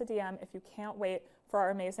send us a DM if you can't wait for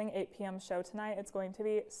our amazing 8 p.m. show tonight. It's going to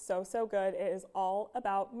be so good. It is all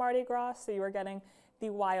about Mardi Gras, so you are getting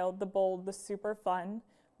the wild, the bold, the super fun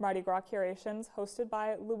Mardi Gras curations hosted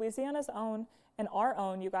by Louisiana's own and our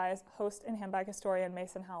own, you guys, host and handbag historian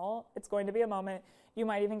Mason Howell. It's going to be a moment. You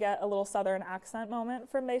might even get a little southern accent moment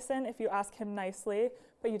from Mason if you ask him nicely,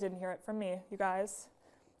 but you didn't hear it from me, you guys.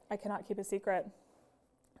 I cannot keep a secret.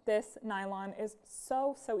 This nylon is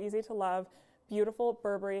so easy to love. Beautiful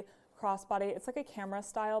Burberry crossbody. It's like a camera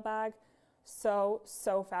style bag. So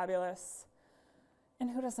fabulous. And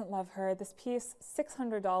who doesn't love her? This piece,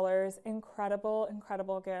 $600,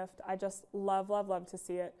 incredible gift. I just love to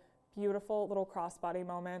see it. Beautiful little crossbody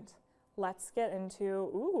moment. let's get into,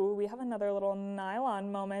 ooh, we have another little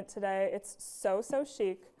nylon moment today. It's so, so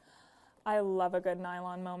chic. I love a good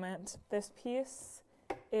nylon moment. This piece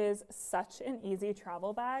is such an easy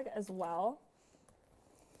travel bag as well.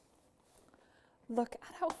 Look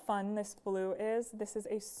at how fun this blue is. This is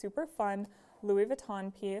a super fun Louis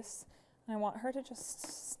Vuitton piece. And I want her to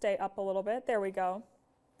just stay up a little bit. There we go.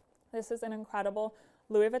 This is an incredible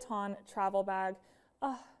Louis Vuitton travel bag.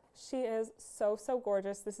 Oh, she is so, so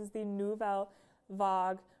gorgeous. This is the Nouvelle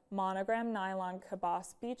Vague Monogram Nylon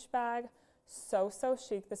Cabas Beach Bag. So, so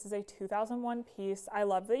chic. This is a 2001 piece. I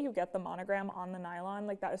love that you get the monogram on the nylon.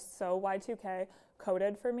 Like, that is so Y2K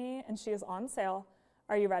coded for me. And she is on sale.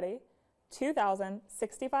 Are you ready?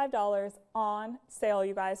 $2,065 on sale,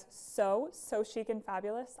 you guys. So, so chic and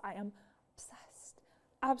fabulous. I am obsessed.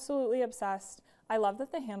 Absolutely obsessed. I love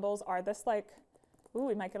that the handles are this like, ooh,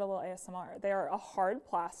 we might get a little ASMR. They are a hard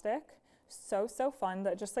plastic. So, so fun.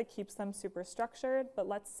 That just like keeps them super structured. But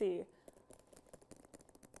let's see.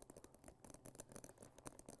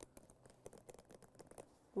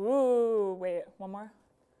 Ooh, wait, one more.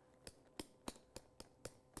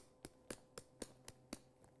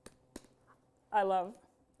 I love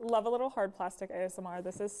a little hard plastic ASMR.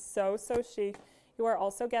 This is so, so chic. You are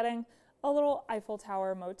also getting a little Eiffel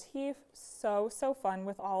Tower motif. So, so fun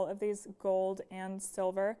with all of these gold and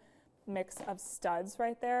silver mix of studs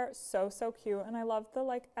right there. So, so cute. And I love the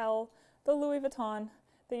like the Louis Vuitton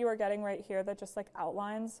that you are getting right here that just like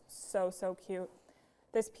outlines. So, so cute.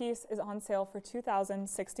 This piece is on sale for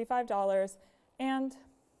 $2,065, and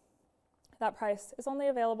that price is only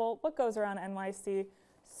available what goes around NYC.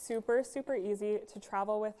 Super, super easy to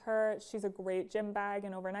travel with her. She's a great gym bag,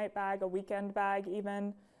 an overnight bag, a weekend bag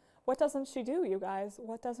even. What doesn't she do, you guys?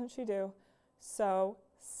 What doesn't she do? So,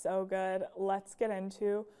 so good. Let's get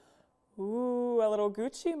into, ooh, a little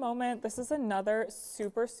Gucci moment. This is another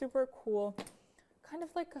super, super cool, kind of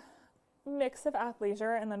like mix of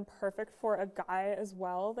athleisure and then perfect for a guy as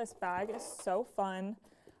well. This bag is so fun.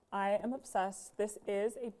 I am obsessed. This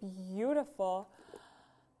is a beautiful,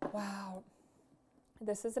 wow.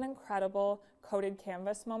 This is an incredible coated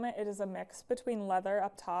canvas moment. It is a mix between leather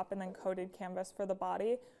up top and then coated canvas for the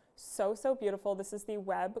body. So, so beautiful. This is the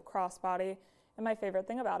web crossbody. And my favorite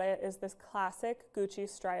thing about it is this classic Gucci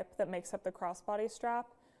stripe that makes up the crossbody strap.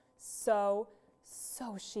 So,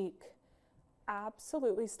 so chic.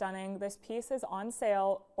 Absolutely stunning. This piece is on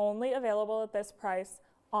sale, only available at this price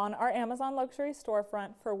on our Amazon luxury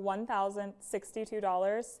storefront for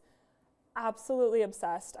 $1,062. Absolutely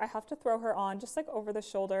obsessed. I have to throw her on just like over the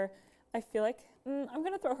shoulder. I feel like I'm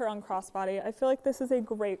gonna throw her on crossbody. I feel like this is a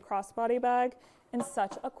great crossbody bag and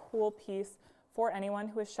such a cool piece for anyone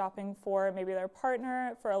who is shopping for maybe their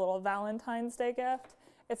partner for a little Valentine's Day gift.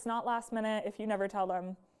 It's not last minute if you never tell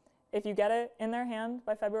them. If you get it in their hand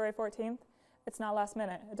by February 14th, it's not last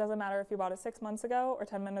minute. It doesn't matter if you bought it 6 months ago or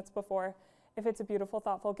 10 minutes before. If it's a beautiful,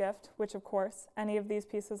 thoughtful gift, which of course any of these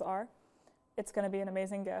pieces are, it's gonna be an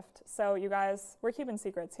amazing gift. So you guys, we're keeping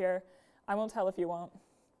secrets here. I won't tell if you won't.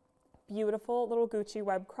 Beautiful little Gucci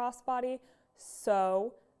web crossbody.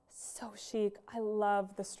 So, so chic. I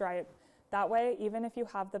love the stripe. That way, even if you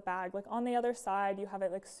have the bag, like on the other side, you have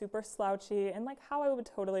it like super slouchy and like how I would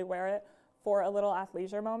totally wear it for a little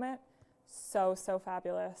athleisure moment. So, so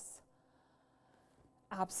fabulous.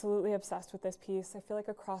 Absolutely obsessed with this piece. I feel like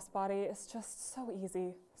a crossbody is just so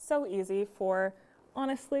easy for,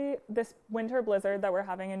 honestly, this winter blizzard that we're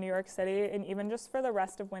having in New York City, and even just for the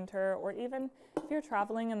rest of winter, or even if you're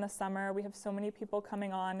traveling in the summer. We have so many people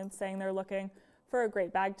coming on and saying they're looking for a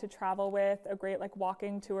great bag to travel with, a great like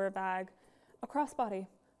walking tour bag. A crossbody.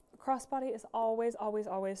 A crossbody is always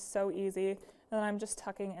so easy. And then I'm just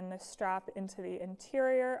tucking in this strap into the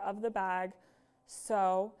interior of the bag.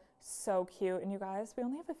 So cute. And you guys, we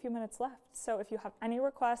only have a few minutes left. So if you have any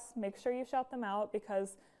requests, make sure you shout them out,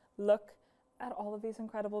 because look at all of these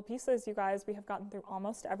incredible pieces, you guys. We have gotten through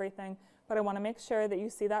almost everything, but I want to make sure that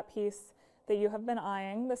you see that piece that you have been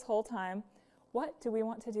eyeing this whole time. What do we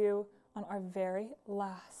want to do on our very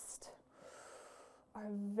last?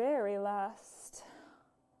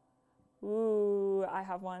 Ooh, I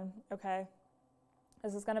have one. Okay.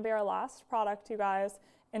 This is going to be our last product, you guys.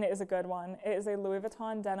 And it is a good one. It is a Louis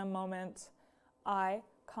Vuitton denim moment.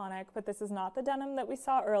 Iconic, but this is not the denim that we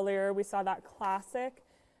saw earlier. We saw that classic,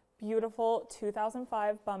 beautiful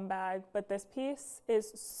 2005 bum bag, but this piece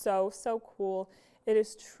is so cool. It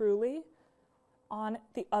is truly on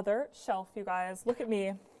the other shelf, you guys. Look at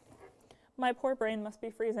me. My poor brain must be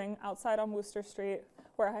freezing outside on Wooster Street,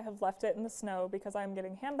 where I have left it in the snow because I'm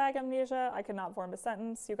getting handbag amnesia. I cannot form a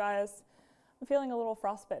sentence, you guys. I'm feeling a little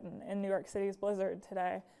frostbitten in New York City's blizzard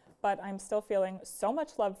today, but I'm still feeling so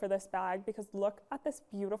much love for this bag because look at this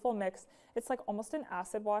beautiful mix. It's like almost an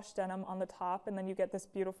acid wash denim on the top, and then you get this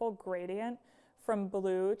beautiful gradient from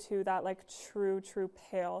blue to that like true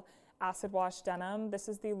pale acid wash denim. This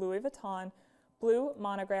is the Louis Vuitton blue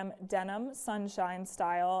monogram denim sunshine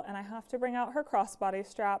style, and I have to bring out her crossbody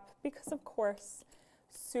strap because of course,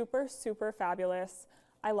 super fabulous.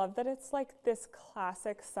 I love that it's like this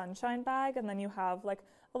classic sunshine bag, and then you have like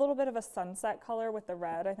a little bit of a sunset color with the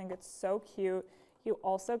red. I think it's so cute. You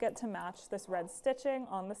also get to match this red stitching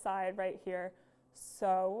on the side right here.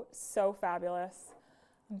 So fabulous.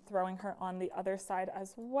 I'm throwing her on the other side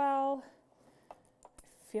as well.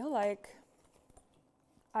 I feel like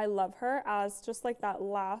I love her as just like that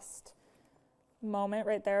last moment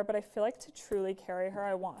right there, but I feel like to truly carry her,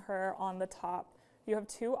 I want her on the top. You have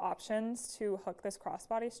two options to hook this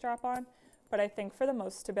crossbody strap on, but I think for the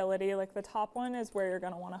most stability, like the top one is where you're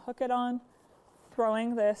gonna wanna hook it on.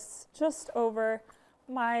 Throwing this just over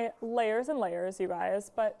my layers and layers, you guys,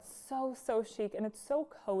 but so chic, and it's so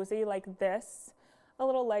cozy like this. A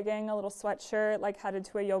little legging, a little sweatshirt, like headed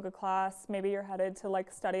to a yoga class. Maybe you're headed to like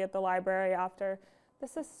study at the library after.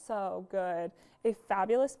 This is so good. A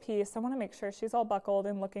fabulous piece. I wanna make sure she's all buckled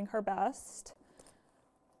and looking her best.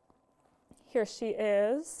 Here she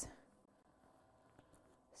is.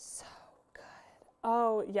 So good.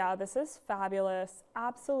 Oh yeah, this is fabulous.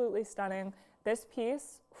 Absolutely stunning. This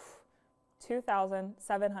piece,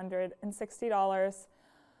 $2,760.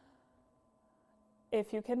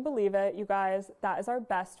 If you can believe it, you guys, that is our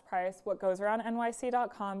best price. What goes around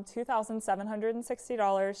NYC.com,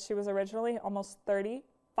 $2,760. She was originally almost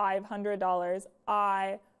 $3,500.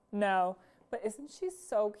 I know. But isn't she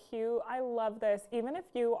so cute? I love this. Even if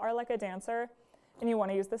you are like a dancer and you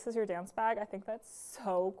want to use this as your dance bag, I think that's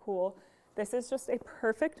so cool. This is just a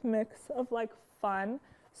perfect mix of like fun,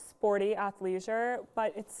 sporty athleisure,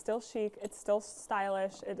 but it's still chic, it's still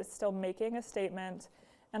stylish, it is still making a statement.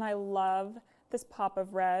 And I love this pop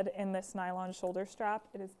of red in this nylon shoulder strap.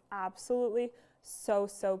 It is absolutely so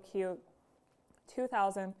cute.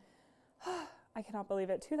 I cannot believe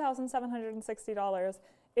it, $2,760.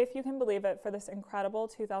 If you can believe it, for this incredible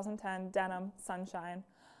 2010 denim sunshine.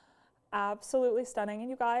 Absolutely stunning. And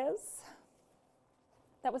you guys,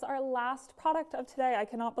 that was our last product of today. I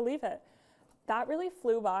cannot believe it. That really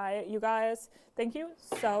flew by. You guys, thank you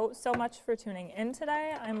so much for tuning in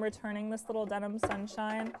today. I'm returning this little denim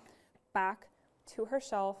sunshine back to her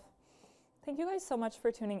shelf. Thank you guys so much for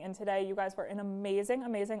tuning in today. You guys were an amazing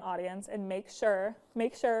audience, and make sure,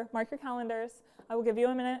 mark your calendars. I will give you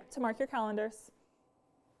a minute to mark your calendars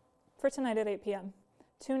for tonight at 8 p.m.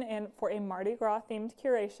 Tune in for a Mardi Gras themed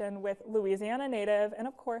curation with Louisiana native and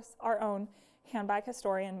of course our own handbag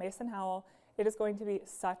historian, Mason Howell. It is going to be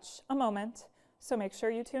such a moment, so make sure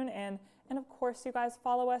you tune in. And of course, you guys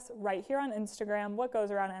follow us right here on Instagram, What Goes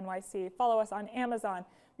Around NYC. Follow us on Amazon.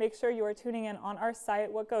 Make sure you are tuning in on our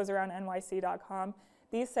site, whatgoesaroundnyc.com.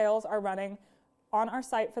 These sales are running on our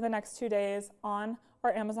site for the next 2 days on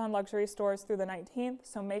our Amazon luxury stores through the 19th,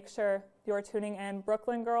 so make sure you're tuning in.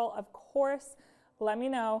 Brooklyn Girl, of course, let me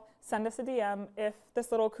know. Send us a DM if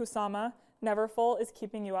this little Kusama Neverfull is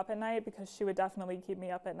keeping you up at night, because she would definitely keep me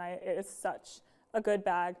up at night. It is such a good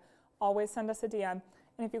bag. Always send us a DM.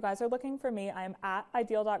 And if you guys are looking for me, I am at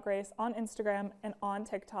ideal.grace on Instagram and on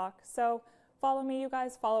TikTok. So follow me, you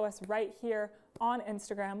guys. Follow us right here on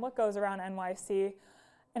Instagram, What Goes Around NYC.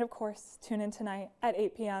 And of course, tune in tonight at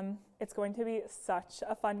 8 p.m. It's going to be such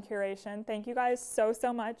a fun curation. Thank you guys so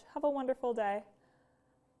much. Have a wonderful day.